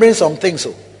remembering some things,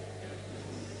 so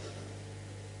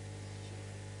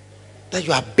that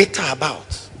you are bitter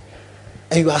about,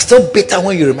 and you are still bitter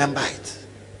when you remember it,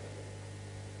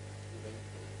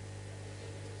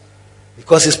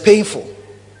 because it's painful.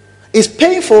 It's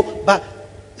painful, but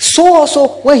so also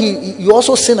when you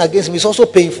also sin against him, it's also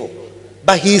painful.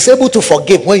 But he is able to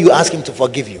forgive when you ask him to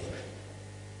forgive you.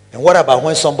 And what about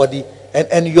when somebody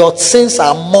and your sins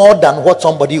are more than what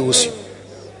somebody owes you?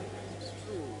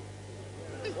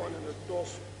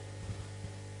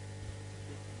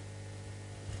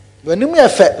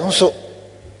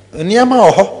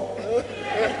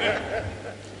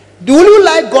 Do you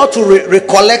like God to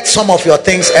recollect some of your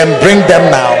things and bring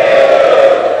them now?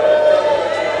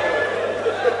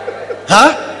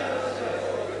 Huh?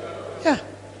 Yeah.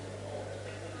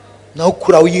 No.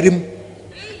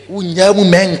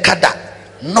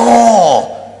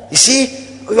 You see,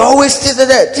 you always say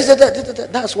that.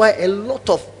 That's why a lot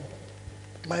of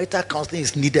marital counseling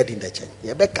is needed in the church.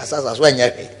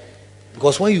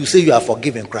 Because when you say you are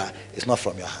forgiven, cry, it's not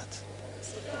from your heart.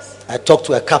 I talked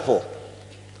to a couple.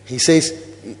 He says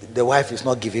the wife is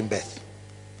not giving birth,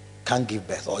 can't give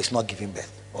birth, or is not giving birth,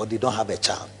 or they don't have a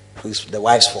child. So it's the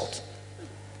wife's fault.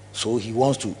 So he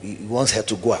wants her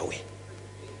to go away.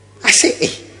 I say,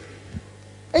 hey,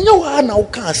 and you are now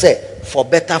can't say for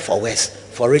better, for worse,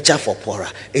 for richer, for poorer,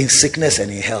 in sickness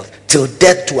and in health, till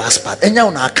death to us part. And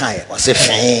you now can't say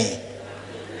fine.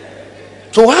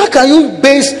 So how can you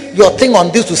base your thing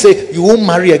on this to say you won't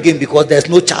marry again because there's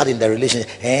no child in the relationship?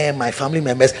 My family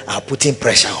members are putting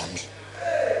pressure on me.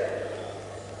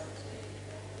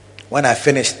 When I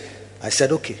finished, I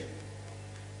said, okay,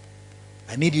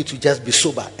 I need you to just be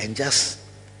sober and just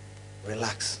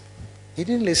relax. He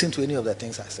didn't listen to any of the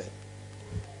things I said.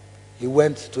 He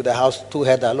went to the house, told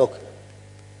her that, look,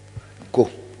 go.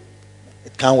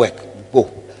 It can't work.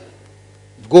 Go.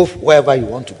 Go wherever you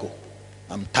want to go.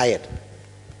 I'm tired.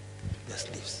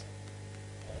 Just leaves.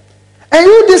 And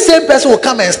you, this same person will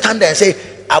come and stand there and say,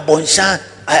 Abonsa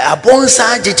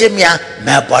jejemia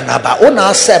mebonaba.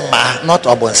 Una sema, not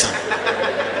Abonsa.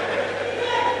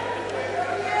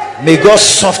 May God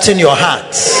soften your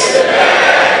hearts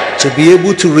to be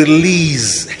able to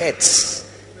release hurts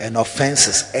and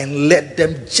offenses and let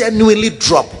them genuinely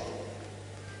drop.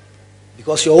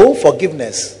 Because your own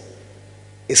forgiveness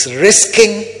is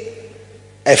risking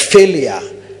a failure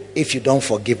if you don't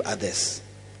forgive others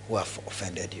who have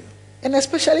offended you. And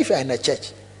especially if you are in a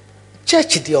church.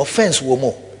 Church, the offense will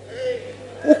more.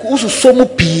 You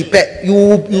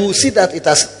see that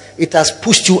it has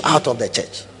pushed you out of the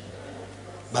church.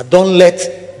 But don't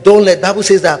let Bible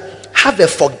says that have a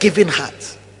forgiving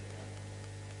heart.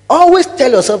 Always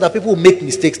tell yourself that people will make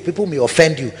mistakes, people may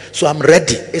offend you, so I'm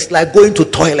ready. It's like going to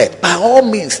toilet. By all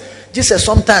means, Jesus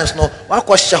sometimes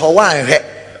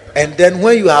and then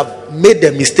when you have made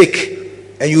the mistake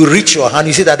and you reach your hand,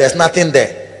 you see that there's nothing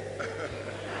there.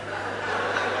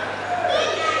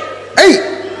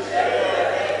 Hey,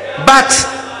 but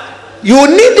you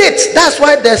need it. That's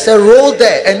why there's a role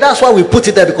there, and that's why we put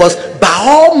it there, because by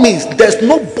all means there's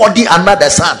nobody under the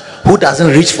sun who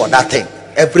doesn't reach for that thing.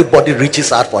 Everybody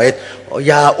reaches out for it.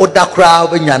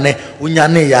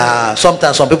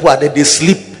 Sometimes some people are there, they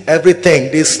sleep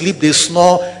everything, they sleep, they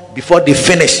snore before they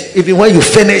finish. Even when you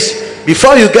finish,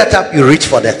 before you get up, you reach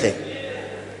for the thing.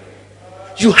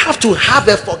 You have to have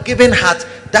a forgiving heart.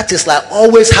 That is like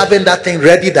always having that thing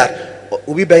ready, that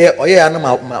we be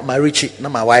my Richie, no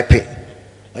my wipe it.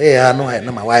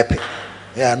 No my wipe it.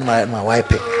 No my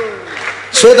wipe it.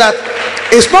 So that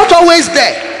it's not always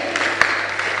there.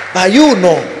 But you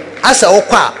know, as a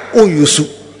okwa unyusu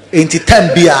inti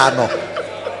tembia no.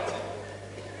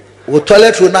 O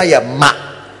toilet roll na ya ma,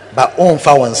 but on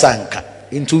fa wansanka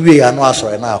into we are no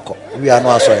asore na akọ. We are no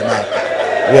asore na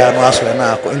akọ. We are no asore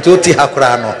na akọ. Into ti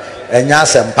hakra no enya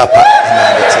asem papa na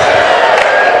ade.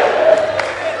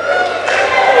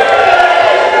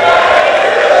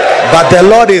 But the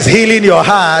Lord is healing your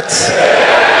heart.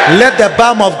 Let the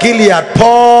balm of Gilead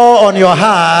pour on your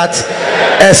heart,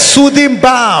 a soothing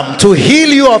balm to heal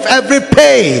you of every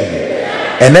pain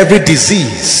and every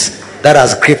disease that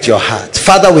has gripped your heart.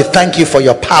 Father, we thank you for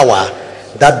your power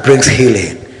that brings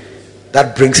healing.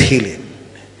 That brings healing.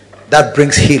 That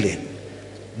brings healing.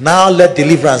 Now let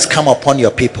deliverance come upon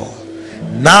your people.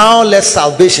 Now let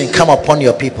salvation come upon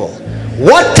your people.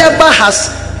 Whatever has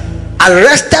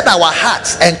arrested our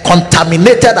hearts and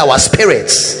contaminated our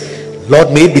spirits,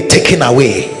 Lord, may it be taken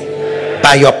away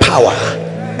by your power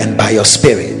and by your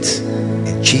spirit.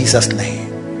 In Jesus' name.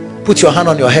 Put your hand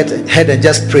on your head and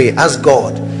just pray. Ask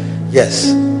God.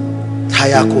 Yes.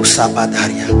 Tayako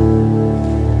Sabadaria.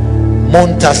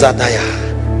 Montazadaya.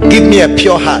 Give me a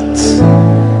pure heart.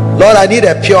 Lord, I need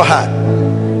a pure heart.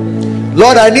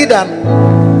 Lord, I need a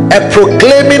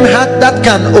proclaiming heart that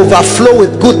can overflow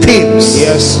with good things.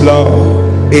 Yes, Lord.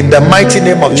 In the mighty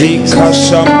name of Jesus.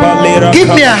 Give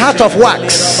me a heart of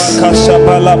wax.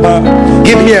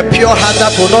 Give me a pure heart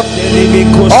that will not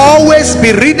always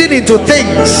be reading into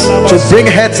things to bring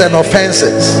hurts and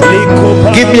offenses.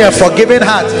 Give me a forgiving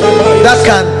heart that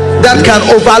can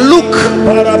overlook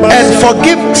and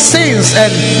forgive sins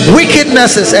and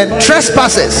wickednesses and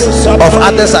trespasses of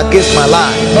others against my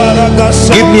life.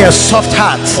 Give me a soft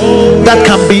heart that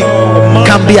can be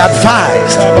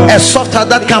advised, a soft heart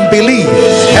that can believe,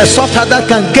 a soft heart that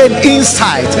can gain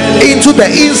insight into the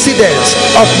incidents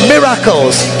of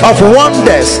miracles, of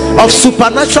wonders, of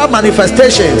supernatural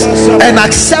manifestations, and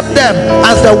accept them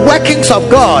as the workings of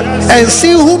God and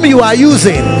see whom you are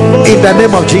using in the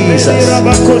name of Jesus.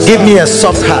 Give me a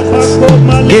soft heart.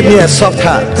 Give me a soft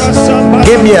heart.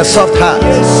 Give me a soft heart.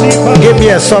 Give me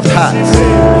a soft heart.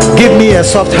 Give me a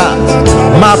soft heart.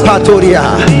 Ma patoria.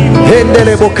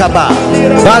 Hendelebo kaba.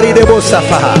 Bari debo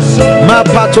safaha. Ma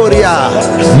patoria.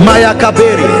 Maya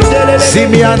kaberi.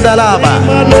 Simi andalaba.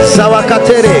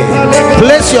 Sawakatere.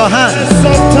 Place your hand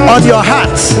on your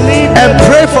heart and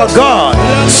pray for God.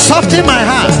 Soften my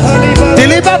heart.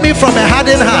 Deliver me from a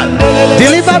hardened heart.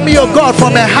 Deliver me, O God,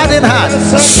 from a hardened heart.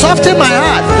 Soften my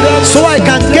heart so I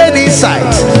can gain insight.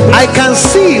 I can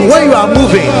see when you are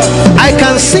moving. I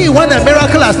can see when a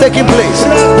miracle has taken place.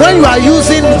 When you are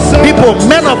using people,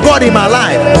 men of God in my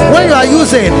life. When you are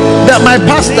using my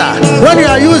pastor. When you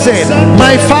are using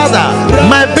my father,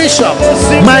 my bishop,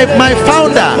 my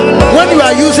founder. When you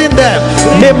are using them,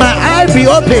 may my eye be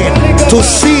open to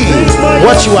see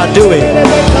what you are doing.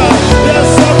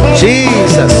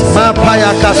 Jesus.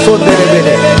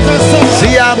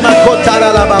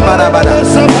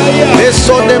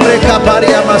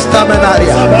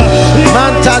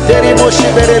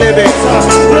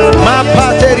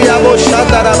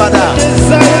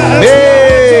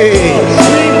 Hey,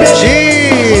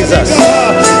 Jesus.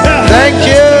 Thank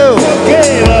you.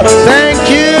 Thank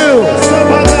you.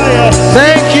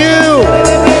 Thank you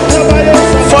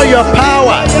for your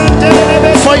power,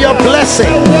 for your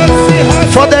blessing,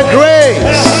 for the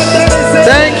grace.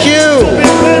 Thank you,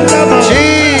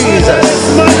 Jesus.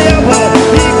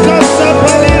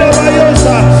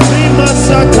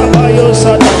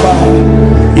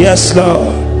 Yes,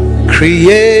 Lord.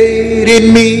 Create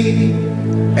in me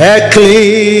a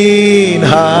clean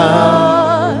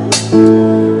heart,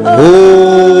 oh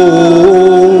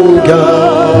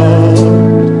God,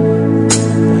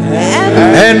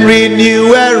 and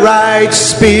renew a right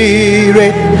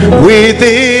spirit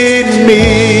within me.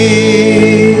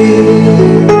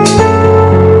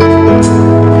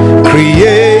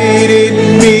 Create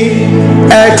in me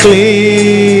a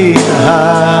clean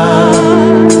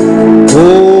heart,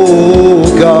 oh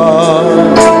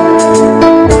God,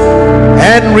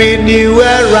 and renew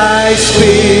a right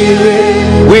spirit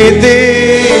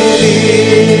within me.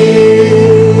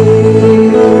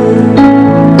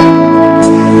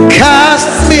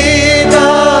 Cast me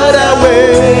not away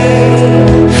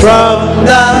from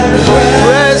thy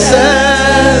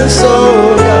presence,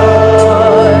 oh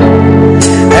God,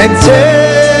 and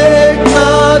take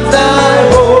not thy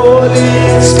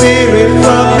Holy Spirit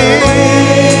from me.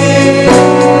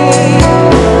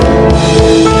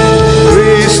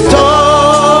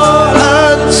 Restore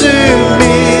unto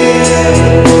me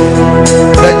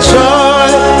the joy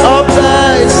of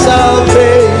thy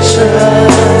salvation,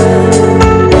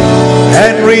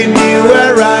 and renew a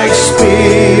right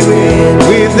spirit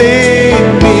within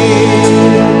me.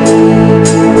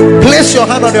 your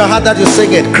hand on your heart that you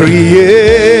sing it.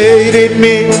 Create in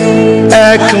me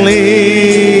a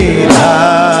clean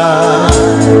heart,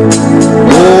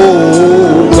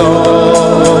 oh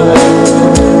God,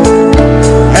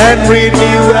 and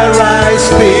renew a right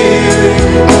spirit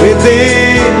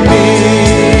within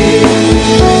me.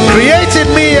 Create in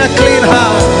me a clean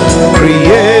heart.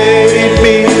 Create in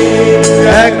me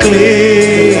a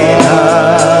clean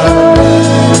heart,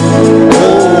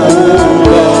 oh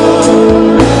God,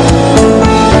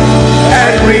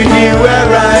 and renew a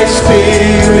right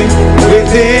spirit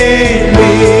within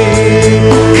me.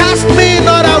 Cast me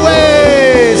not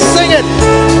away. Sing it.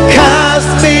 Cast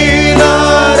me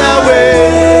not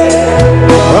away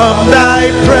from thy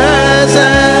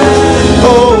presence,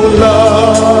 oh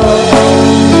Lord,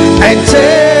 and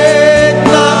take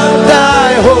not thy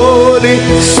Holy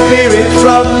Spirit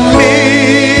from me.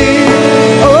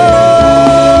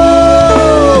 Oh,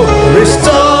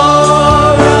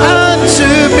 restore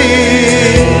unto me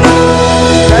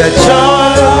the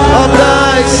joy of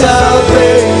thy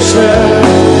salvation,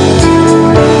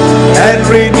 and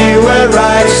renew a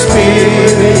right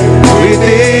spirit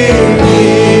within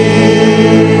me.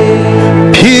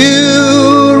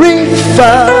 Purify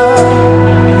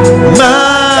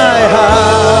my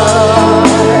heart,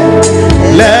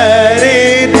 let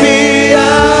it be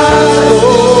as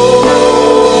gold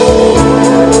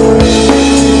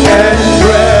and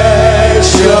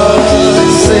precious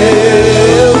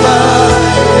silver.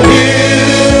 Purify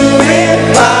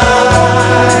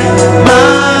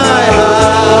my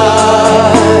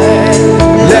heart,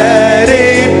 let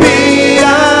it be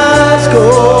as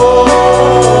gold,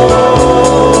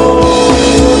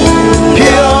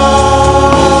 pure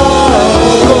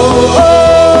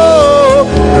gold,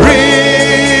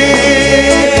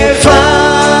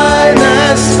 refined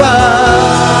as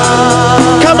fire.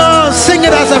 Come on, sing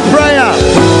it as a prayer.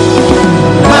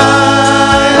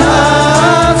 My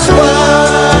heart's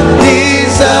one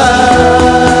desire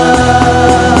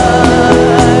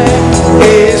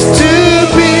is to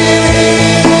be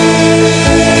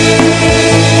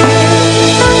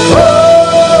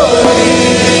holy,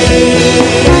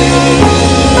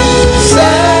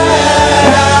 set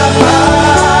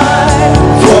apart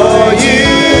for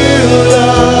you,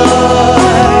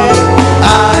 Lord.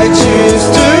 I choose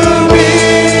to be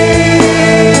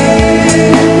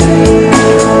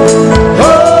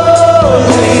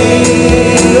holy,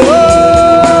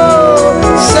 oh,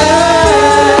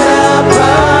 set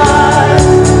apart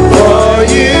for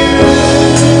you,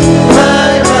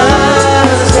 my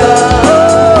Master.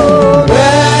 Oh,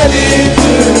 ready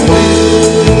to do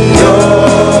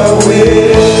your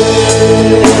will.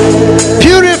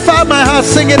 Purify my heart.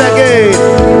 Sing it again.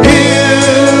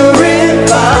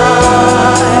 Purify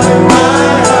my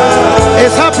heart.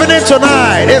 It's happening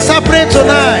tonight. It's happening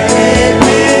tonight.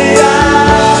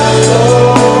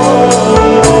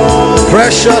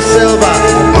 Precious silver.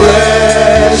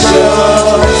 Precious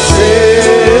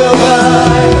silver.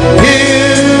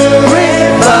 Purify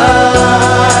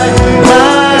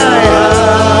my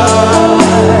heart.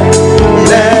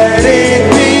 Let it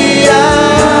be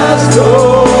as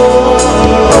gold,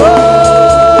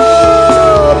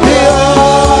 pure,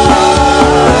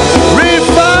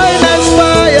 refined as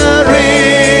fire,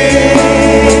 refined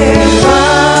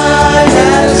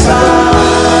as fire.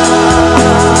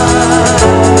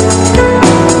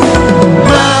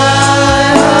 My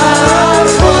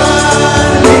heart's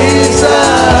one desire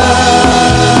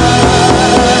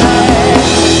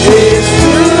is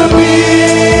to be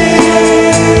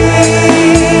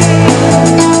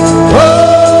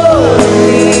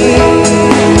holy,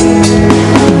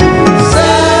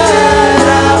 set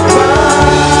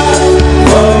apart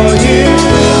for you,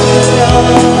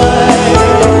 Lord.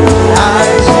 I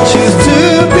choose to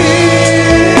be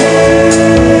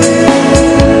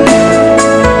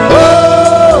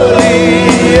holy,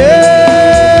 yeah,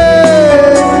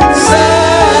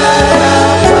 set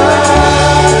apart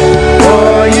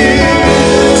for you,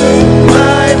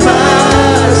 my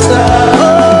Master.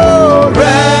 Oh,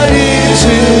 ready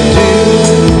to do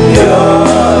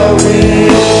your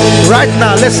will. Right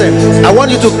now, listen, I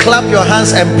want you to clap your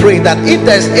hands and pray that if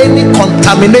there's any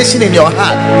contamination in your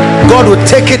heart, God will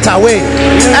take it away.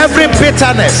 Every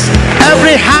bitterness,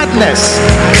 every hardness,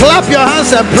 clap your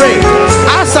hands and pray.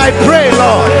 As I pray,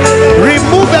 Lord,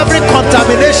 remove every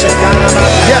contamination.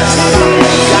 Yes,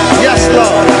 yes,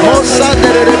 Lord.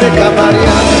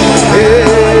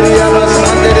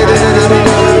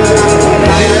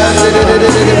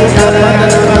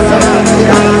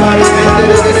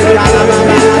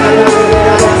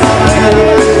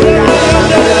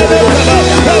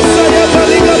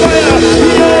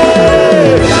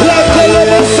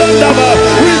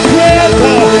 We pray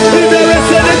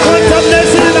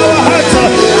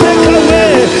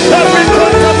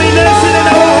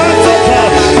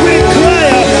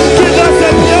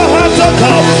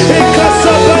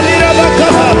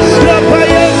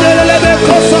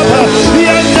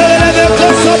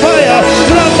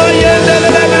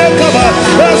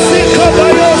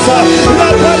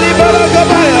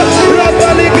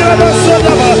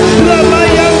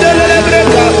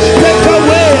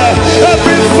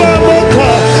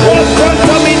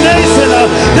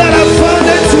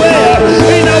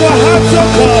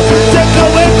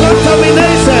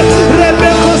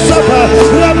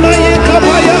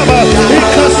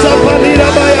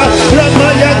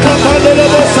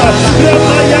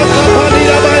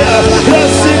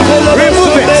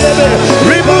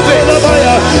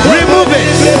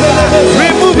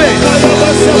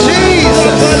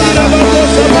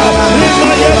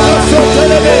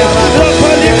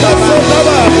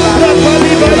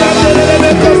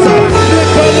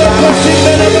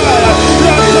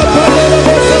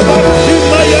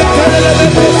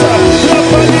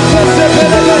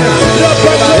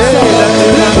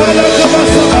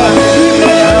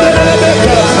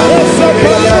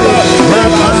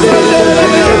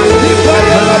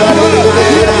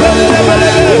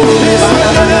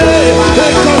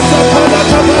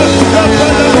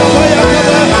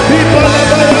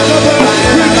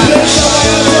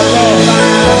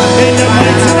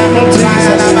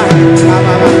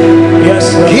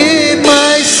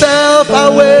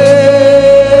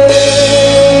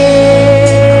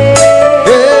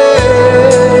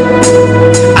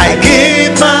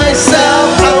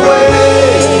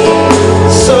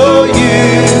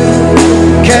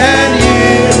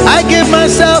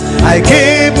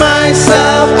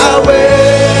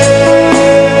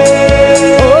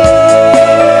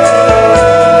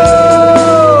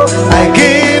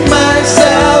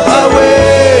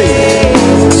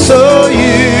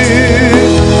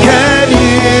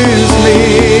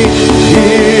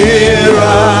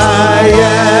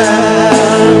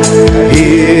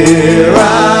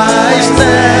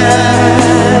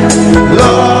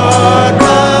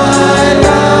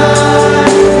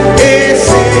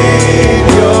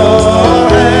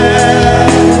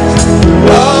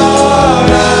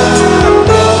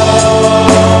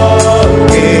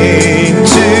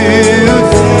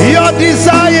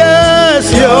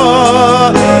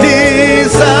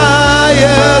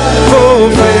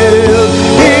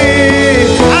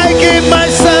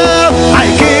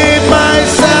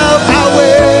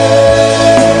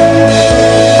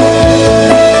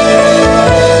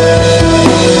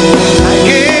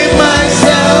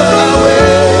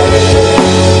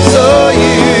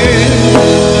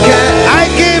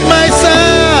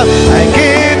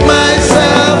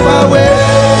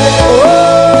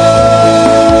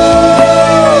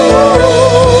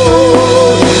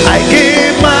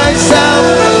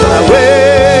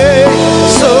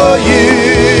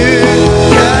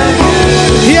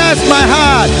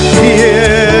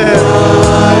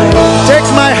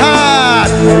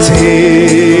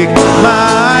Take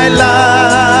my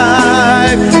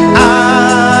life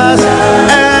as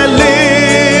a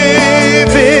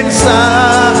living sacrifice.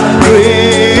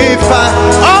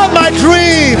 All my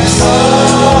dreams,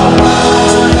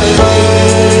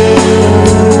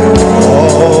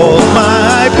 all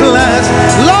my plans,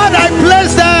 Lord, I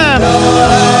place them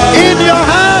in your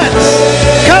hands.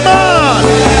 Come on,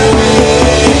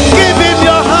 give in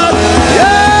your heart.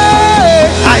 Yeah,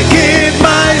 I give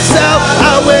myself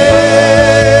away.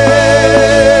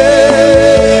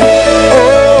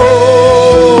 Oh,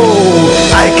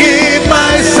 I give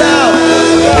myself,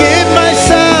 give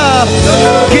myself,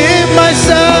 give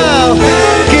myself,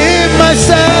 give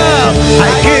myself. I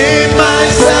give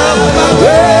myself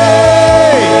away.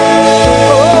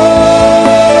 Oh,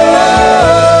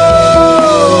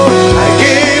 I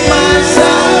give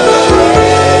myself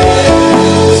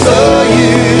so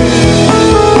you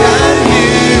can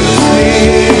use me.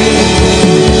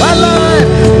 My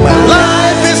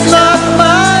life is not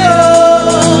my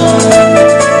own.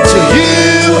 To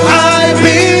you I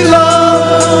belong.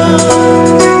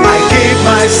 I give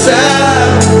myself.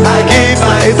 I give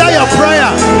myself. Is that your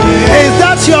prayer? Is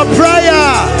that your prayer?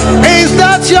 Is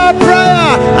that your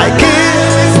prayer? I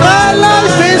give. My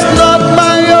life is not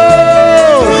my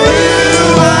own.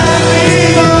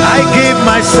 I give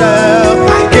myself.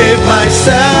 I give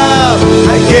myself.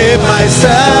 I give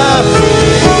myself.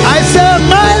 I said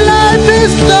my life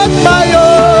is not my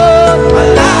own. My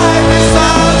life is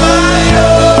not my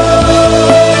own.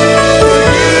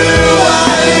 You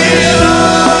I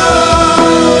belong.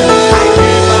 I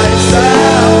give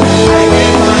myself. I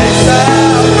give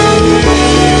myself.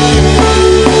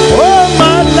 Oh,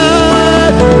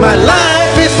 my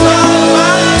life is not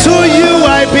mine. To you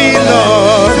I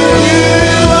belong.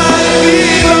 You I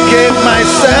belong. Give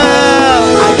myself.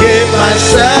 I give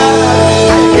myself.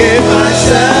 I give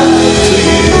myself to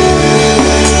you.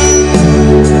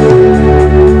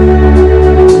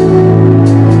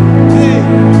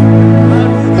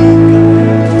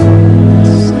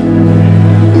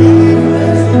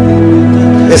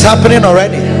 It's happening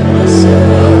already.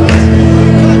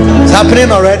 It's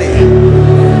happening already.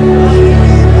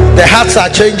 The hearts are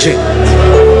changing.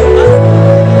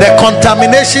 The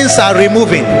contaminations are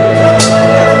removing.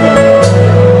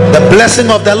 The blessing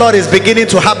of the Lord is beginning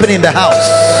to happen in the house.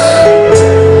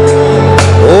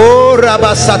 Oh,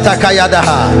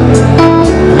 Rabasatakayadaha.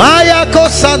 Maya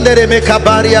kosandere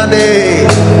mekabariane.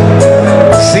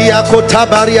 Sia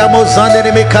kotabaria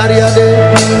mozandere mekariane.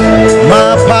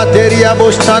 Ma paderia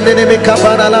mostandere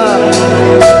mekabarala.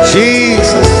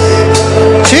 Jesus.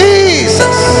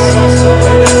 Jesus.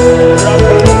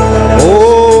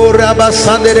 Oh,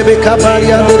 Rabasandere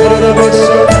mekabariane.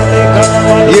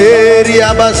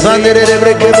 Yeria basandere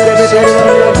mekabariane.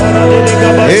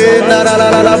 Eh, na la la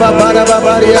la la ba ba ba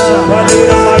ba ya.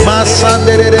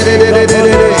 Masandere de de de de de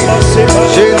de.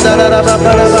 Jendara la ba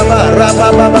ba ba ba. Raba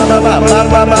ba ba ba ba ba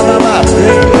ba ba ba.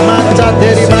 Mata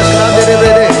deri masandere de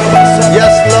de.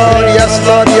 Yes Lord, yes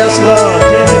Lord, yes Lord.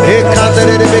 Eh,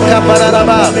 kandere de mekabara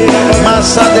ba.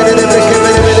 Masandere de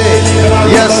mekabare.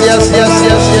 Yes, yes, yes,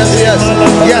 yes, yes, yes.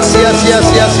 Yes, yes, yes,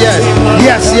 yes, yes.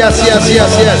 Yes, yes, yes,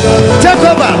 yes, yes. Take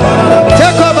over.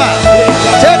 Take over.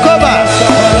 Take over.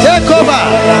 Take over.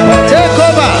 Take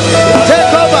over.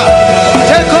 Take over.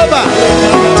 Take over.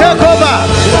 Take over.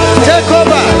 Take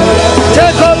over.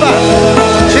 Take over.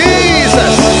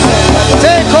 Jesus.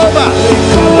 Take over.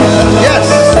 Yes.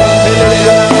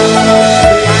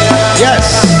 Yes.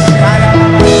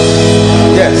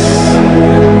 Yes.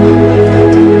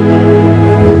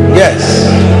 Yes.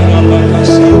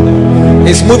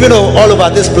 It's moving all over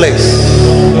this place.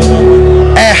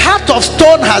 A heart of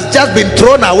stone has just been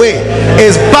thrown away,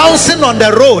 is bouncing on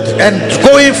the road and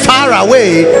going far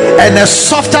away, and a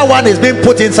softer one is being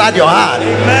put inside your heart.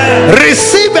 Amen.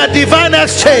 Receive a divine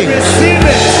exchange. Receive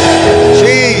it.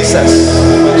 Jesus.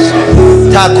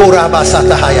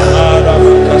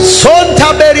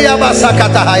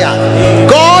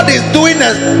 God is doing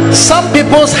some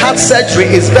people's heart surgery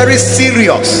is very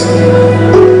serious.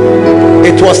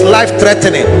 It was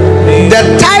life-threatening.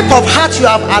 The type of heart you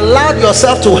have allowed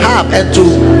yourself to have and to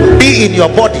be in your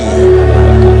body,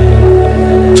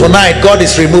 tonight God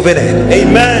is removing it.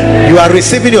 Amen. You are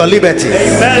receiving your liberty.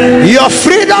 Amen. Your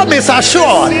freedom is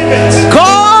assured.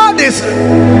 God is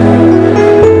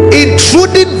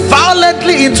intruding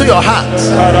violently into your heart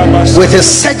with a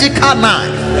surgical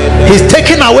knife. He's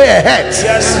taking away a head,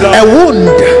 a wound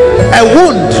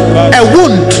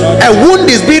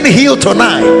is being healed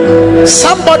tonight.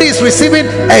 Somebody is receiving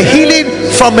a healing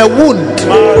from a wound.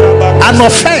 an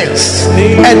offense,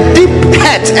 a deep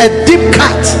hurt, a deep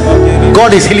cut.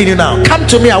 God is healing you now. Come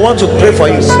to me, I want to pray for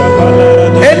you.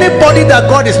 Anybody that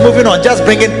God is moving on, just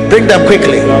bring them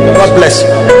quickly. God bless you.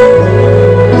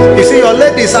 You see, your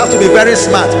ladies have to be very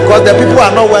smart, because the people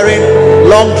are not wearing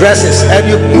long dresses, and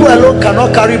you alone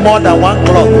cannot carry more than one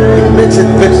cloth. It makes it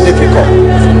very difficult.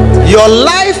 Your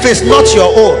life is not your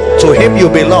own. To him you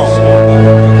belong.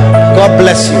 God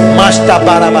bless you. Master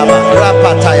Barababa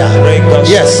Rapataya.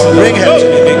 Yes, bring him to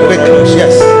me quickly.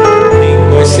 Yes,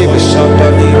 receive it.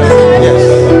 Yes,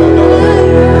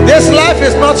 this life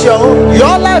is not your own.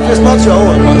 Your life is not your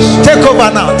own. Take over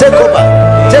now. Take over.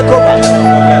 Take over.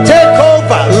 Take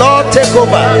over. Lord, take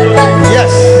over.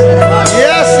 Yes.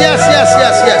 Yes, yes, yes,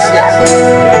 yes, yes, yes.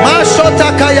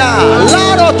 Mashotakaya.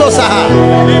 Larotosaha.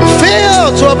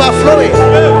 Fill to overflowing.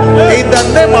 In the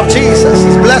name of Jesus.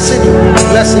 He's blessing you. He's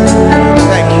blessing you.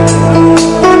 Thank you.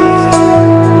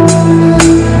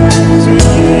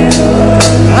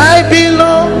 I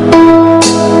belong.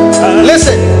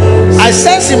 Listen, I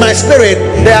sense in my spirit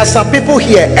there are some people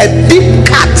here, a deep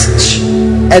cut,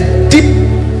 a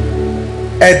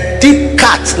deep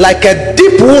cut, like a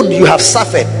deep wound you have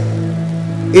suffered.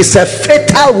 It's a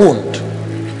fatal wound,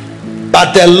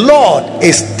 but the Lord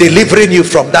is delivering you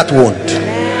from that wound.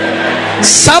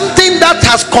 Something that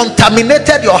has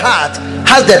contaminated your heart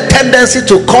has the tendency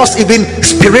to cause even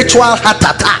spiritual heart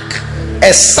attack,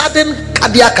 a sudden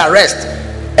cardiac arrest,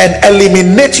 and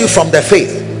eliminate you from the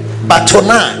faith. But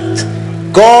tonight,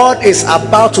 God is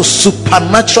about to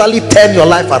supernaturally turn your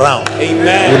life around.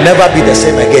 Amen. You'll never be the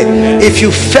same again. If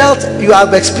you felt you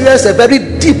have experienced a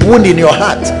very deep wound in your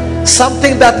heart,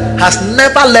 something that has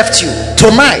never left you,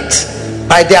 tonight,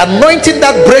 by the anointing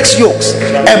that breaks yokes,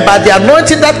 and by the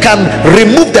anointing that can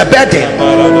remove the burden,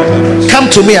 come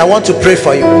to me. I want to pray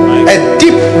for you. A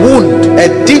deep wound, a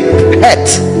deep hurt,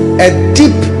 a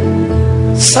deep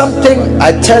something,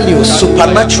 I tell you,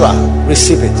 supernatural.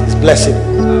 Receive it. It's blessing.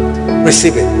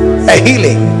 Receive it. A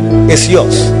healing is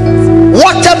yours.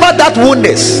 Whatever that wound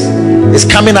is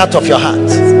coming out of your heart.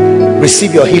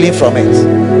 Receive your healing from it.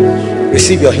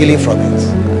 Receive your healing from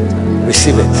it.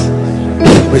 Receive it.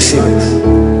 Receive it.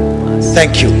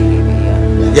 Thank you.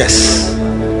 Yes.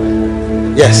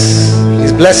 Yes.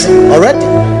 He's blessing already.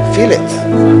 Feel it.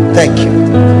 Thank you.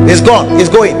 It's gone. It's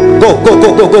going. Go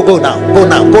now. Go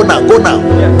now. Go now.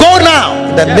 Go now.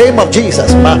 In the name of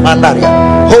Jesus.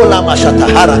 Hola mashata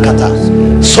harakata.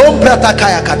 Somprata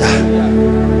kayakata.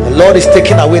 The Lord is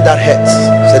taking away that hurt.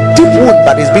 It's a deep wound,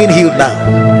 but it's being healed now.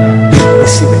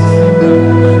 Receive it.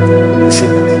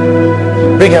 Receive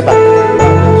it. Bring her back.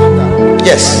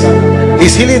 Yes,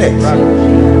 he's healing it.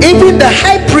 Even the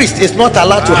high priest is not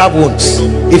allowed to have wounds.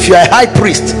 If you are a high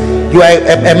priest, you are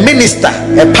a minister,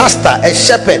 a pastor, a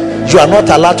shepherd, you are not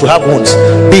allowed to have wounds.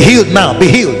 Be healed now. Be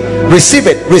healed. Receive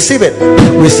it. Receive it.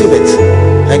 Receive it.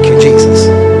 Thank you, Jesus.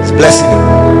 He's blessing you.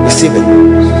 Receive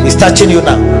it. He's touching you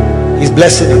now. He's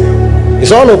blessing you.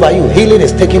 It's all over you. Healing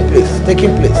is taking place.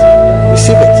 Taking place.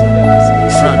 Receive it.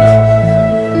 Receive it.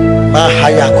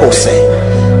 Mahayakose.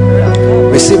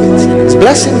 Receive it. He's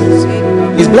blessing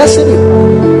you. He's blessing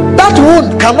you. That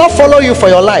wound cannot follow you for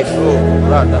your life.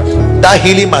 That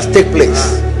healing must take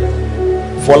place.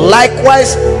 For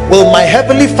likewise will my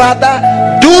heavenly Father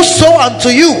do so unto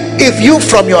you, if you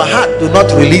from your heart do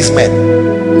not release men.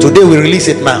 Today we release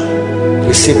it now.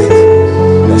 Receive it.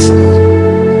 Blessing it.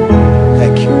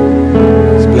 Thank you.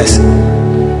 It's blessing.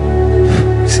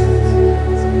 Receive it.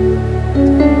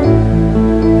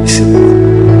 Receive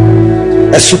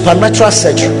it. A supernatural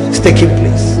surgery is taking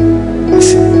place.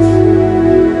 Receive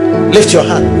it. Lift your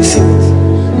hand. Receive it.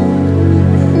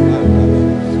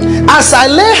 As I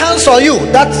lay hands on you,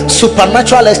 that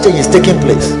supernatural exchange is taking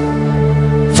place.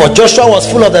 For Joshua was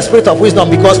full of the spirit of wisdom,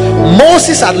 because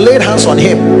Moses had laid hands on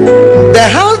him. The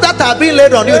hands that are being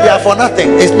laid on you, they are for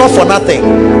nothing. It's not for nothing.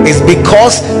 It's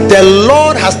because the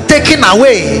Lord has taken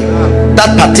away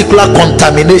that particular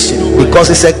contamination, because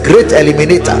it's a great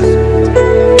eliminator.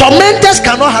 Tormentors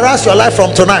cannot harass your life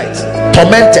from tonight.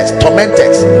 Tormentors.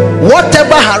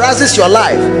 Whatever harasses your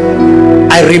life,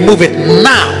 I remove it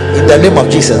now in the name of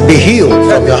Jesus. Be healed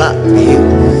from your heart. Be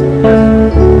healed.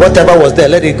 Whatever was there,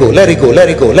 let it go. Let it go. Let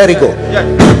it go. Let it go.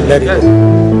 Let it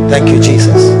go. Thank you,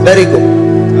 Jesus. Let it go.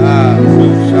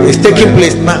 It's taking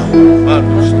place now.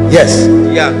 Yes,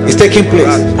 it's taking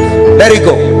place. Let it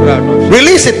go.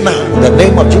 Release it now in the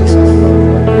name of Jesus.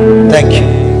 Thank you.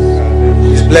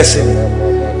 He's blessing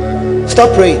you.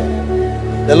 Stop praying.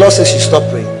 The Lord says you stop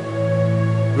praying.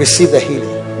 Receive the healing.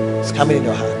 It's coming in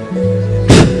your heart.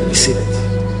 Receive it.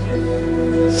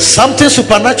 Something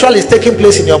supernatural is taking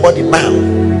place in your body now.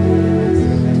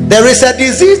 There is a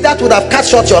disease that would have cut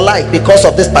short your life because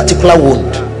of this particular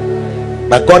wound,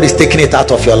 but God is taking it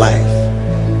out of your life.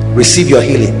 Receive your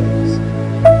healing.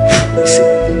 Receive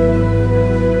it.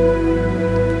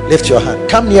 Lift your hand.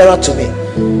 Come nearer to me.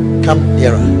 Come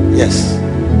nearer. Yes.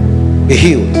 Be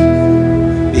healed.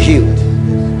 Be healed.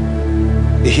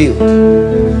 Be healed.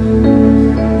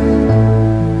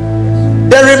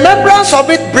 The remembrance of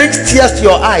it brings tears to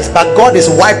your eyes, but God is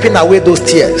wiping away those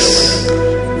tears.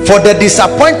 For the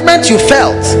disappointment you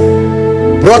felt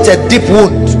brought a deep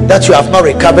wound that you have not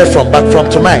recovered from. But from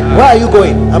tonight, where are you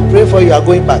going? I'm praying for you. You are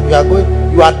going back.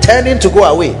 You are turning to go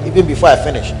away even before I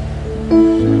finish.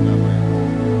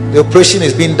 The operation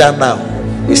is being done now.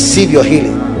 Receive your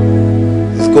healing.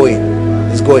 It's going.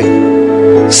 It's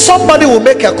going. Somebody will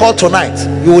make a call tonight.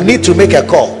 You will need to make a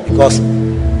call because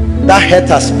that hurt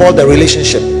has spoiled the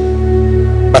relationship.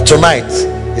 But tonight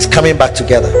it's coming back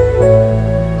together.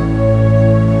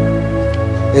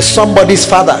 It's somebody's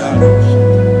father.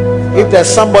 If there's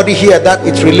somebody here that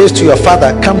it relates to your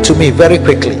father, come to me very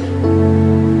quickly.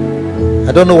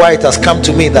 I don't know why it has come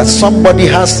to me that somebody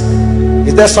has.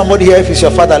 Is there somebody here? If it's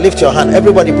your father, lift your hand.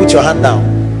 Everybody put your hand down.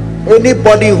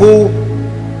 Anybody who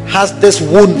has this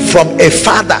wound from a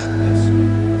father,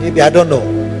 maybe, I don't know,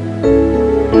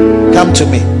 come to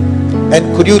me.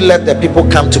 And could you let the people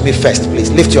come to me first,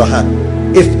 please? Lift your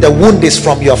hand. If the wound is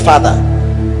from your father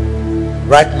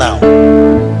right now,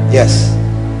 yes,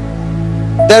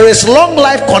 there is long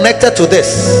life connected to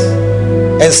this,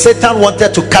 and Satan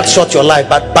wanted to cut short your life,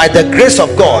 but by the grace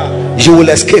of God you will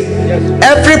escape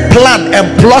every plan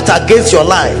and plot against your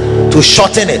life to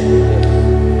shorten it.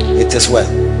 It is well.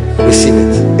 Receive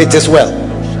it. It is well.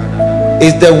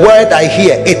 Is the word I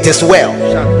hear. It is well.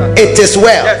 It is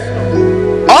well.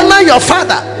 Honor your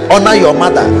father, honor your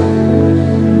mother.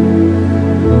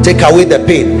 Take away the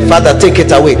pain. Father, take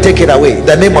it away. Take it away in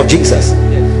the name of Jesus.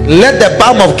 Let the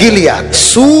balm of Gilead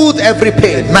soothe every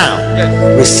pain now.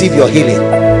 Receive your healing.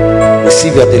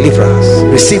 Receive your deliverance.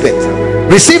 Receive it.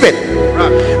 Receive it.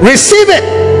 Receive it.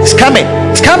 It's coming.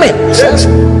 It's coming. Yes.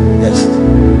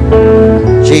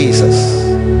 Yes. Jesus.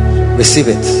 Receive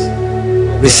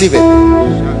it. Receive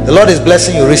it. The Lord is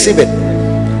blessing you. Receive it.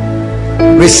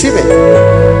 Receive it.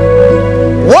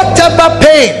 Whatever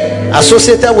pain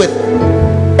associated with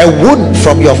a wound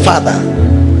from your father,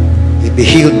 it be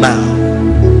healed now.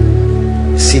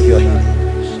 Receive your healing.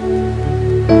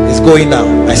 It's going now.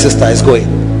 My sister is going.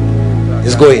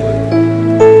 It's going.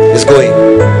 It's going.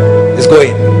 It's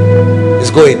going. It's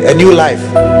going. A new life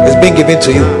is being given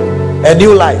to you. A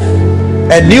new life.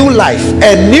 A new life.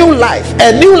 A new life.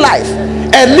 A new life.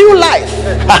 A new life.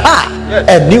 Aha.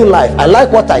 A new life. I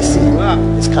like what I see.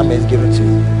 It's coming. It's given to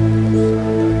you.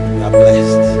 You are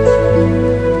blessed.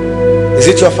 Is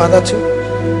it your father too?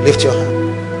 Lift your hand.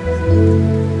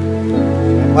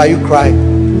 Why are you crying?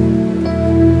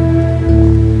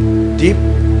 Deep?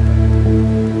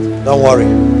 Don't worry.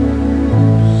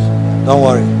 Don't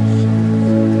worry.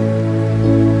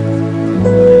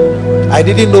 I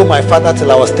didn't know my father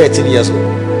till I was 13 years old.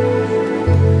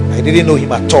 I didn't know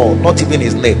him at all, not even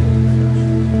his name.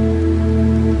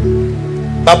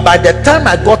 But by the time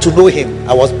I got to know him,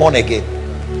 I was born again.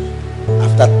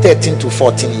 After 13 to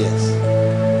 14 years.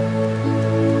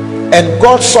 And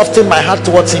God softened my heart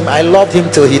towards him. I loved him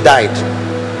till he died.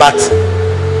 But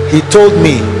he told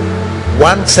me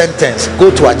one sentence: go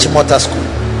to Achimota school.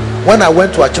 When I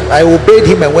went to Achimota, I obeyed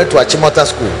him and went to Achimota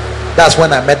school. That's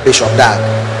when I met Bishop Dag.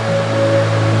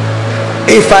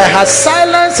 If I had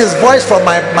silenced his voice from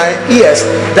my ears,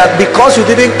 that because you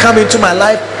didn't come into my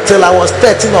life till I was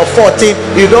 13 or 14,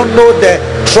 you don't know the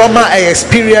trauma I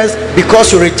experienced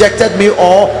because you rejected me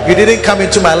or you didn't come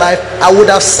into my life, I would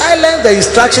have silenced the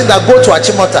instruction that go to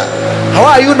Achimota. How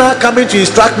are you now coming to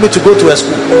instruct me to go to a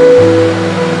school?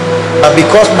 But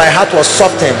because my heart was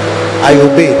softened, I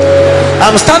obeyed.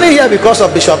 I'm standing here because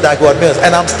of Bishop Dagwood Mills,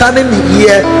 and I'm standing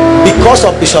here because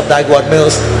of Bishop Dagwood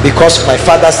Mills, because my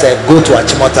father said go to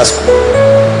Achimota school.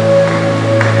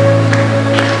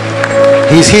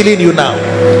 He's healing you now.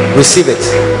 Receive it.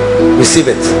 Receive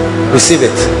it. Receive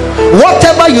it.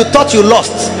 Whatever you thought you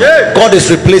lost, God is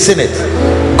replacing it.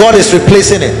 God is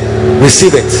replacing it.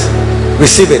 Receive it.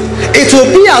 Receive it. It will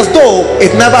be as though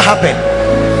it never happened.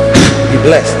 Be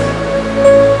blessed.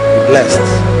 Be blessed.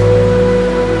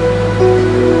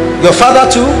 Your father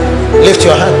too, lift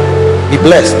your hand. Be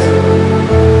blessed.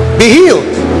 Be healed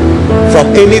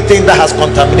from anything that has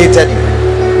contaminated you,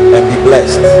 and be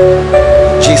blessed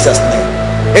in Jesus' name.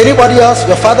 Anybody else?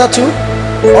 Your father too?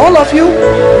 All of you?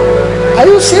 Are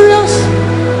you serious?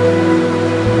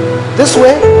 This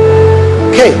way?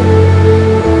 Okay.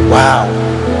 Wow.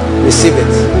 Receive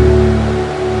it.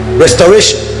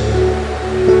 Restoration.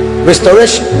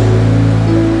 Restoration.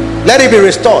 Let it be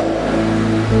restored.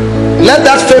 Let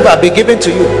that favor be given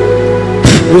to you.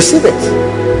 Receive it.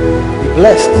 Be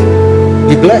blessed.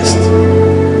 Be blessed.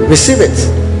 Receive it.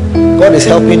 God is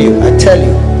helping you. I tell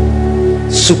you,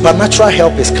 supernatural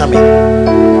help is coming.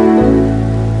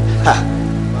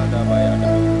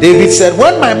 David said,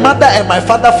 when my mother and my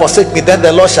father forsake me, then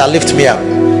the Lord shall lift me up.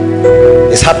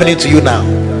 It's happening to you now.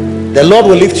 The Lord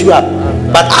will lift you up.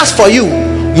 But as for you,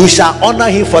 you shall honor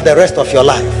him for the rest of your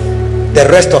life. The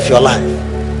rest of your life.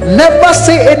 Never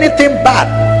say anything bad.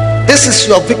 This is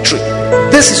your victory.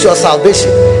 This is your salvation.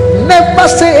 Never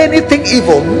say anything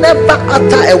evil. Never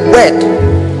utter a word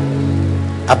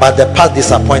about the past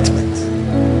disappointment,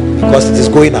 because it is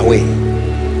going away.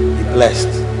 Be blessed.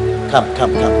 Come.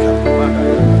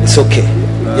 It's okay.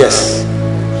 Yes.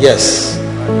 Yes,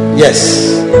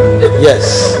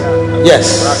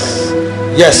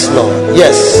 Lord.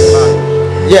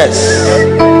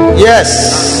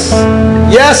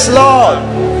 Yes, Lord.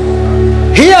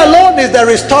 He alone is the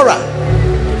restorer.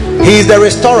 He is the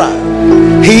restorer.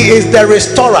 He is the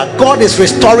restorer. God is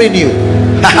restoring you.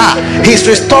 He's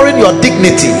restoring your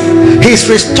dignity. He's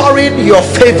restoring your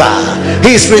favor.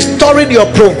 He's restoring your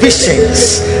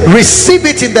provisions. Receive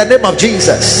it in the name of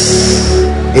Jesus.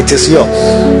 It is yours.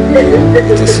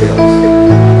 It is yours.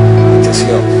 It is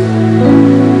yours.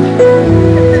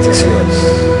 It is yours.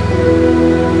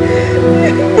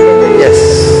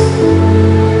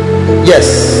 Yes.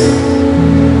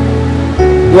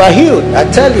 You are healed. I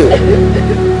tell you.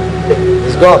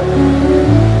 It's gone.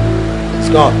 It's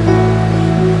gone.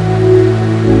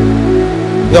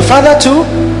 Your father too?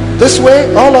 This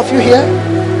way? All of you here?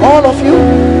 All of you?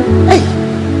 Hey.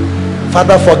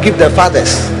 Father, forgive the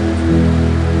fathers.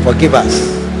 Forgive us.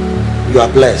 You are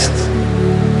blessed.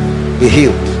 Be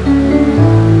healed.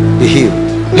 Be healed.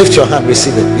 Lift your hand.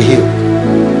 Receive it. Be healed.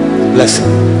 Blessing.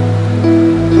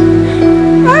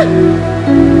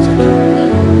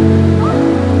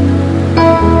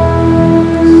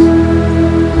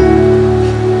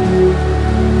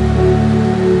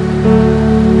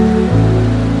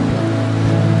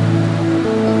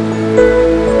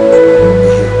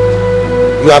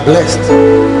 You are blessed.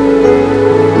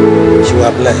 You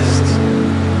are blessed.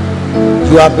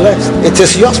 You are blessed. It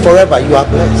is yours forever. You are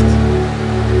blessed.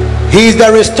 He is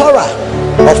the restorer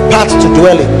of paths to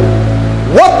dwell in.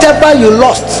 Whatever you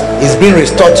lost is being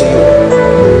restored to you.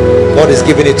 God is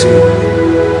giving it to you.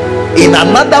 In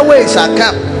another way it shall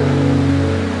come.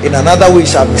 In another way it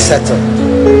shall be settled.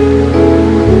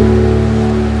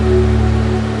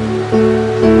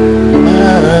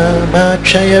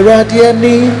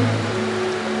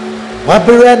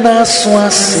 Wabrena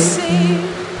swasi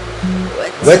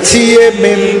wetie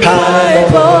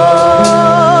mimpano.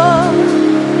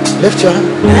 Lift your hand.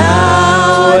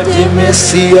 Now the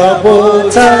mercy of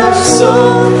so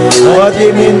what the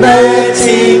midnight.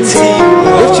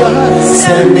 Lift your hand.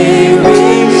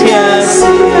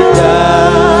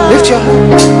 Lift your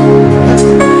hand.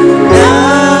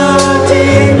 Now the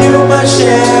you must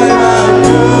share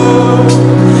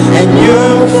and you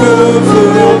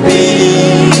will be.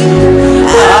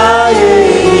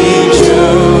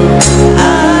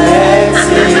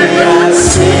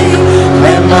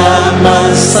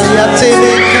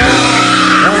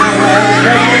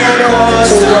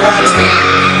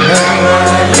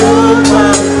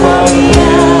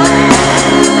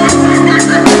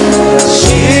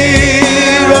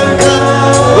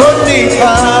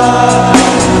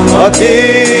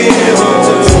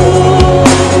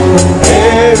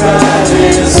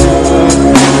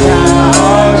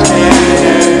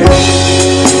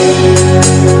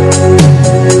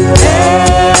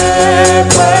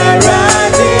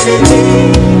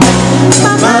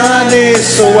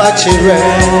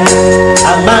 A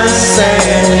man say,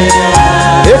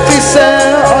 if he say,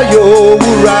 oh yo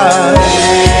wura,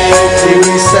 if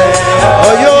he say,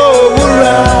 oh yo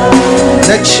wura,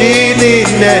 the chini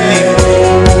neni,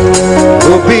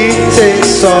 ubite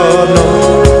sono,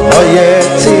 oh yeah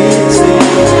titi.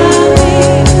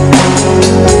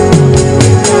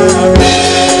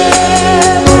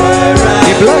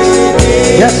 Be blessed.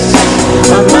 Yes.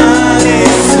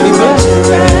 Be blessed.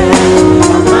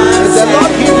 The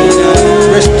Lord heal,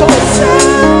 restore.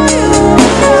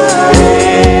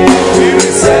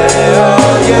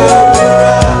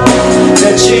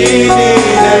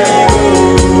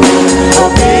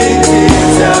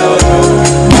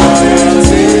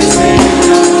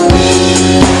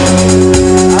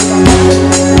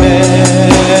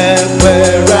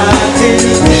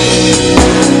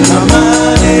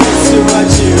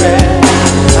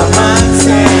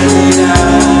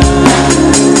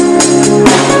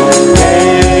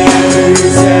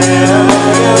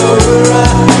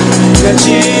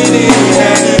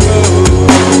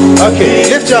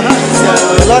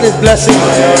 blessing you.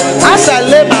 As I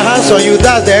lay my hands on you,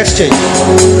 that's the exchange.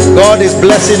 God is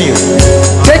blessing you,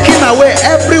 taking away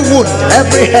every wound,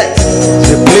 every hurt,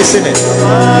 replacing it.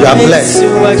 You are blessed.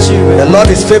 The Lord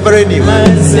is favoring you.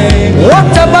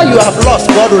 Whatever you have lost,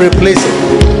 God will replace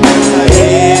it.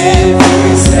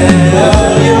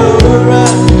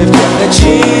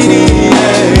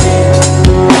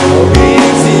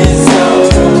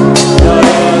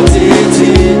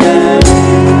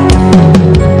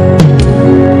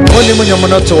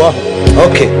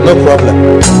 Okay, no problem.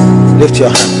 Lift your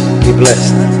hand. Be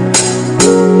blessed.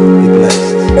 Be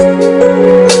blessed.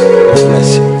 God bless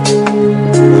you.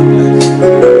 God bless you.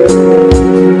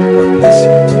 God bless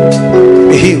you.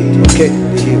 Be healed. Okay,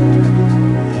 be healed.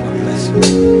 God bless you.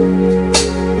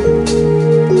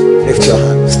 Lift your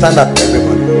hand. Stand up,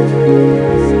 everybody.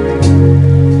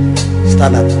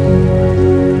 Stand up.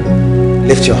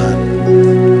 Lift your hand.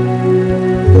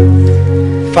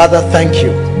 Father, thank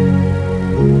you.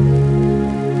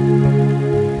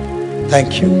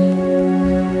 Thank you.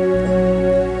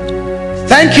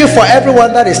 Thank you for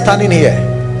everyone that is standing here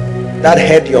that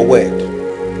heard your word.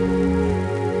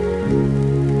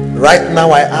 Right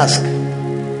now I ask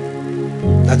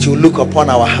that you look upon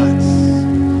our hearts.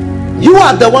 You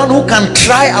are the one who can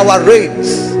try our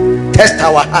reins, test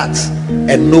our hearts,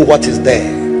 and know what is there.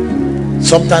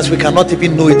 Sometimes we cannot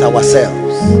even know it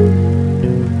ourselves.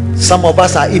 Some of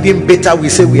us are even bitter, we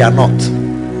say we are not.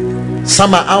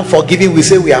 Some are unforgiving, we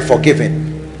say we are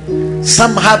forgiven.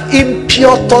 Some have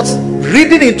impure thoughts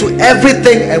reading into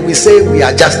everything, and we say we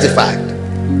are justified.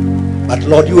 But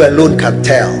Lord, you alone can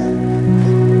tell.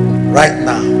 Right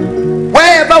now,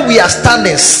 wherever we are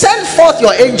standing, send forth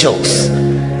your angels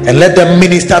and let them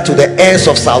minister to the heirs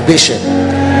of salvation,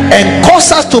 and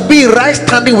cause us to be right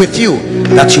standing with you,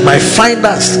 that you might find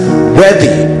us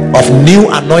worthy of new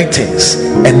anointings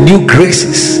and new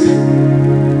graces.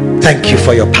 Thank you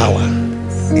for your power.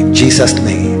 In Jesus'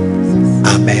 name,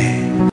 amen.